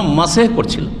ভাগে, যেন মাসেহ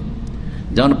করছিলাম,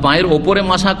 যেমন পায়ের ওপরে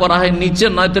মাসা করা হয়, নিচে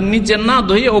নয়, তো নিচে না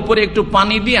ধুয়ে ওপরে একটু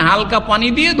পানি দিয়ে, হালকা পানি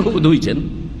দিয়ে ধুইছেন।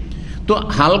 তো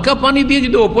হালকা পানি দিয়ে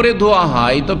যদি ওপরে ধোয়া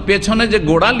হয়, তো পেছনে যে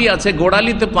গোড়ালি আছে,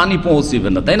 গোড়ালিতে পানি পৌঁছিবে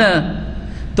না, তাই না?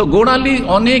 তো গোড়ালি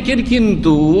অনেকের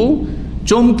কিন্তু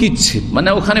চমকিচ্ছে, মানে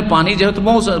ওখানে পানি যেহেতু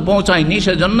পৌঁছায়নি,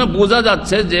 সেজন্য বোঝা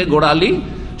যাচ্ছে যে গোড়ালি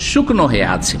শুকনো হয়ে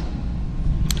আছে।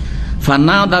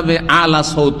 ফানাদাবে আলা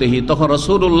সৌতেহি, তখন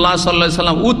রাসূলুল্লাহ সাল্লাল্লাহু আলাইহি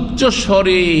ওয়াসাল্লাম উচ্চ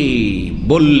স্বরে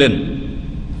বললেন।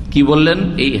 কি বললেন?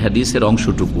 এই হাদিসের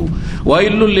অংশটুকু,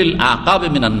 ওয়াইলুল লিল আকাবে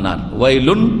মিনান নার,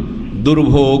 ওয়াইলুন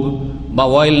দুর্ভোগ, বা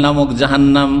ওয়াইল নামক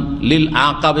জাহান্নাম, লিল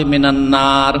আকাবে মিনান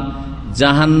নার,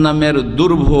 জাহান্নামের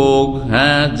দুর্ভোগ,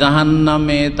 হ্যাঁ,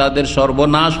 জাহান্নামে তাদের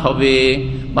সর্বনাশ হবে,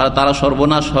 বা তারা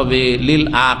সর্বনাশ হবে, লিল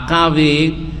আকাবে,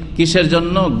 কিসের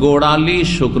জন্য? গোড়ালি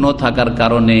শুকনো থাকার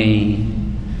কারণে,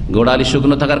 গোড়ালি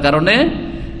শুকনো থাকার কারণে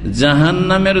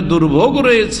জাহান্নামের দুর্ভোগ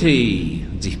রয়েছে।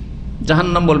 জি,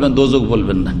 জাহান্নাম বলবেন, দোজক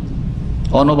বলবেন না।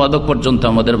 অনুবাদক পর্যন্ত,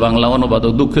 আমাদের বাংলা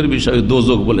অনুবাদক দুঃখের বিষয়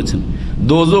দোজক বলেছেন।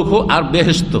 দোজক আর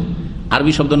বেহেশত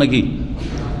আরবি শব্দ নাকি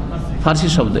ফার্সি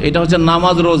শব্দ, এটা হচ্ছে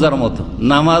নামাজ রোজার মতো,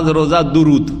 নামাজ রোজা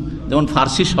দুরুদ যেমন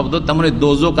ফার্সি শব্দ, তেমন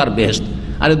দোজক আর বেহেশত।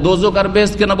 আরে দোজক আর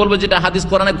বেহেশত কেন বলবো, যেটা হাদিস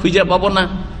কোরআনে খুঁজে পাবো না?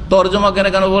 তরজমা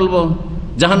কেন বলবো?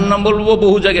 জাহান্নাম বলবো,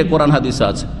 বহু জায়গায় কোরআন হাদিসে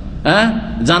আছে, হ্যাঁ।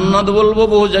 জান্নাত বলবো,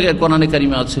 বহু জায়গায় কোরআনে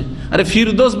কারিমে আছে। আরে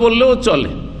ফিরদৌস বললেও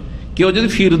চলে, কেউ যদি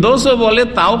ফিরদৌসও বলে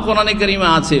তাও কোরআনে কারিমে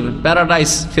আছে,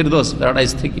 প্যারাডাইস, ফিরদৌস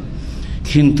প্যারাডাইস থেকে।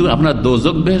 কিন্তু আপনার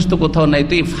দোজক বেহেশত কোথাও নাই।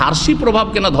 তো এই ফার্সি প্রভাব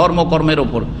কেনা ধর্মকর্মের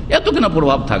ওপর এত কেনা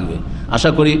প্রভাব থাকবে?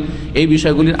 আশা করি এই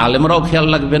বিষয়গুলির আলেমরাও খেয়াল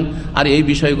রাখবেন, আর এই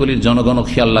বিষয়গুলির জনগণও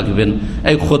খেয়াল রাখবেন।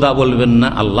 এই খোদা বলবেন না,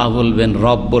 আল্লাহ বলবেন,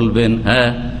 রব বলবেন, হ্যাঁ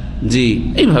জি,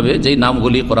 এইভাবে যেই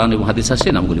নামগুলি কোরআন এবং হাদিস আছে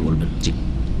সেই নামগুলি বলবেন। জি,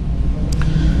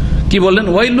 কি বললেন?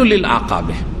 ওয়াইলুল লিল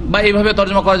আকাবে, বা এইভাবে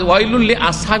তর্জমা করা যায় ওয়াইলুল লি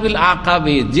আসহাবিল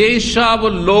আকাবে, যেসব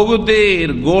লোকদের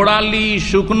গোড়ালি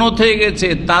শুকনো থেকে গেছে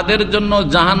তাদের জন্য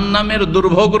জাহান্নামের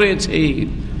দুর্ভোগ রয়েছে,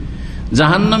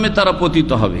 জাহান্নামে তারা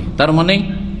পতিত হবে। তার মানে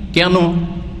কেন,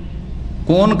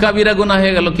 কোন কাবিরা গুনাহ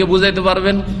হয়ে গেল, কে বুঝাইতে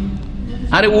পারবেন?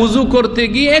 আরে উজু করতে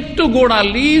গিয়ে একটু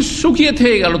গোড়ালি শুকিয়ে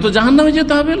থেকে গেল, তো জাহান্নামে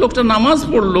যেতে হবে। লোকটা নামাজ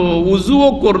পড়লো, উজুও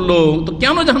করলো, তো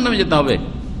কেন জাহান্নামে যেতে হবে?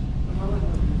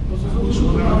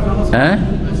 হ্যাঁ,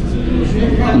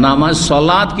 নামাজ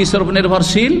সলাৎ কিসের উপর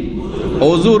নির্ভরশীল?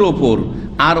 ওযুর উপর।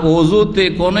 আর ওযুতে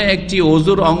কোনো একটি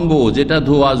ওযুর অঙ্গ যেটা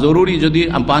ধোয়া জরুরি, যদি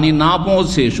পানি না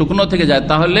পৌঁছে শুকনো থেকে যায়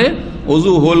তাহলে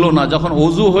ওযু হলো না। যখন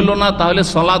ওযু হলো না তাহলে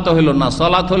সলাৎ হলো না,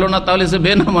 সলাৎ হলো না তাহলে সে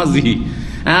বেনামাজি,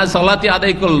 হ্যাঁ, সলাতি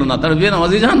আদায় করলো না, তাহলে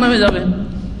বেনামাজি জাহান্নামে যাবে।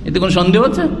 এতে কোনো সন্দেহ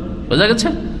আছে? বোঝা গেছে?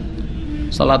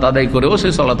 সালাত আদায় করেও সে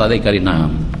সালাত আদায়কারী না।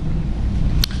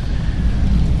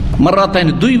 মাররাতাইন,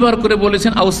 দুইবার করে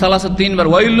বলেছেন, আও সালাসা, তিনবার,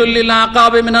 ওয়াইলুল লিল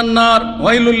আকাবি মিনান নার,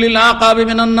 ওয়াইলুল লিল আকাবি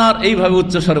মিনান নার, এইভাবে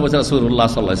উচ্চ স্বরে বলেছেন রাসূলুল্লাহ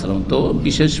সাল্লাল্লাহু আলাইহি ওয়াসাল্লাম। তো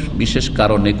বিশেষ বিশেষ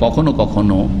কারণে কখনো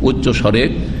কখনো উচ্চ স্বরে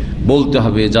বলতে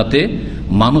হবে যাতে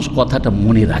মানুষ কথাটা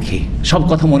মনে রাখে। সব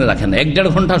কথা মনে রাখে না, 1-1.5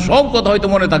 ঘন্টা সব কথা হয়তো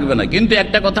মনে থাকবে না, কিন্তু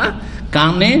একটা কথা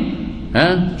কানে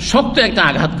শক্ত একটা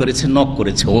আঘাত করেছে, নক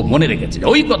করেছে, ও মনে রেখেছে।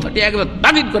 ওই কথাটি একবার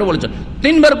তাগিদ করে বলেছেন,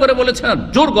 3বার করে বলেছেন, আর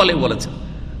জোর গলে বলেছেন,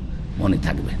 মনে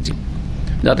থাকবে, জি,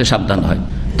 যাতে সাবধান হয়।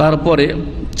 তারপরে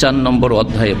 4 নম্বর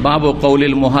অধ্যায়ে বাবু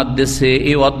কৌলিল মুহাদ্দিসে,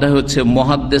 এই অধ্যায় হচ্ছে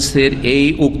মুহাদ্দিসের এই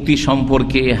উক্তি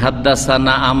সম্পর্কে,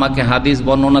 হাদ্দাসানা, আমাকে হাদিস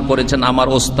বর্ণনা করেছেন আমার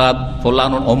ওস্তাদ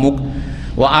ফুলান অমুক,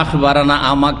 ও আখবারানা,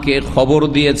 আমাকে খবর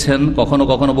দিয়েছেন, কখনো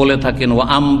কখনো বলে থাকেন, ও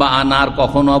আম্বা আনার,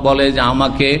 কখনো বলে যে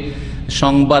আমাকে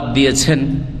সংবাদ দিয়েছেন।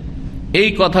 এই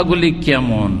কথাগুলি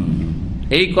কেমন?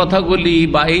 এই কথাগুলি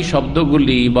বা এই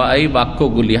শব্দগুলি বা এই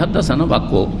বাক্যগুলি, হাদ্দাসানা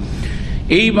বাক্য,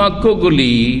 এই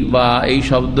বাক্যগুলি বা এই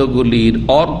শব্দগুলির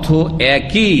অর্থ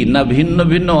একই না ভিন্ন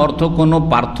ভিন্ন অর্থ, কোনো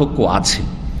পার্থক্য আছে?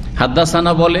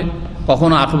 হাদ্দাসানা বলে,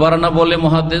 কখনো আখবারানা বলে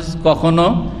মুহাদ্দিস, কখনো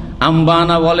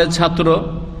আম্বানা বলে ছাত্র,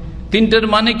 তিনটের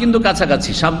মানে কিন্তু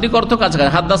কাছাকাছি, শাব্দিক অর্থ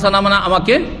কাছাকাছি। হাদ্দাসানা মানে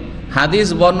আমাকে হাদিস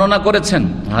বর্ণনা করেছেন,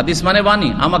 হাদিস মানে বাণী,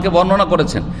 আমাকে বর্ণনা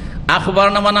করেছেন।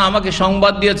 আখবারনা মানে আমাকে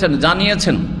সংবাদ দিয়েছেন,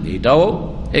 জানিয়েছেন, এটাও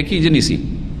একই জিনিসই।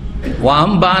 ও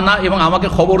আম্বানা, এবং আমাকে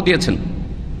খবর দিয়েছেন।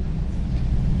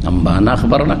 আম্বানা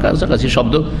আখবারনা কাছাকাছি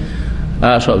শব্দ,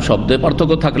 শব্দে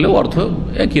পার্থক্য থাকলেও অর্থ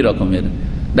একই রকমের।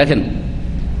 দেখেন,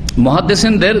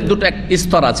 মুহাদ্দিসিনদের দুটো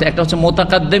স্তর আছে, একটা হচ্ছে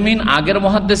মুতাকাদ্দিমিন, আগের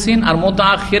মুহাদ্দিসিন, আর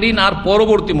মুতাআখিরিন, আর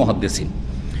পরবর্তী মুহাদ্দিসিন।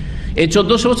 এই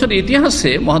 1400 বছরের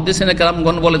ইতিহাসে মুহাদ্দিসিনে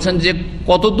কেরামগণ বলেছেন যে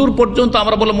কতদূর পর্যন্ত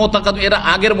আমরা বলে মুতাকাদ্দিম, এরা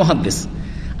আগের মুহাদ্দিস,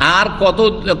 আর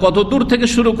কত দূর থেকে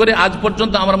শুরু করে আজ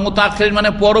পর্যন্ত আমরা মুতাআখিরিন মানে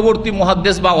পরবর্তী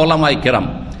মুহাদ্দিস বা ওলামায়ে কেরাম।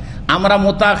 আমরা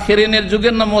মুতাআখিরিনের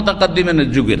যুগের না মুতাকাদ্দিমিনের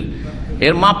যুগের?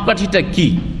 এর মাপকাঠিটা কি?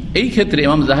 এই ক্ষেত্রে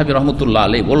ইমাম যাহাবী রহমতুল্লাহ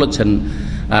আলাইহি বলেছেন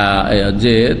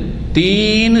যে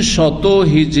 300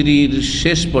 হিজরির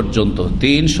শেষ পর্যন্ত,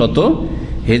 300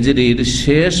 হিজরির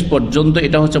শেষ পর্যন্ত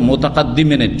এটা হচ্ছে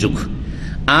মুতাকাদ্দিমিনের যুগ।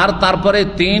 আর তারপরে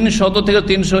 300 থেকে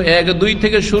 301-2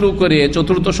 থেকে শুরু করে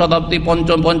 4th শতাব্দী,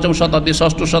 5ম শতাব্দী,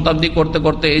 6ষ্ঠ শতাব্দী করতে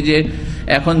করতে এই যে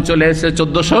এখন চলে এসেছে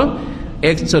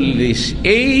 1441।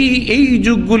 এই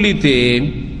যুগগুলিতে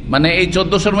মানে এই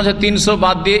 1400-র মধ্যে 300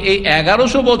 বাদ দিয়ে এই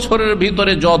 1100 বছরের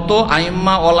ভিতরে যত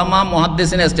আইম্মা ওলামা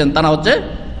মুহাদ্দিসিন এসেছেন তারা হচ্ছে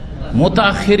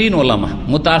মুতাআখিরিন ওলামা,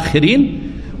 মুতাআখিরিন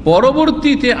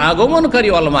পরবর্তীতে আগমনকারী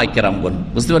ওলামায়ে কেরামগণ।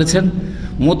 বুঝতে পেরেছেন?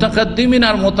 মুতাকাদ্দিমিন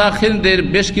আর মুতাআখিরিনদের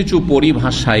বেশ কিছু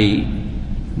পরিভাষায়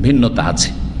ভিন্নতা আছে,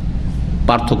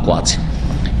 পার্থক্য আছে,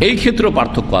 এই ক্ষেত্রেও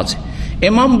পার্থক্য আছে।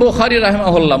 ইমাম বুখারী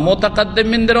রাহিমাহুল্লাহ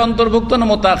মুতাকাদ্দিমিনদের অন্তর্ভুক্ত না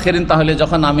মুতাআখিরিন? তাহলে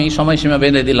যখন আমি সময়সীমা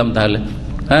বেঁধে দিলাম, তাহলে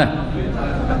হ্যাঁ,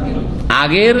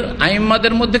 আগের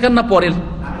আইম্মাদের মধ্যে কেন না পরের?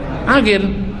 আগের,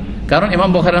 কারণ ইমাম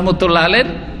বুখারী রাহমাতুল্লাহ আলাইহির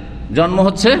জন্ম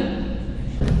হচ্ছে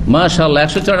মাশাআল্লাহ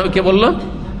 194, কে বললো?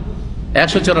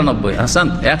 194, হাসান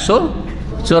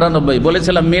 194।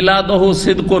 বলেছিলাম মিলাদহু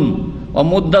সিদকুন ওয়া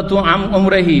মুদ্দাতু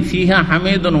উমরিহি ফিহা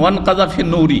হামিদুন ওয়ান কাযাফি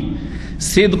নূরি।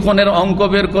 সিদকুনের অঙ্ক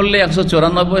বের করলে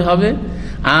 194 হবে,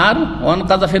 আর ওয়ান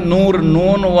কাযাফি নূর,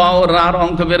 নুন ওয়াও রার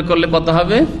অঙ্ক বের করলে কত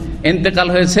হবে? ইন্তেকাল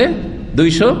হয়েছে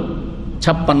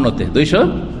 256-তে,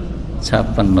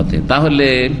 256-তে। তাহলে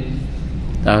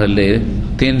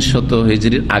 300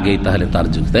 হিজরির আগেই তাহলে তার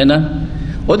যুগ, তাই না?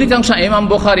 অধিকাংশ ইমাম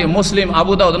বুখারী, মুসলিম,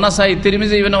 আবু দাউদ, নাসাই,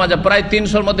 তিরমিজি, ইবনে মাজাহ প্রায়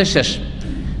 300-র মধ্যে শেষ।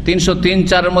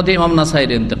 303-4-এর মধ্যে ইমাম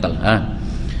নাসাইর ইন্তেকাল। হ্যাঁ,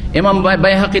 ইমাম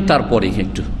বাইহাকি তারপরে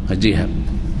একটু, জি হ্যাঁ।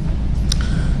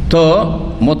 তো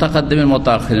মুতাকাদ্দিমিন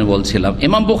মুতাআখিরিন বলছিলাম।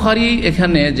 ইমাম বুখারী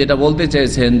এখানে যেটা বলতে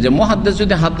চেয়েছেন যে মুহাদ্দিস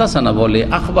যদি হাদ্দাসানা বলে,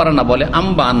 আখবারানা বলে,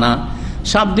 আম্বানা,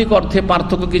 শাব্দিক অর্থে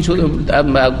পার্থক্য কিছু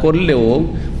করলেও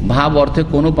ভাব অর্থে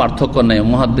কোনো পার্থক্য নেই।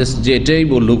 মুহাদ্দিস যেটাই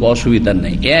বলুক অসুবিধা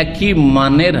নেই, একই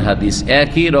মানের হাদিস,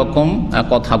 একই রকম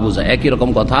কথা বোঝায়, একই রকম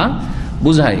কথা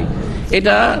বুঝায়।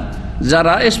 এটা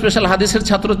যারা স্পেশাল হাদিসের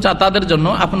ছাত্র তাদের জন্য,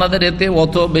 আপনাদের এতে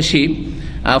অত বেশি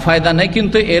ফায়দা নেই,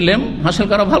 কিন্তু এলেম হাসিল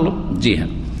করা ভালো। জি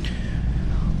হ্যাঁ।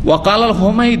 ওয়াকাল আল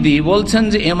হুমায়দি বলছেন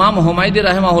যে ইমাম হুমায়দি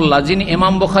রাহিমাহুল্লাহ, যিনি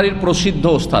ইমাম বুখারীর প্রসিদ্ধ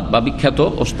ওস্তাদ বা বিখ্যাত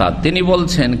ওস্তাদ, তিনি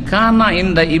বলছেন কানা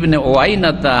ইনদা ইবনে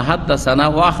উয়াইনাতা হাদাসানা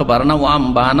ওয়া আখবারনা ওয়া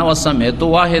আম্বানা ওয়া সামিতু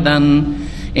ওয়াহিদান।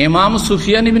 ইমাম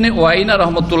সুফিয়ান ইবনে উয়াইনা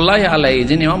রাহমাতুল্লাহি আলাইহি,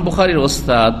 যিনি ইমাম বুখারীর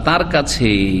ওস্তাদ, তার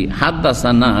কাছে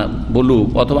হাদাসানা বলুক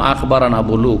অথবা আখবারানা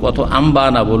বলুক অথবা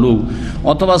আম্বানা বলুক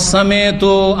অথবা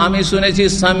সামিতু, আমি শুনেছি,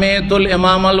 সামিতুল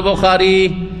ইমাম আল বুখারী,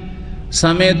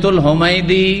 সামিতুল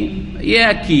হুমায়দি,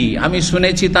 একই, আমি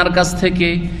শুনেছি তার কাছ থেকে।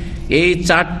 এই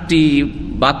 4টি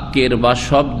বাক্যের বা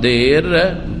শব্দের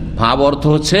ভাব অর্থ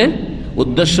হচ্ছে,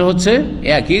 উদ্দেশ্য হচ্ছে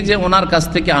একই, যে ওনার কাছ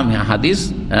থেকে আমি হাদিস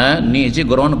নিয়েছি,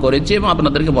 গ্রহণ করেছি এবং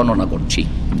আপনাদেরকে বর্ণনা করছি।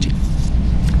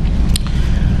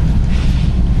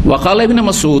 ওয়াকাল ইবনে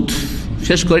মাসউদ,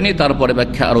 শেষ করিনি, তারপরে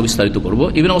ব্যাখ্যা আরো বিস্তারিত করব।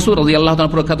 ইবনে মাসউদ রাদিয়াল্লাহু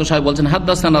তাআলা প্রখ্যাত সাহেব বলছেন,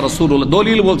 হাদাসানা রাসূলুল্লাহ,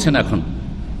 দলিল বলছেন এখন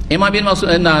ইমাম ইবনে মাসউদ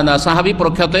সাহাবী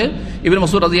প্রখ্যাত ইবনে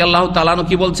মাসউদ রাদিয়াল্লাহু তাআলা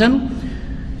কি বলছেন,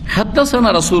 হাদাসানা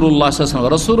রাসূলুল্লাহ সাল্লাল্লাহু আলাইহি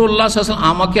ওয়াসাল্লাম, রাসূলুল্লাহ সাল্লাল্লাহু আলাইহি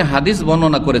ওয়াসাল্লাম আমাকে হাদিস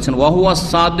বর্ণনা করেছেন, ওয়া হুয়া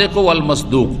সাদিক ওয়াল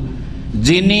মাসদুক,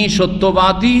 যিনি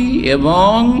সত্যবাদী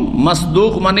এবং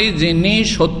মাসদুক মানে যিনি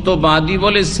সত্যবাদী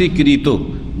বলে স্বীকৃত,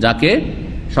 যাকে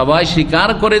সবাই স্বীকার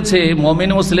করেছে,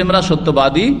 মুমিন মুসলিমরা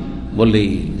সত্যবাদী বলে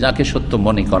যাকে সত্য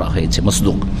মনে করা হয়েছে,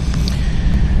 মাসদুক।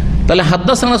 তাহলে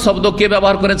হাদাসানা শব্দ কে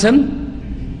ব্যবহার করেছেন?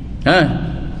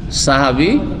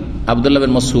 সাহাবী আব্দুল্লাহ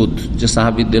বিন মাসউদ, যে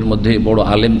সাহাবীদের মধ্যে বড়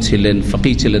আলেম ছিলেন,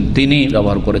 ফকিহ ছিলেন, তিনি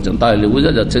ব্যবহার করেছেন। তাহলে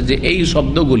বোঝা যাচ্ছে যে এই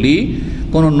শব্দগুলি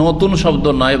কোনো নতুন শব্দ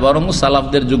নয়, বরং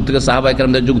সালাফদের যুগ থেকে, সাহাবায়ে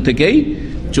কেরামদের যুগ থেকেই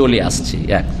চলে আসছে।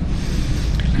 এক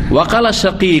ওয়াকালা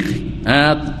শাকিক,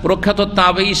 প্রখ্যাত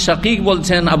তাবেঈ শাকিক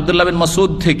বলছেন আব্দুল্লাহ বিন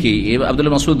মাসউদ থেকে,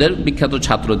 আব্দুল্লাহ মাসউদের বিখ্যাত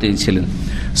ছাত্র তিনি ছিলেন,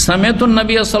 সামিআতুন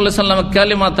নবী সাল্লাল্লাহু আলাইহি ওয়াসাল্লাম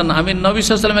কালিমাতান, আমি নবী সাল্লাল্লাহু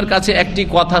আলাইহি ওয়াসাল্লামের কাছে একটি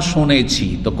কথা শুনেছি।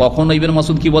 তো কখন ইবনে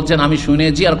মাসউদ কি বলছেন, আমি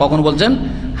শুনেছি, আর কখন বলছেন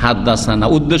হাদাসানা।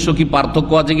 উদ্দেশ্য কি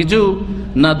পার্থক্য আছে কিছু?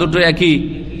 না, দুটো একই,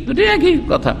 দুটো একই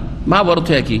কথা, ভাব অর্থ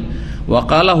একই।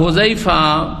 ওয়াকালা হুযায়ফা,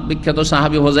 বিখ্যাত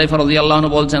সাহাবী হুযায়ফা রাদিয়াল্লাহু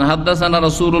আনহু বলছেন, হাদাসানা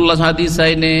রাসূলুল্লাহ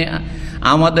হাদিসাইনে,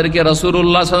 আমাদেরকে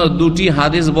রাসূলুল্লাহ দুটি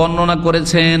হাদিস বর্ণনা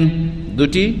করেছেন,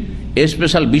 দুটি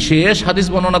স্পেশাল বিশেষ হাদিস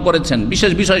বর্ণনা করেছেন,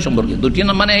 বিশেষ বিষয় সম্পর্কে। দুটি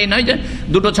না মানে এই নয় যে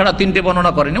দুটো ছাড়া তিনটে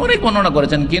বর্ণনা করেনি, অনেক বর্ণনা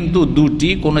করেছেন, কিন্তু দুটি,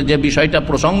 কোন যে বিষয়টা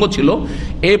প্রসঙ্গ ছিল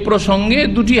এই প্রসঙ্গে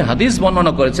দুটি হাদিস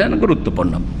বর্ণনা করেছেন,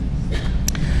 গুরুত্বপূর্ণ।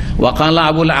 ওয়াকালা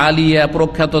আবুল আলিয়া,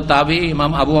 প্রখ্যাত তাবী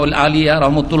ইমাম আবু আলিয়া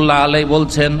রহমতুল্লাহ আলাইহি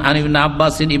বলছেন, আন ইবনে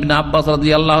আব্বাস, ইবনে আব্বাস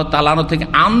রাদিয়াল্লাহু তাআলা আনহু থেকে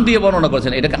আন দিয়ে বর্ণনা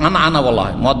করেছেন। এটাকে আন আনা বলা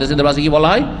হয়, মুহাদ্দিসিনদের ভাষায় কি বলা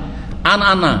হয়? আন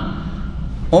আনা,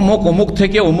 অমুক অমুক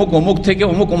থেকে, অমুক অমুক থেকে,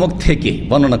 অমুক অমুক থেকে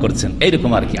বর্ণনা করছেন,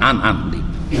 এইরকম আর কি, আন আন দিয়ে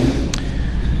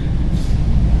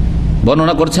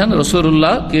বর্ণনা করছেন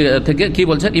রাসূলুল্লাহ থেকে। কি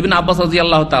বলছেন? ইবনে আব্বাস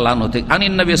রাদিয়াল্লাহু তাআলা আনহু থেকে,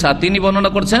 আনিন নবী সাল্লাল্লাহু, তিনি বর্ণনা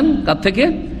করছেন কার থেকে?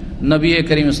 নবী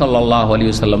করিম সাল্লাল্লাহু আলাইহি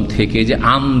ওয়াসাল্লাম থেকে, যে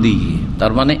আন দিয়ে,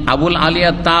 তার মানে আবুল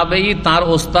আলিয়া তাবেঈ তার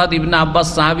ওস্তাদ ইবনে আব্বাস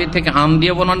সাহাবী থেকে আন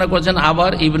দিয়ে বর্ণনা করেছেন।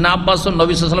 আবার ইবনে আব্বাস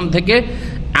নবী সাল্লাল্লাহু আলাইহি ওয়াসাল্লাম থেকে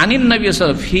আনিন নবী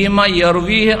সাল্লাল্লাহু ফিমা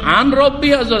ইয়ারবিহি আন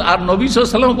রাব্বিহি আযওয়া, আর নবী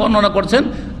সাল্লাল্লাহু আলাইহি ওয়াসাল্লাম বর্ণনা করছেন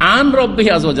আন রাব্বিহি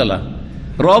আযওয়া জাল্লা,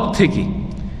 রব থেকে।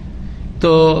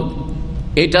 তো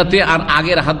এটাতে আর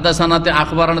আগের হাদাসানাতে,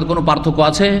 আখবারানাতে কোনো পার্থক্য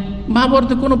আছে?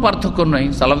 ভাবার্থে কোনো পার্থক্য নাই,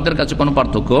 সালাফদের কাছে কোনো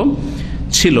পার্থক্য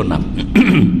ছিল না।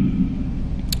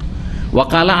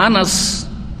 ওয়াকালা আনাস,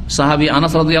 সাহাবী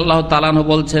আনাস রাদিয়াল্লাহু তাআলা আনহু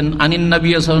বলছেন, আনিন নবী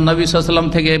সাল্লাল্লাহু আলাইহি ওয়াসাল্লাম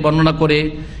থেকে বর্ণনা করে,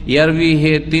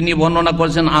 ইয়ারবিহি, তিনি বর্ণনা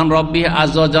করেছেন আন রাব্বিহি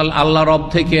আযজা ওয়া জাল, আল্লাহ রব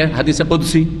থেকে, হাদিসে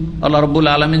কুদসি, আল্লাহ রাব্বুল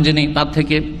আলামিন যিনি, তার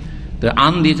থেকে। তো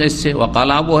আন দিয়ে চাইছে।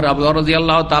 ওয়াকালা আবু হুরায়রা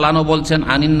রাদিয়াল্লাহু তাআলা আনহু বলছেন,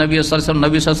 আনিন নবী সাল্লাল্লাহু আলাইহি ওয়াসাল্লাম,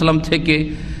 নবী সাল্লাল্লাহু আলাইহি ওয়াসাল্লাম থেকে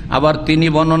আবার তিনি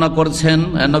বর্ণনা করছেন,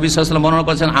 নবী সাল্লাল্লাহু আলাইহি ওয়াসাল্লাম বর্ণনা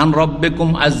করছেন আন রাব্বিকুম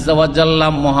আযজা ওয়া জাল্লা,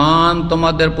 মহান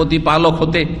তোমাদের প্রতিপালক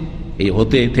হতে, এই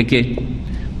হতে থেকে।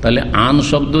 তাহলে আন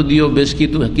শব্দ দিয়েও বেশ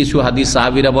কিছু হাদিস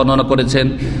সাহাবীরা বর্ণনা করেছেন,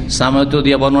 সামায়িত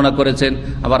দিয়ে বর্ণনা করেছেন,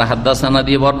 আবার হাদাসানা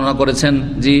দিয়ে বর্ণনা করেছেন।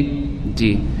 জি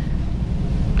জি,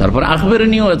 তারপর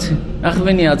আখবেরনিও আছে,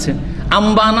 আখবেরনি আছে,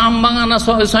 আম্বানা, আম্বানা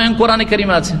স্বয়ং কোরআনে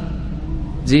কারিমে আছে।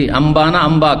 জি, আম্বানা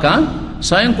আম্বাকা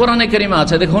স্বয়ং কোরআনে কারিমে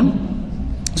আছে। দেখুন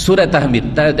সূরা তাহমিদ,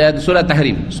 সূরা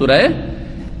তাহরিম, সূরা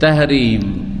তাহরিম,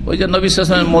 ওই যে নবী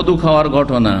সাল্লাল্লাহু আলাইহি ওয়াসাল্লাম মধু খাওয়ার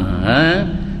ঘটনা।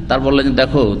 তার বললেন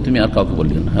দেখো তুমি আর কাউকে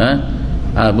বলিও না।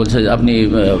 আর বলছে আপনি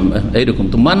এইরকম,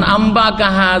 তো মান আম্বা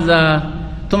কাহাজা,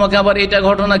 তোমাকে আবার এটা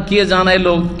ঘটনা কে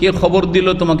জানাইলো, কে খবর দিল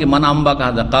তোমাকে? মান আম্বা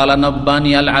কাহাজা, কালা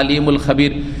নব্বানি আল আলিমুল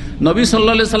খাবির। নবী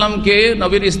সাল্লাল্লাহু আলাইহি সাল্লামকে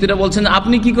নবীর স্ত্রীরা বলছেন,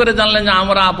 আপনি কি করে জানলেন যে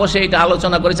আমরা আপোষে এটা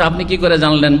আলোচনা করেছি, আপনি কি করে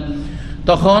জানলেন?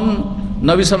 তখন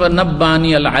নবী সাল্লাল্লাহু নব্বানি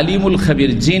আল আলিমুল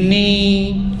খাবির, যিনি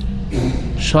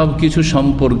সবকিছু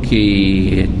সম্পর্কে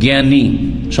জ্ঞানী,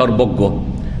 সর্বজ্ঞ,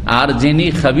 আর যিনি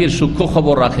খাবির, সূক্ষ্ম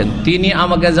খবর রাখেন, তিনি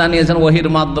আমাকে জানিয়েছেন ওহির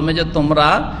মাধ্যমে যে তোমরা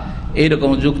এইরকম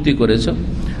যুক্তি করেছো।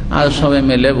 আর সবাই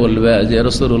মিলে বলবে যে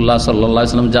রাসূলুল্লাহ সাল্লাল্লাহু আলাইহি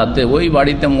ওয়াসাল্লাম যাতে ওই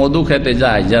বাড়িতে মধু খেতে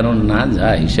যায় যেন না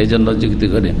যায়, সেই জন্য যুক্তি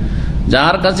করে।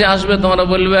 যার কাছে আসবে তোমরা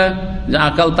বলবে যে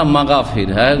আকালতা মাগাফির,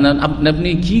 হ্যাঁ আপনি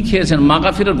কি খেয়েছেন,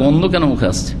 মাগাফিরের গন্ধ কেন মুখে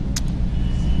আসছে?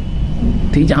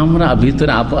 ঠিক যে আমরা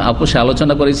ভিতরে আপোষে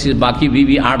আলোচনা করেছি বাকি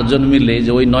বিবি 8 জন মিলে,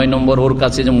 যে ওই 9 নম্বর ওর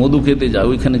কাছে যে মধু খেতে যায়,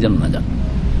 ওইখানে যেন না যান।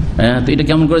 হ্যাঁ, তো এটা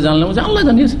কেমন করে জানলাম? যে আল্লাহ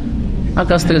জানিয়েছে,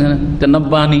 আকাশ থেকে জানে। তো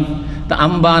নব্বানি, তা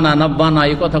আম্বানা, নব্বানা,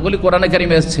 এই কথাগুলি কোরআনে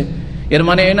কারিমে এসেছে। এর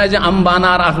মানে এই নয় যে আম্বানা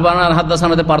আর আখবানা আর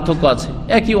হাদাসানাতে পার্থক্য আছে,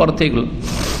 একই অর্থে এগুলো।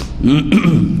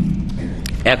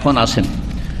 এখন আসেন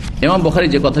ইমাম বুখারী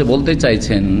যে কথা বলতে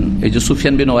চাইছেন, এই যে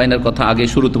সুফিয়ান বিন ওয়াইনের কথা আগে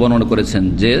শুরুতে বর্ণনা করেছেন,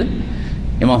 যে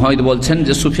ইমাম হামিদ বলছেন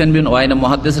যে সুফিয়ান বিন ওয়াইন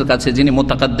মুহাদ্দিসের কাছে যিনি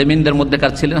মুতাকাদ্দিমিনদের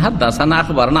মধ্যেকার ছিলেন, হাদাসানা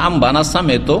আখবারনা আম্বানা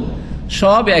সামেতো,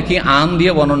 সব একই আন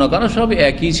দিয়ে বর্ণনা করা, সব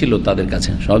একই ছিল তাদের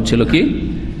কাছে, সব ছিল কি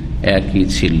একই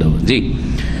ছিল। জি,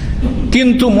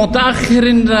 কিন্তু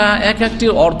মুতাআখিরিনরা এক একটি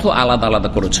অর্থ আলাদা আলাদা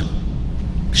করেছেন।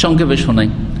 সংক্ষেপে শোনাই,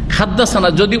 হাদাসানা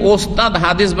যদি ওস্তাদ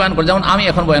হাদিস বয়ান করে, যেমন আমি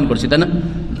এখন বয়ান করছি, তাই না,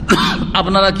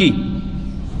 আপনারা কি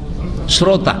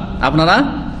শ্রোতা, আপনারা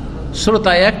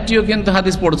শ্রোতা, একটিও কিন্তু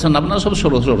হাদিস পড়ছেন না, আপনারা সব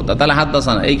শ্রোতা, তাহলে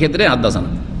হাদাসানা, এই ক্ষেত্রে হাদাসানা,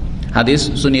 হাদিস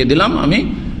শুনিয়ে দিলাম আমি,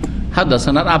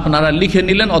 হাদাসানা, আপনারা লিখে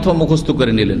নিলেন অথবা মুখস্থ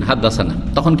করে নিলেন হাদাসানা,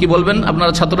 তখন কি বলবেন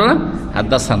আপনারা ছাত্ররা?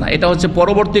 হাদাসানা। এটা হচ্ছে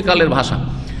পরবর্তীকালের ভাষা।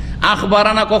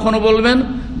 আখবারানা কখনো বলবেন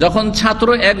যখন ছাত্র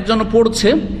একজন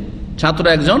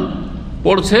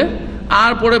পড়ছে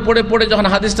আর পড়ে পড়ে পড়ে যখন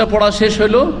হাদিসটা পড়া শেষ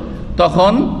হইল,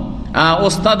 তখন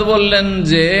ওস্তাদ বললেন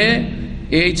যে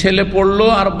এই ছেলে পড়লো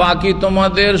আর বাকি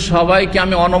তোমাদের সবাইকে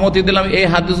আমি অনুমতি দিলাম, এই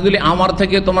হাদিসগুলি আমার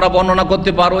থেকে তোমরা বর্ণনা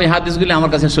করতে পারো, এই হাদিসগুলি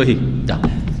আমার কাছে সহিহ। যা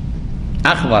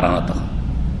আখবারানা, তখন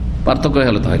পার্থক্য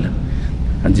হলো তাহলে।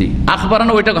 জি,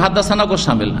 আখবারানা ওইটা হাদাসানাকেও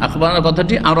শামিল, আখবারানা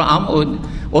কথাটি আরো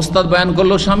ওস্তাদ বয়ান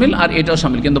করলেও শামিল আর এটাও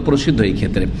শামিল, কিন্তু প্রসিদ্ধ এই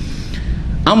ক্ষেত্রে।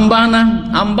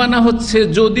 আম্বানা হচ্ছে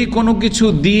যদি কোনো কিছু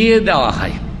দিয়ে দেওয়া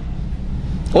হয়,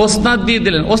 ওস্তাদ দিয়ে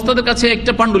দিলেন, ওস্তাদের কাছে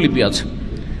একটা পাণ্ডুলিপি আছে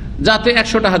যাতে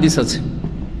 100টা হাদিস আছে,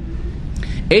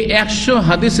 এই 100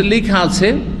 হাদিস লেখা আছে,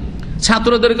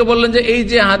 ছাত্রদেরকে বললেন যে এই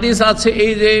যে হাদিস আছে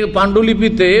এই যে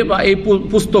পাণ্ডুলিপিতে বা এই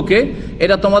পুস্তকে,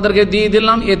 এটা তোমাদেরকে দিয়ে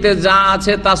দিলাম, এতে যা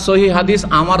আছে তা সহিহ হাদিস,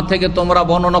 আমার থেকে তোমরা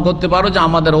বর্ণনা করতে পারো যে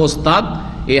আমাদের ওস্তাদ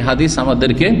এই হাদিস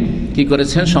আমাদেরকে কি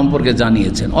করেছেন সম্পর্কে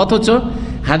জানিয়েছেন। অথচ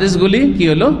হাদিসগুলি কি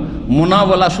হলো,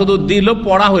 মুনাওয়ালা, শুধু দিল,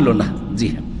 পড়া হলো না। জি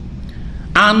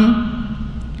হ্যাঁ,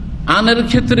 আনের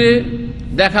ক্ষেত্রে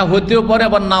দেখা হইতেও পারে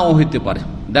আবার নাও হইতে পারে,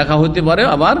 দেখা হইতে পারে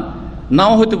আবার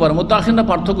নাও হইতে পারে। মুতাআখিররা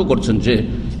পার্থক্য করছেন যে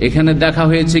এখানে দেখা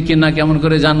হয়েছে কি না কেমন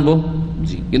করে জানবো।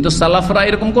 জি, কিন্তু সালাফরা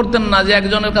এরকম করতেন না যে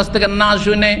একজনের কাছ থেকে না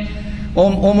শুনে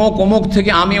অমুক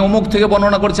থেকে, আমি অমুক থেকে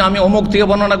বর্ণনা করছি, আমি অমুক থেকে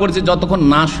বর্ণনা করছি, যতক্ষণ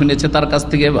না শুনেছে তার কাছ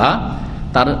থেকে বা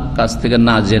তার কাছ থেকে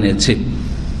না জেনেছে।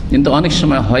 কিন্তু অনেক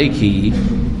সময় হয় কি,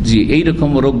 জি এইরকম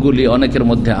রোগগুলি অনেকের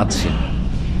মধ্যে আছে,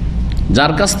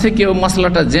 যার কাছ থেকে ও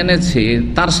মাসলাটা জেনেছে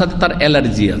তার সাথে তার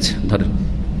অ্যালার্জি আছে, ধরেন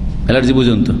অ্যালার্জি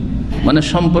বুঝুন তো, মানে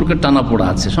সম্পর্কে টানা পোড়া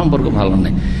আছে, সম্পর্ক ভালো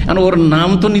নেই, কারণ ওর নাম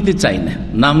তো নিতে চাই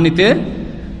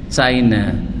না,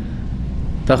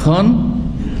 তখন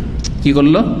কি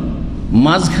করলো,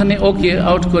 মাঝখানে ওকে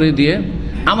আউট করে দিয়ে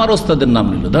আমার ওস্তাদের নাম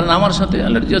নিল। ধরেন আমার সাথে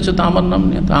অ্যালার্জি আছে, তো আমার নাম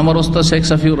নিয়ে, তো আমার ওস্তাদ শেখ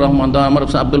সাফিউর রহমান, আমার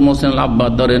আব্দুল মোহসেন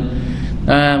আব্বাদ ধরেন,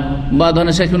 বা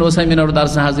ধরেন শেখ ইবনে উসাইমিন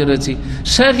দার্সে হাজির হয়েছি,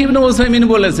 শেখ ইবনে উসাইমিন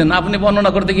বলেছেন, আপনি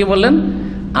বর্ণনা করতে কি বললেন,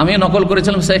 আমি নকল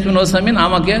করেছিলাম শেখ ইবনে উসাইমিন,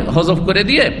 আমাকে হযফ করে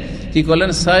দিয়ে কি করলেন,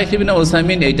 শেখ ইবনে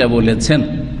উসাইমিন এইটা বলেছেন।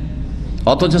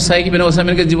 অথচ শেখ ইবনে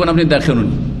উসাইমিনকে জীবন আপনি দেখেননি,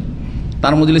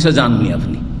 তার মজলিসে যাননি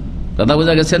আপনি, কথা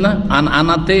বোঝা গেছে না।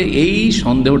 আনাতে এই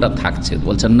সন্দেহটা থাকছে,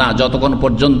 বলছেন না, যতক্ষণ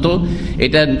পর্যন্ত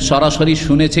এটা সরাসরি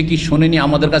শুনেছে কি শুনেনি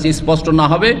আমাদের কাছে স্পষ্ট না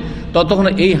হবে, ততক্ষণ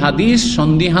এই হাদিস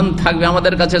সন্দিহান থাকবে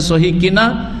আমাদের কাছে সহিহ কিনা।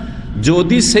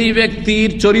 যদি সেই ব্যক্তির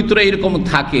চরিত্র এরকম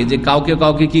থাকে যে কাউকে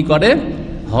কাউকে কি করে,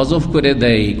 হযফ করে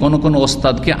দেয়, কোন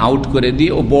ওস্তাদকে আউট করে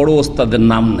দিয়ে, ও বড় ওস্তাদের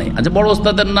নাম নেই। আচ্ছা, বড়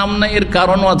ওস্তাদের নাম নেই, এর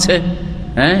কারণও আছে,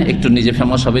 হ্যাঁ, একটু নিজে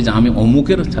ফেমাস হবে যে আমি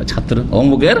অমুকের ছাত্র,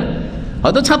 অমুকের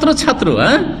হয়তো ছাত্র,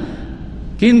 হ্যাঁ,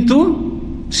 কিন্তু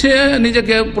সে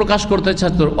নিজেকে প্রকাশ করতে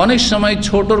ছাত্র। অনেক সময়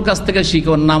ছোটর কাছ থেকে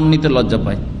শিখে নাম নিতে লজ্জা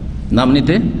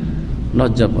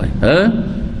পায়, হ্যাঁ,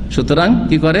 সুতরাং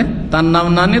কি করে, তার নাম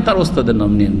না নিয়ে তার ওস্তাদের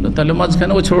নাম নিয়ে নিল, তাহলে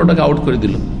মাঝখানে ওই ছোটটাকে আউট করে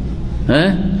দিল,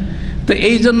 হ্যাঁ। তো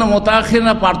এই জন্য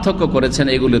মুতাআখিররা পার্থক্য করেছেন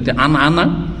এগুলোতে। আনা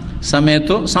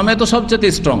সামেতো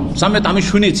সবচেয়ে স্ট্রং, সামেত আমি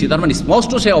শুনেছি, তার মানে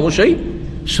স্পষ্ট সে অবশ্যই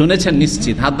শুনেছেন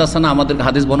নিশ্চিত। হাদাসানা আমাদেরকে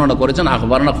হাদিস বর্ণনা করেছেন,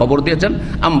 আখবারানা খবর দিয়েছেন,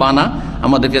 আম্বানা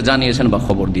আমাদেরকে জানিয়েছেন বা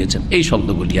খবর দিয়েছেন, এই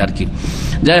শব্দগুলি আর কি।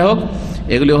 যাই হোক,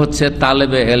 এগুলি হচ্ছে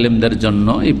তালেবে ইলমদের জন্য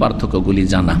এই পার্থক্যগুলি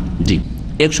জানা। জি,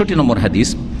 61 নম্বর হাদিস,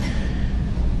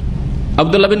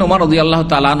 আব্দুল্লাহ বিন উমর রাদিয়াল্লাহু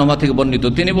তাআলা আনহু থেকে বর্ণিত,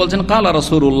 তিনি বলছেন, কালা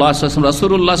রাসূলুল্লাহ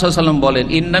সাল্লাল্লাহু আলাইহি ওয়াসাল্লাম বলেন,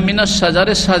 ইন্না মিনাশ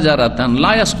শাজারি শাজারাতান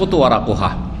লা ইয়াসকুতু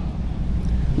ওয়ারাকুহা,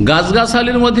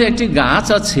 গাছগাছালির মধ্যে একটি গাছ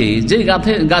আছে যে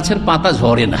গাছের পাতা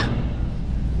ঝরে না।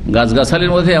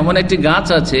 গাছগাছালির মধ্যে এমন একটি গাছ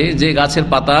আছে যে গাছের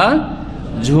পাতা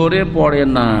ঝরে পড়ে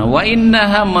না। ওয়া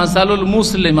ইন্নাহা মাসালুল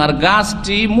মুসলিম, আর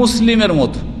গাছটি মুসলিমের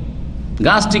মতো,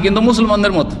 গাছটি কিন্তু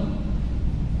মুসলমানদের মতো,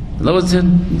 বুঝছেন?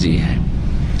 জি হ্যাঁ।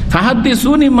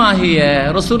 ফাহাদ্দিসুনি মাহিয়া,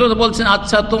 রাসূলুল্লাহ বলছেন,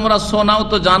 আচ্ছা তোমরা শোনাও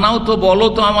তো, জানাও তো, বলো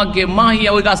তো আমাকে, মাহিয়া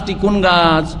ওই গাছটি কোন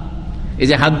গাছ। এই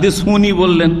যে হাদ্দিসুনি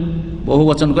বললেন, বহু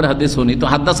বচন করে হাদিসুনি, তো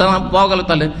হাদ্দাসানা পাওয়া গেল।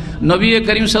 তাহলে নবী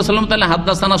করিম সাল্লাল্লাহু আলাইহি ওয়াসাল্লাম তাহলে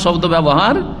হাদ্দাসানা শব্দ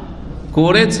ব্যবহার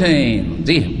করেছেন।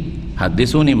 জি,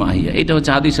 হাদিসুনি মাহিয়া, এটা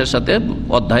হচ্ছে হাদিসের সাথে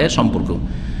অধ্যায়ের সম্পর্ক।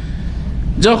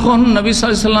 যখন নবী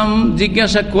সাল্লাল্লাহু আলাইহি ওয়াসাল্লাম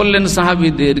জিজ্ঞাসা করলেন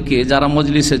সাহাবীদেরকে যারা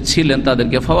মজলিসে ছিলেন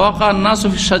তাদেরকে, ফাওয়াকান নাসু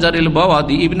ফি শাজারিল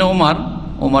বাওয়াদি, ইবনে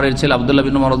ওমরের ছেলে আব্দুল্লাহ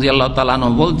বিন ওমর রাদিয়াল্লাহু তাআলা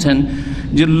আনহু বলছেন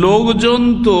যে লোকজন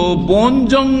তো বন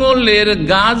জঙ্গলের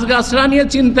গাছগাছরা নিয়ে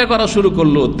চিন্তা করা শুরু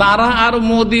করলো, তারা আর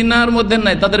মদিনার মধ্যে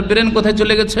নাই, তাদের ব্রেন কোথায়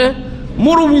চলে গেছে?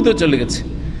 মরুভূমিতে চলে গেছে।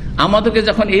 আমাদেরকে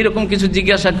যখন এইরকম কিছু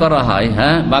জিজ্ঞাসা করা হয়,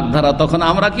 হ্যাঁ বাগধারা, তখন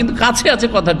আমরা কিন্তু কাছে আছে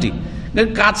কথাটি,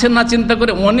 কাছে না চিন্তা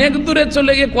করে অনেক দূরে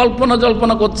চলে গিয়ে কল্পনা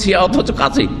জল্পনা করছি, অথচ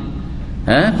কাছেই।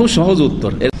 হ্যাঁ, খুব সহজ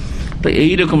উত্তর। তো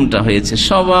এইরকমটা হয়েছে,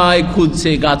 সবাই খুঁজছে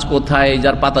গাছ কোথায়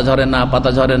যার পাতা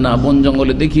ঝরে না, বন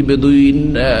জঙ্গলে দেখি, বেদুইন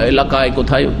এলাকায়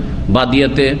কোথায়,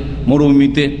 বাদিয়াতে,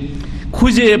 মরুভূমিতে,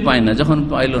 খুঁজে পায় না। যখন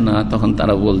পাইল না তখন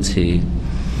তারা বলছে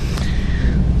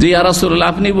যে ইয়া রাসূলুল্লাহ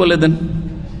আপনি বলে দেন।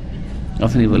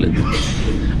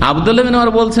 আব্দুল্লাহ বিন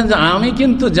ওমর বলছেন যে আমি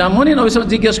কিন্তু যেমনই নবী সাল্লাল্লাহু আলাইহি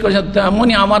ওয়াসাল্লাম জিজ্ঞেস করেছেন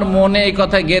তেমনই আমার মনে এই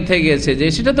কথা গেঁথে গেছে যে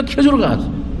সেটা তো খেজুর গাছ,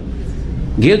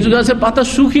 খেজুর গাছের পাতা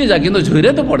শুকিয়ে যায় কিন্তু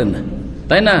ঝরে তো পড়ে না,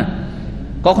 তাই না?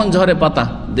 কখন ঝরে পাতা?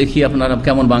 দেখি আপনারা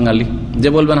কেমন বাঙালি, যে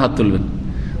বলবেন হাত তুলবেন।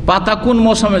 পাতা কোন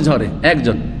মৌসুমে ঝরে?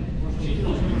 একজন,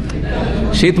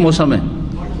 শীত মৌসুমে।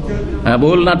 হ্যাঁ,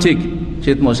 বল না, ঠিক,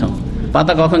 শীত মৌসুম।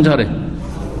 পাতা কখন ঝরে?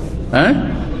 হ্যাঁ,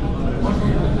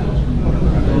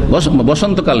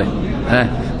 বসন্তকালে। হ্যাঁ,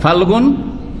 ফাল্গুন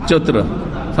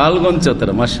চৈত্র,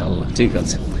 মাশাআল্লাহ, ঠিক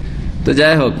আছে। তো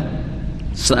যাই হোক,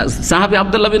 সাহাবী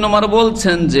আব্দুল্লাহ বিন ওমর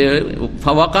বলছেন যে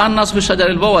ফাওয়াকান নাস ফি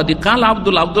শাজারিল বাওয়াদি, কাল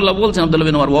আব্দুল্লাহ বলছেন, আব্দুল্লাহ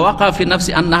বিন ওমর ওয়াকা ফি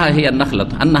নাফসি আন্নাহা হিয়া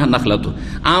নাখলাতু,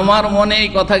 আমার মনে এই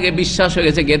কথাকে বিশ্বাস হয়ে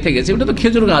গেছে, গেঁথে গেছে, ওটা তো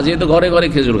খেজুর গাছ, এই তো ঘরে ঘরে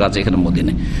খেজুর গাছ এখানে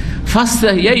মদিনায়।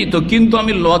 ফাসতাহিয়াই তো, কিন্তু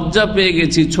আমি লজ্জা পেয়ে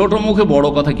গেছি, ছোট মুখে বড়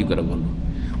কথা কি করে বলবো।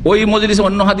 ওই মজলিসে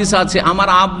অন্য হাদিস আছে আমার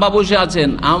আব্বা বসে আছেন,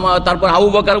 তারপর আবু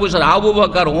বকর বসে, আবু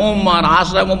বকর, ওমর,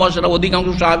 আশরা মুবাশশিরা, অধিকাংশ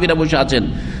সাহাবীরা বসে আছেন।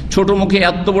 ছোট মুখে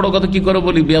এত বড় কথা কি করে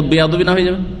বলি? বেয়াদবি না হয়ে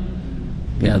যাবে?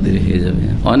 বেয়াদবি হয়ে যাবে।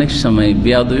 অনেক সময়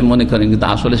বেয়াদবি মনে করেন, কিন্তু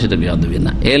আসলে সেটা বেয়াদবি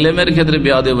না। এলেমের ক্ষেত্রে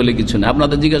বেয়াদবি বলে কিছু নেই।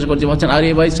 আপনাদের জিজ্ঞাসা করছি, বলছেন আরে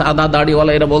ভাই সাদা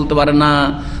দাড়িওয়ালা এরা বলতে পারে না,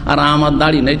 আর আমার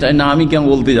দাড়ি নেই, তাই না আমি কেন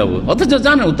বলতে যাবো? অথচ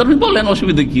জানেন উত্তর বলেন,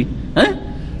 অসুবিধা কি? হ্যাঁ,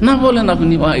 না বলেন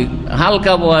আপনি,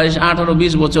 হালকা বয়স,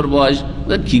 18-20 বছর বয়স,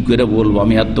 কি করে বলবো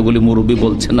আমি? এতগুলি মুরব্বী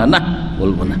বলছেন না,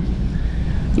 বলবো না।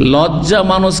 লজ্জা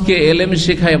মানুষকে এলেম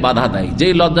শেখায় বাধা দেয়,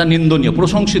 যেই লজ্জা নিন্দনীয়,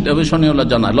 প্রশংসিত অবিস্মরণীয়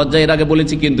লজ্জা না। লজ্জা এর আগে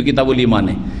বলেছি কিন্তু কিতাবুল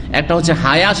ঈমানে, একটা হচ্ছে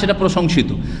হায়া, সেটা প্রশংসিত,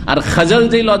 আর খাজাল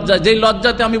যেই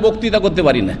লজ্জাতে আমি বক্তৃতা করতে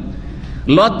পারি না,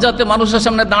 লজ্জাতে মানুষের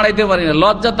সামনে দাঁড়াইতে পারি না,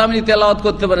 লজ্জাতে আমি তেলাওয়াত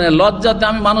করতে পারি না, লজ্জাতে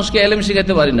আমি মানুষকে এলেম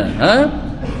শেখাতে পারি না।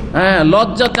 হ্যাঁ,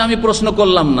 লজ্জাতে আমি প্রশ্ন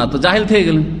করলাম না, তো জাহিল থেকে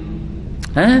গেলেন।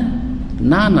 হ্যাঁ,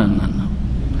 না,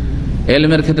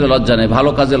 এলমের ক্ষেত্রে লজ্জা নেই,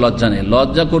 ভালো কাজে লজ্জা নেই।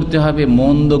 লজ্জা করতে হবে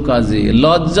মন্দ কাজে।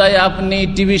 লজ্জায় আপনি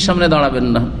টিভির সামনে দাঁড়াবেন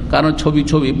না, কারণ ছবি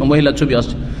মহিলার ছবি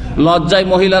আসছে। লজ্জায়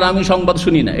মহিলার আমি সংবাদ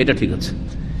শুনি না, এটা ঠিক আছে।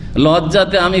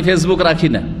 লজ্জাতে আমি ফেসবুক রাখি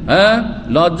না। হ্যাঁ,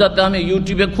 লজ্জাতে আমি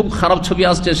ইউটিউবে খুব খারাপ ছবি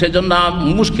আসছে, সেজন্য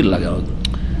মুশকিল লাগে,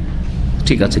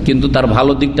 ঠিক আছে। কিন্তু তার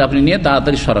ভালো দিকটা আপনি নিয়ে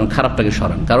তাড়াতাড়ি সরান, খারাপটাকে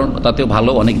সরান, কারণ তাতেও ভালো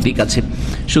অনেক দিক আছে।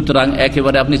 সুতরাং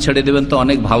একেবারে আপনি ছেড়ে দেবেন তো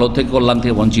অনেক ভালো থেকে, কল্যাণ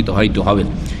থেকে বঞ্চিত হয়তো হবেন।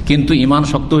 কিন্তু ঈমান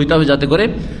শক্ত হইতে হবে, যাতে করে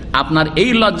আপনার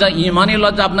এই লজ্জা, ঈমানি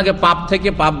লজ্জা, আপনাকে পাপ থেকে,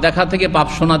 পাপ দেখা থেকে, পাপ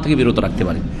শোনা থেকে বিরত রাখতে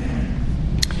পারে।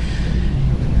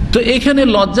 তো এখানে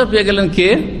লজ্জা পেয়ে গেলেন কে?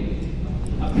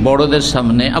 বড়দের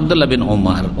সামনে আব্দুল্লাহ বিন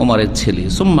ওমরের ছেলে।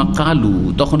 সুম্মা কালু,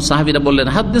 তখন সাহাবীরা বললেন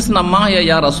হাদ্দিসনা মা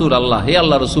ইয়া রাসূলুল্লাহ, হে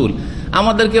আল্লাহ রাসূল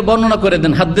আমাদেরকে বর্ণনা করে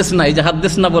দেন। হাদ্দিসনা, এই যে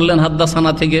হাদ্দিসনা বললেন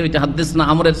হাদ্দাসানা থেকে, ওইটা হাদ্দিসনা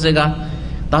আমরের সেগা।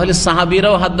 তাহলে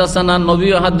সাহাবীরাও হাদ্দাসানা,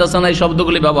 নবীও হাদ্দাসানা, এই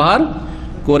শব্দগুলি ব্যবহার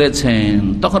করেছেন।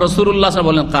 তখন রাসূলুল্লাহ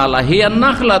সাল্লাল্লাহু আলাইহি ওয়াসাল্লাম বললেন কালা হিয়া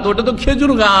নাখলাত, ওটা তো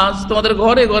খেজুর গাছ, তোমাদের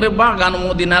ঘরে ঘরে বাগান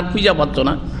মদিনার খুঁজে পাচ্ছ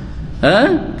না। হ্যাঁ,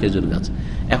 খেজুর গাছ।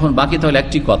 এখন বাকি তাহলে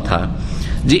একটি কথা,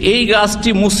 যে এই গাছটি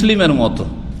মুসলিমের মতো,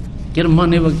 এর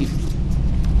মানে বা কি?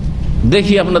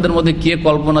 দেখি আপনাদের মধ্যে কে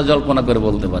কল্পনা জল্পনা করে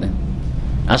বলতে পারে।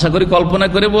 আশা করি কল্পনা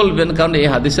করে বলবেন, কারণ এই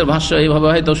হাদিসের ভাষ্য এইভাবে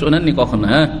হয়তো শোনেননি কখনো।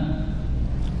 হ্যাঁ,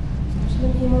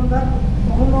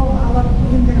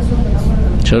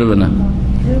 সরবে না।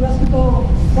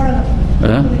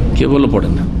 হ্যাঁ, কে বললো পড়ে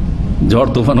না? ঝড়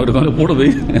তুফান ওরকম পড়বে।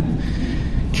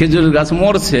 খেজুর গাছ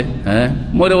মরছে, হ্যাঁ,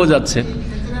 মরেও যাচ্ছে।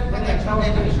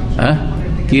 হ্যাঁ,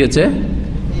 কি হয়েছে?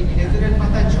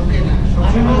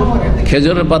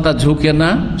 খেজুরের পাতা ঝুঁকে না,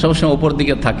 সবসময় উপর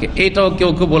দিকে থাকে। এইটাও কেউ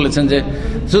বলেছেন যে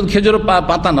শুধু খেজুরের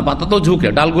পাতা না, পাতা তো ঝুঁকে,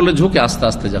 ডালগুলো ঝুঁকে আস্তে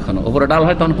আস্তে, যখন উপরে ডাল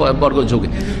হয় তখন বর্গ ঝুঁকে।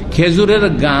 খেজুরের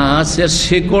গাছের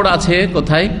শিকড় আছে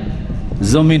কোথায়?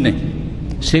 জমিনে।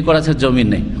 শিকড় আছে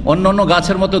জমিনে। অন্য অন্য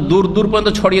গাছের মতো দূর দূর পর্যন্ত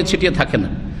ছড়িয়ে ছিটিয়ে থাকে না।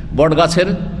 বট গাছের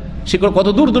শিকড় কত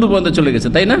দূর দূর পর্যন্ত চলে গেছে,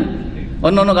 তাই না?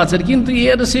 অন্যান্য গাছের, কিন্তু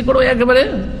এর শিকড় একেবারে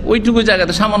ওইটুকু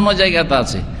জায়গাতে, সামান্য জায়গাতে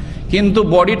আছে, কিন্তু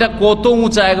বডিটা কত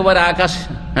উঁচা, একবারে আকাশ,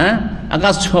 হ্যাঁ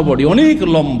আকাশ ছোঁয়া বডি, অনেক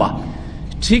লম্বা।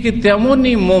 ঠিক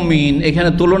তেমনি মমিন এখানে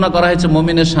তুলনা করা হয়েছে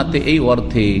মমিনের সাথে এই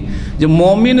অর্থে যে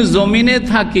মমিন জমিনে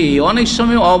থাকে, অনেক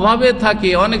সময় অভাবে থাকে,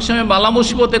 অনেক সময় বালা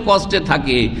মুসিবতে কষ্টে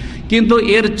থাকে, কিন্তু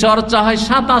এর চর্চা হয়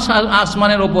 ৭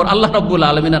 আসমানের ওপর আল্লাহ রাব্বুল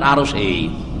আলামিনের আরশে।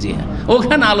 জি হ্যাঁ,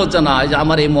 ওখানে আলোচনা হয় যে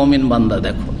আমার এই মমিন বান্দা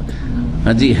দেখো।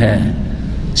 জি হ্যাঁ,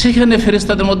 সেখানে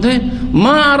ফেরেশতাদের মধ্যে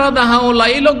মা আরাদা হাওলা,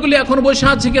 এই লোকগুলি এখন বসে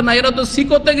আছে কিনা, এরা তো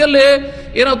শিখতে গেলে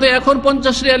এরা তো এখন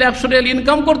 50 রিয়াল 100 রিয়াল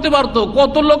ইনকাম করতে পারতো,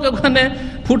 কত লোক ওখানে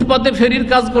ফুটপাতে ফেরির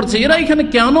কাজ করছে, এরা এখানে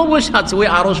কেন বসে আছে? ওই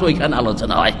আরশ, ওইখানে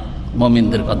আলোচনা হয়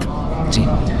মুমিনদের কথা। জি,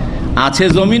 আছে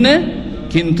জমিনে,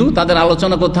 কিন্তু তাদের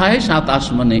আলোচনা কোথায়? ৭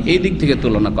 আসমানে। এই দিক থেকে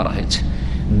তুলনা করা হয়েছে।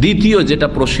 দ্বিতীয় যেটা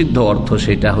প্রসিদ্ধ অর্থ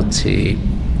সেটা হচ্ছে,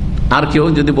 আর কেউ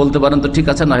যদি বলতে পারেন তো ঠিক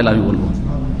আছে, না হলে আমি বলবো।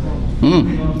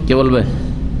 কে বলবে?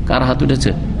 কার হাত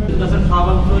উঠেছে?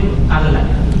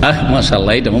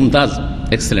 মাশাআল্লাহ, এটা মুমতাজ,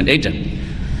 এক্সেলেন্ট। এইটা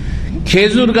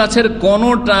খেজুর গাছের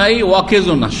কোনোটাই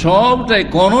ওয়াকেজো না, সবটাই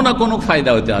কোনো না কোনো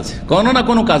ফায়দা হইতে আছে, কোনো না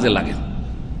কোনো কাজে লাগে।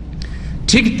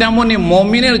 ঠিক তেমনি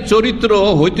মমিনের চরিত্র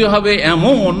হইতে হবে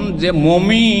এমন যে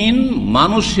মমিন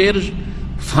মানুষের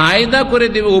ফায়দা করে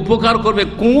দেবে, উপকার করবে,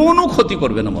 কোনো ক্ষতি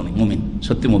করবে না। মমিন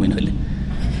সত্যি মমিন হইলে,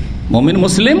 মমিন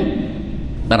মুসলিম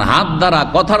তার হাত দ্বারা,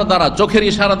 কথার দ্বারা, চোখের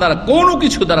ইশারা দ্বারা, কোনো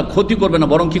কিছু দ্বারা ক্ষতি করবে না,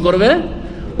 বরং কি করবে?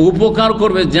 উপকার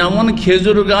করবে। যেমন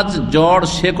খেজুর গাছ জড়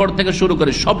শেকড় থেকে শুরু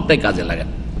করে সবটাই কাজে লাগে,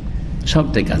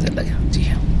 সবটাই কাজে লাগে। জি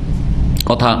হ্যাঁ,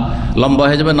 কথা লম্বা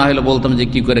হয়ে যাবে, না হলে বলতাম যে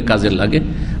কি করে কাজে লাগে।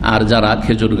 আর যারা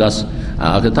খেজুর গাছ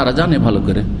তারা জানে ভালো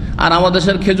করে। আর আমাদের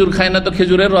দেশের খেজুর খায় না তো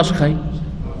খেজুরের রস খায়,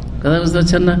 কথা বুঝতে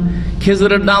পারছেন না?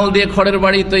 খেজুরের ডাল দিয়ে খড়ের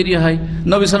বাড়ি তৈরি হয়।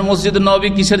 নবী সাল্লাল্লাহু আলাইহি ওয়াসাল্লাম মসজিদে নববী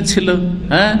কিসের ছিল?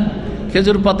 হ্যাঁ,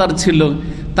 খেজুর পাতার ছিল।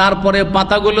 তারপরে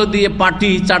পাতাগুলো দিয়ে পাটি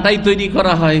চাটাই তৈরি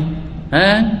করা হয়।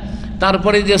 হ্যাঁ,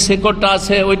 তারপরে যে শেকড়টা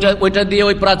আছে ওইটা দিয়ে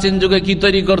ওই প্রাচীন যুগে কি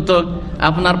তৈরি করত?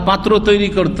 আপনার পাত্র তৈরি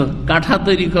করত, কাঠা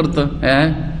তৈরি করত। হ্যাঁ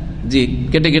জি,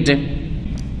 কেটে কেটে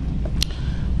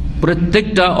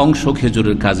প্রত্যেকটা অংশ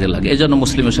খেজুরের কাজে লাগে, এজন্য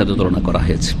মুসলিমের সাথে তুলনা করা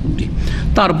হয়েছে।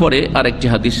 তারপরে আরেকটি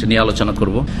হাদিস নিয়ে আলোচনা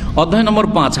করব, অধ্যায় নম্বর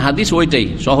 5। হাদিস ওইটাই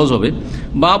সহজ হবে।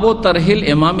 বাবু তারহিল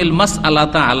ইমামিল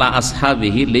মাসআলাতা আলা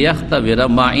আসহাবিহি লিয়াখতাবিরা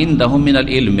মা ইনদাহুম মিনাল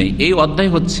ইলমি। এই অধ্যায়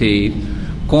হচ্ছে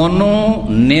কোন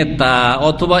নেতা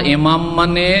অথবা ইমাম,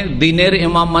 মানে দিনের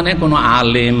ইমাম মানে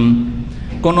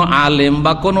কোন আলেম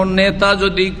বা কোন নেতা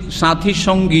যদি সাথী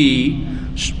সঙ্গী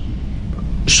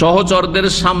সহচরদের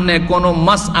সামনে কোন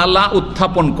মাসআলা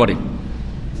উত্থাপন করে,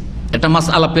 এটা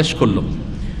মাসআলা পেশ করলো,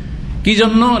 কি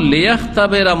জন্য?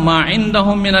 লিয়াখতাবিরা মা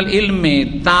ইনদাহুম মিনাল ইলমি,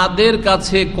 তাদের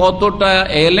কাছে কতটা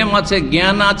ইলম আছে,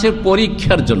 জ্ঞান আছে,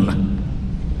 পরীক্ষার জন্য।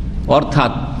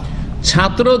 অর্থাৎ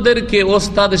ছাত্রদেরকে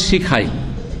ওস্তাদ শিখায়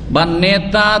বা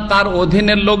নেতা তার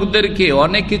অধীনের লোকদেরকে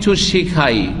অনেক কিছু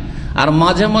শিখায়, আর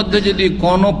মাঝে মধ্যে যদি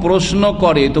কোনো প্রশ্ন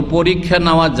করে তো পরীক্ষা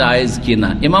নেওয়া জায়েজ কিনা।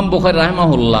 ইমাম বুখারী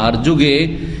রাহিমাহুল্লাহর যুগে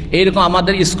এইরকম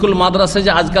আমাদের স্কুল মাদ্রাসায়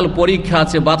যে আজকাল পরীক্ষা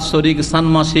আছে, বাৎসরিক,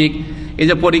 ষান্মাসিক, এই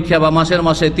যে পরীক্ষা বা মাসের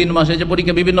মাসে 3 মাসে যে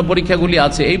পরীক্ষা, বিভিন্ন পরীক্ষাগুলি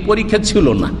আছে, এই পরীক্ষা ছিল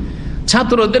না।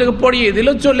 ছাত্রদেরকে পড়িয়ে দিল,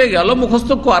 চলে গেল, মুখস্থ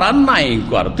করার নাই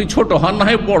কর, তুই ছোট হন না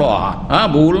হয় বড় হ, হ্যাঁ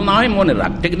ভুল না হয় মনে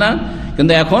রাখ, ঠিক না?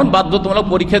 কিন্তু এখন বাধ্যতামূলক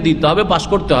পরীক্ষা দিতে হবে, পাশ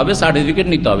করতে হবে, সার্টিফিকেট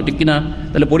নিতে হবে, ঠিক কিনা?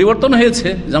 তাহলে পরিবর্তন হয়েছে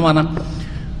জামানা।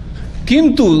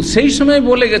 কিন্তু সেই সময়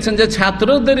বলে গেছেন যে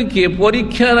ছাত্রদেরকে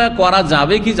পরীক্ষা করা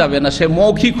যাবে কি যাবে না, সে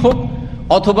মৌখিক হোক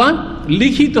অথবা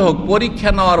লিখিত হোক, পরীক্ষা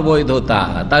নেওয়ার বৈধতা।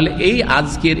 তাহলে এই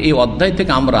আজকের এই অধ্যায়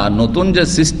থেকে আমরা নতুন যে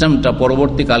সিস্টেমটা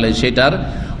পরবর্তীকালে সেটার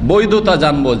বৈধতা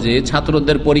জানবো, যে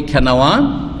ছাত্রদের পরীক্ষা নেওয়া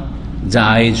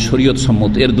যায় শরীয়ত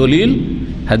সম্মত। এর দলিল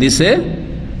হাদিসে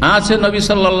আছে, নবী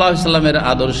সাল্লাল্লাহু আলাইহি সাল্লামের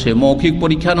আদর্শে মৌখিক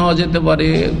পরীক্ষা নেওয়া যেতে পারে।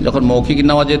 যখন মৌখিক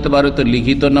নেওয়া যেতে পারে তো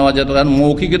লিখিত নেওয়া যেতে পারে।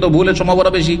 মৌখিকে তো ভুলের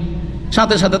সম্ভাবনা বেশি,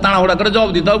 সাথে সাথে তাড়াহুড়া করে জবাব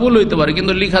দিতে হবে, ভুল হইতে পারে,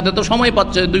 কিন্তু লিখাতে তো সময়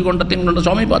পাচ্ছে, 2 ঘন্টা 3 ঘন্টা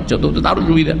সময় পাচ্ছে, তো তারও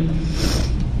সুবিধা।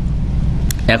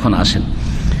 এখন আসেন,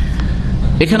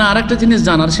 এখানে আরেকটা জিনিস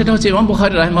জানার, সেটা হচ্ছে ইমাম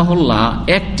বুখারী রাহিমাহুল্লাহ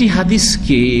একটি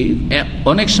হাদিসকে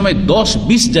অনেক সময়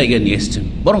 10-20 জায়গায় নিয়ে এসেছেন,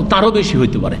 বরং তারও বেশি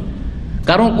হইতে পারে,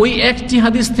 কারণ ওই একটি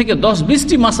হাদিস থেকে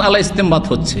 10-20টি মাসআলা ইস্তেমবাত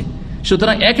হচ্ছে।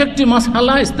 সুতরাং এক একটি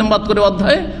মাসআলা ইস্তেমবাত করে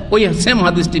অধ্যায়ে ওই সেম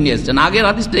হাদিসটি নিয়ে এসেছেন। আগের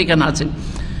হাদিসটা এখানে আছে।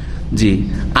 জি,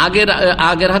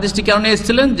 আগের হাদিসটি কেন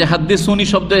এসেছিলেন? যে হাদিসুনি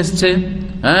শব্দ এসছে,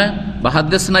 হ্যাঁ, বা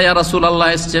হাদিসনা ইয়া রাসূলুল্লাহ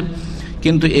এসছে,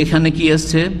 কিন্তু এখানে কি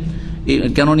এসছে,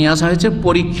 কেন নিয়ে আসা হয়েছে?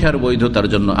 পরীক্ষার বৈধতার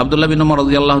জন্য। আব্দুল্লাহ বিন উমর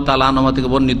রাদিয়াল্লাহু তাআলা আনহু থেকে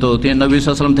বর্ণিত, তিনি নবী সাল্লাল্লাহু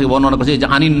আলাইহি ওয়াসাল্লাম থেকে বর্ণনা করেছেন যে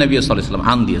আনিন নবী সাল্লাল্লাহু আলাইহি ওয়াসাল্লাম,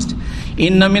 আন দিয়েছে,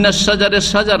 ইন্না মিনাশ শাজারি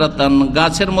শাজারাতান,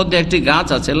 গাছের মধ্যে একটি গাছ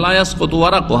আছে, লা ইয়াসকুতু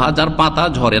ওয়ারাকুহা, যার পাতা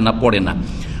ঝরে না, পড়ে না,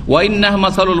 ওয়াইন্নাহ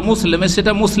মাসালুল মুসলিমে,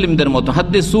 সেটা মুসলিমদের মতো।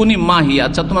 হাদ্দিসুনি মাহি,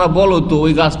 আচ্ছা তোমরা বলো তো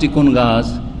ওই গাছটি কোন গাছ,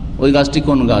 ওই গাছটি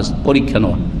কোন গাছ, পরীক্ষা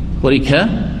নেওয়া, পরীক্ষা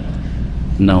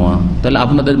নেওয়া। তাহলে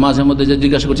আপনাদের মাঝে মধ্যে যে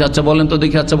জিজ্ঞাসা করছে আচ্ছা বলেন তো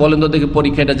দেখি, আচ্ছা বলেন তো দেখি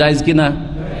পরীক্ষা এটা জায়েজ কিনা,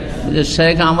 যে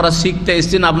শেখ আমরা শিখতে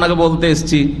এসছি না আপনাকে বলতে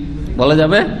এসছি, বলা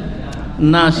যাবে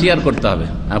না, শেয়ার করতে হবে।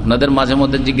 আপনাদের মাঝে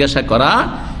মধ্যে জিজ্ঞাসা করা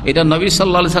এটা নবী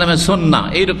সাল্লাল্লাহু আলাইহি সাল্লামের সুন্নাহ।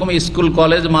 এইরকম স্কুল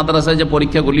কলেজ মাদ্রাসায় যে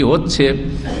পরীক্ষাগুলি হচ্ছে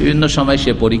বিভিন্ন সময়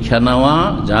সে পরীক্ষা নেওয়া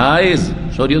জায়েজ,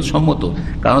 শরীয়ত সম্মত,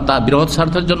 কারণ তা বৃহৎ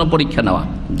স্বার্থের জন্য পরীক্ষা নেওয়া।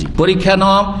 পরীক্ষা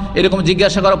নেওয়া এরকম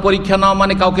জিজ্ঞাসা করা, পরীক্ষা নেওয়া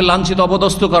মানে কাউকে লাঞ্ছিত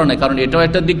অপদস্থ করা নয়, কারণ এটাও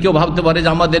একটা দিক কেউ ভাবতে পারে যে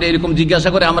আমাদের এরকম জিজ্ঞাসা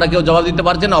করে আমরা কেউ জবাব দিতে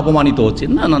পারছি না, অপমানিত হচ্ছে।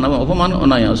 না না না, অপমান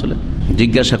নয়, আসলে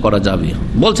জিজ্ঞাসা করা যাবে।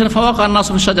 বলছেন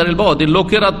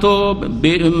লোকেরা তো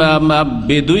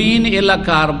বেদুইন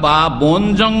এলাকার বা বন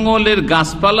জঙ্গলের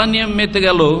গাছপালা নিয়ে মেতে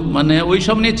গেল, মানে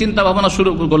ওইসব নিয়ে চিন্তা ভাবনা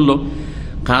শুরু করলো।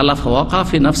 কালা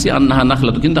ফাওয়াকাফি নাফসি আন্নাহা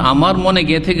নাখলাতু, কিন্তু আমার মনে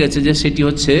গেঁথে গেছে যে সেটি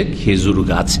হচ্ছে খেজুর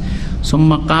গাছ।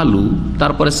 সুম্মা কালু,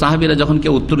 তারপরে সাহাবীরা যখন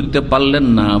কেউ উত্তর দিতে পারলেন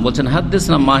না, বলছেন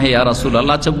হাদ্দিসনা মাহে ইয়া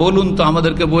রাসূলুল্লাহ, আচ্ছা বলুন তো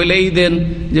আমাদেরকে বলেই দেন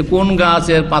যে কোন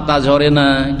গাছের পাতা ঝরে না,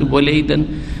 একটু বলেই দেন।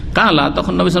 কালা,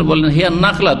 তখন নবী সাল্লাল্লাহু আলাইহি ওয়াসাল্লাম বললেন হিয়া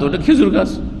নাখলাতু, ওটা খেজুর গাছ,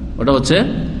 ওটা হচ্ছে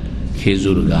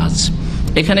খেজুর গাছ।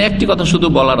 এখানে একটি কথা শুধু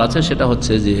বলার আছে, সেটা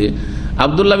হচ্ছে যে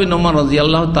আব্দুল্লাহ বিন ওমর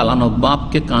রাদিয়াল্লাহু তাআলা আনহু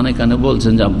বাপকে কানে কানে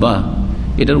বলছেন যে আব্বা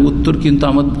এটার উত্তর কিন্তু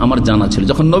আমার জানা ছিল।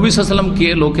 যখন নবী সাল্লাল্লাহু আলাইহি ওয়াসাল্লামকে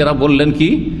লোকেরা বললেন কি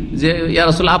যে ইয়া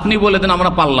রাসূলুল্লাহ আপনি বলে দেন,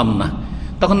 আমরা পারলাম না,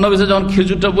 তখন নবী সাল্লাল্লাহু আলাইহি ওয়াসাল্লাম যখন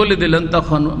খেজুরটা বলে দিলেন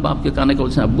তখন বাপকে কানে কানে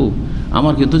বলছেন আব্বু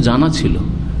আমার কিন্তু জানা ছিল,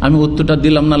 আমি উত্তরটা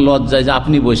দিলাম না লজ্জায় যে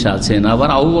আপনি বসে আছেন, আবার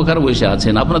আবু বকর বসে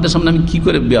আছেন, আপনাদের সামনে আমি কি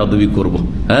করে বেয়াদবি করব,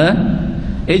 হ্যাঁ,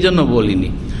 এই জন্য বলিনি।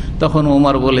 তখন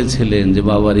ওমর বলেছিলেন যে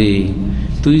বাবারে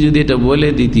তুই যদি এটা বলে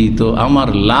দিতি তো আমার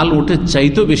লাল উটের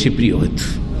চাইতেও বেশি প্রিয় হতো,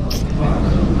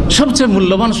 সবচেয়ে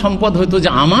মূল্যবান সম্পদ হইতো যে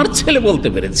আমার ছেলে বলতে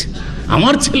পেরেছে,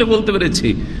 আমার ছেলে বলতে পেরেছে,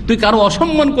 তুই কারো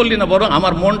অসম্মান করলি না, বরং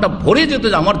আমার মনটা ভরে যেত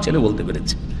যে আমার ছেলে বলতে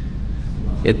পেরেছে।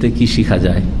 এতে কি শিখা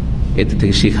যায়? এতে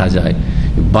থেকে শিখা যায়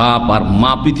বাপ আর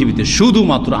মা পৃথিবীতে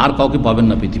শুধুমাত্র, আর কাউকে পাবেন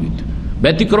না পৃথিবীতে।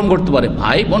 ব্যতিক্রম করতে পারে,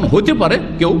 ভাই বোন হতে পারে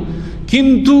কেউ,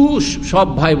 কিন্তু সব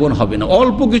ভাই বোন হবে না,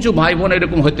 অল্প কিছু ভাই বোন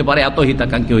এরকম হতে পারে, এত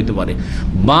হিতাকাঙ্ক্ষী হতে পারে।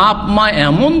 বাপ মা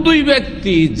এমন দুই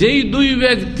ব্যক্তি, যেই দুই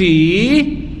ব্যক্তি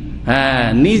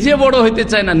নিজে বড় হইতে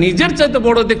চায় না, নিজের চাইতে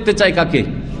বড় দেখতে চায় কাকে?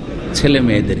 ছেলে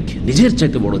মেয়েদেরকে নিজের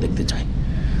চাইতে বড় দেখতে চায়।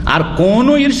 আর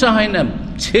কোনো ঈর্ষা হয় না,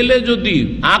 ছেলে যদি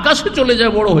আকাশে চলে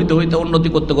যায় বড় হইতে হইতে, উন্নতি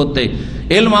করতে করতে,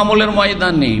 ইলম আমলের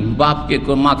ময়দানে বাপকে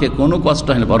মাকে কোনো কষ্ট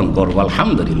হয় না, বরং গর্ব,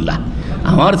 আলহামদুলিল্লাহ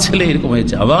আমার ছেলে এরকম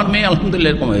হয়েছে, আমার মেয়ে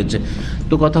আলহামদুলিল্লাহ এরকম হয়েছে।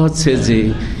 তো কথা হচ্ছে যে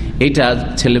এটা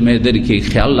ছেলে মেয়েদেরকে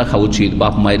খেয়াল রাখা উচিত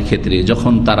বাপ মায়ের ক্ষেত্রে।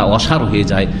 যখন তারা অসার হয়ে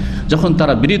যায়, যখন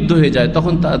তারা বৃদ্ধ হয়ে যায়,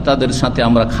 তখন তাদের সাথে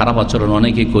আমরা খারাপ আচরণ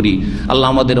অনেকে করি। আল্লাহ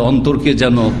আমাদের অন্তরকে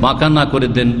যেন বাঁকা না করে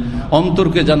দেন,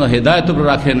 অন্তরকে যেন হেদায়েত করে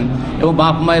রাখেন, এবং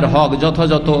বাপ মায়ের হক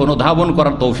যথাযথ অনুধাবন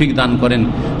করার তৌফিক দান করেন।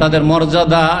 তাদের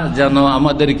মর্যাদা যেন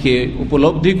আমাদেরকে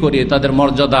উপলব্ধি করে তাদের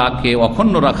মর্যাদাকে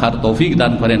অক্ষুণ্ণ রাখার তৌফিক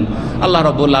দান করেন। আল্লাহ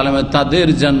রাব্বুল আলামিন তাদের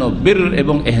যেন বীর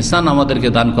এবং ইহসান আমাদেরকে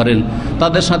দান করেন,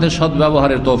 তাদের সাথে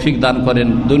সদ্ব্যবহারের তৌফিক দান করেন।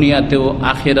 দুনিয়াতেও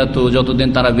আখিরাতেও যতদিন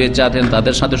তারা বেঁচে আছেন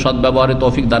তাদের সাথে সদ্ব্যবহারের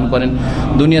তৌফিক দান করেন।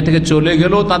 দুনিয়া থেকে চলে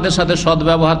গেলেও তাদের সাথে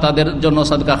সদ্ব্যবহার, তাদের জন্য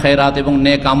সাদকা খায়রাত এবং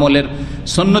নেক আমলের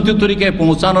সুন্নতি তরিকায়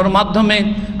পৌঁছানোর মাধ্যমে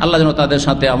আল্লাহ যেন তাদের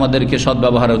সাথে আমাদেরকে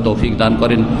সদ্ব্যবহারের তৌফিক দান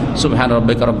করেন। সুবহান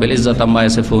রাব্বিকা রাব্বিল ইজ্জাতি আম্মা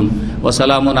ইয়াসিফুন ওয়া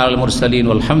সালামুন আলাল মুরসালিন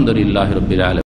ওয়ালহামদুলিল্লাহি রাব্বিল আলামিন।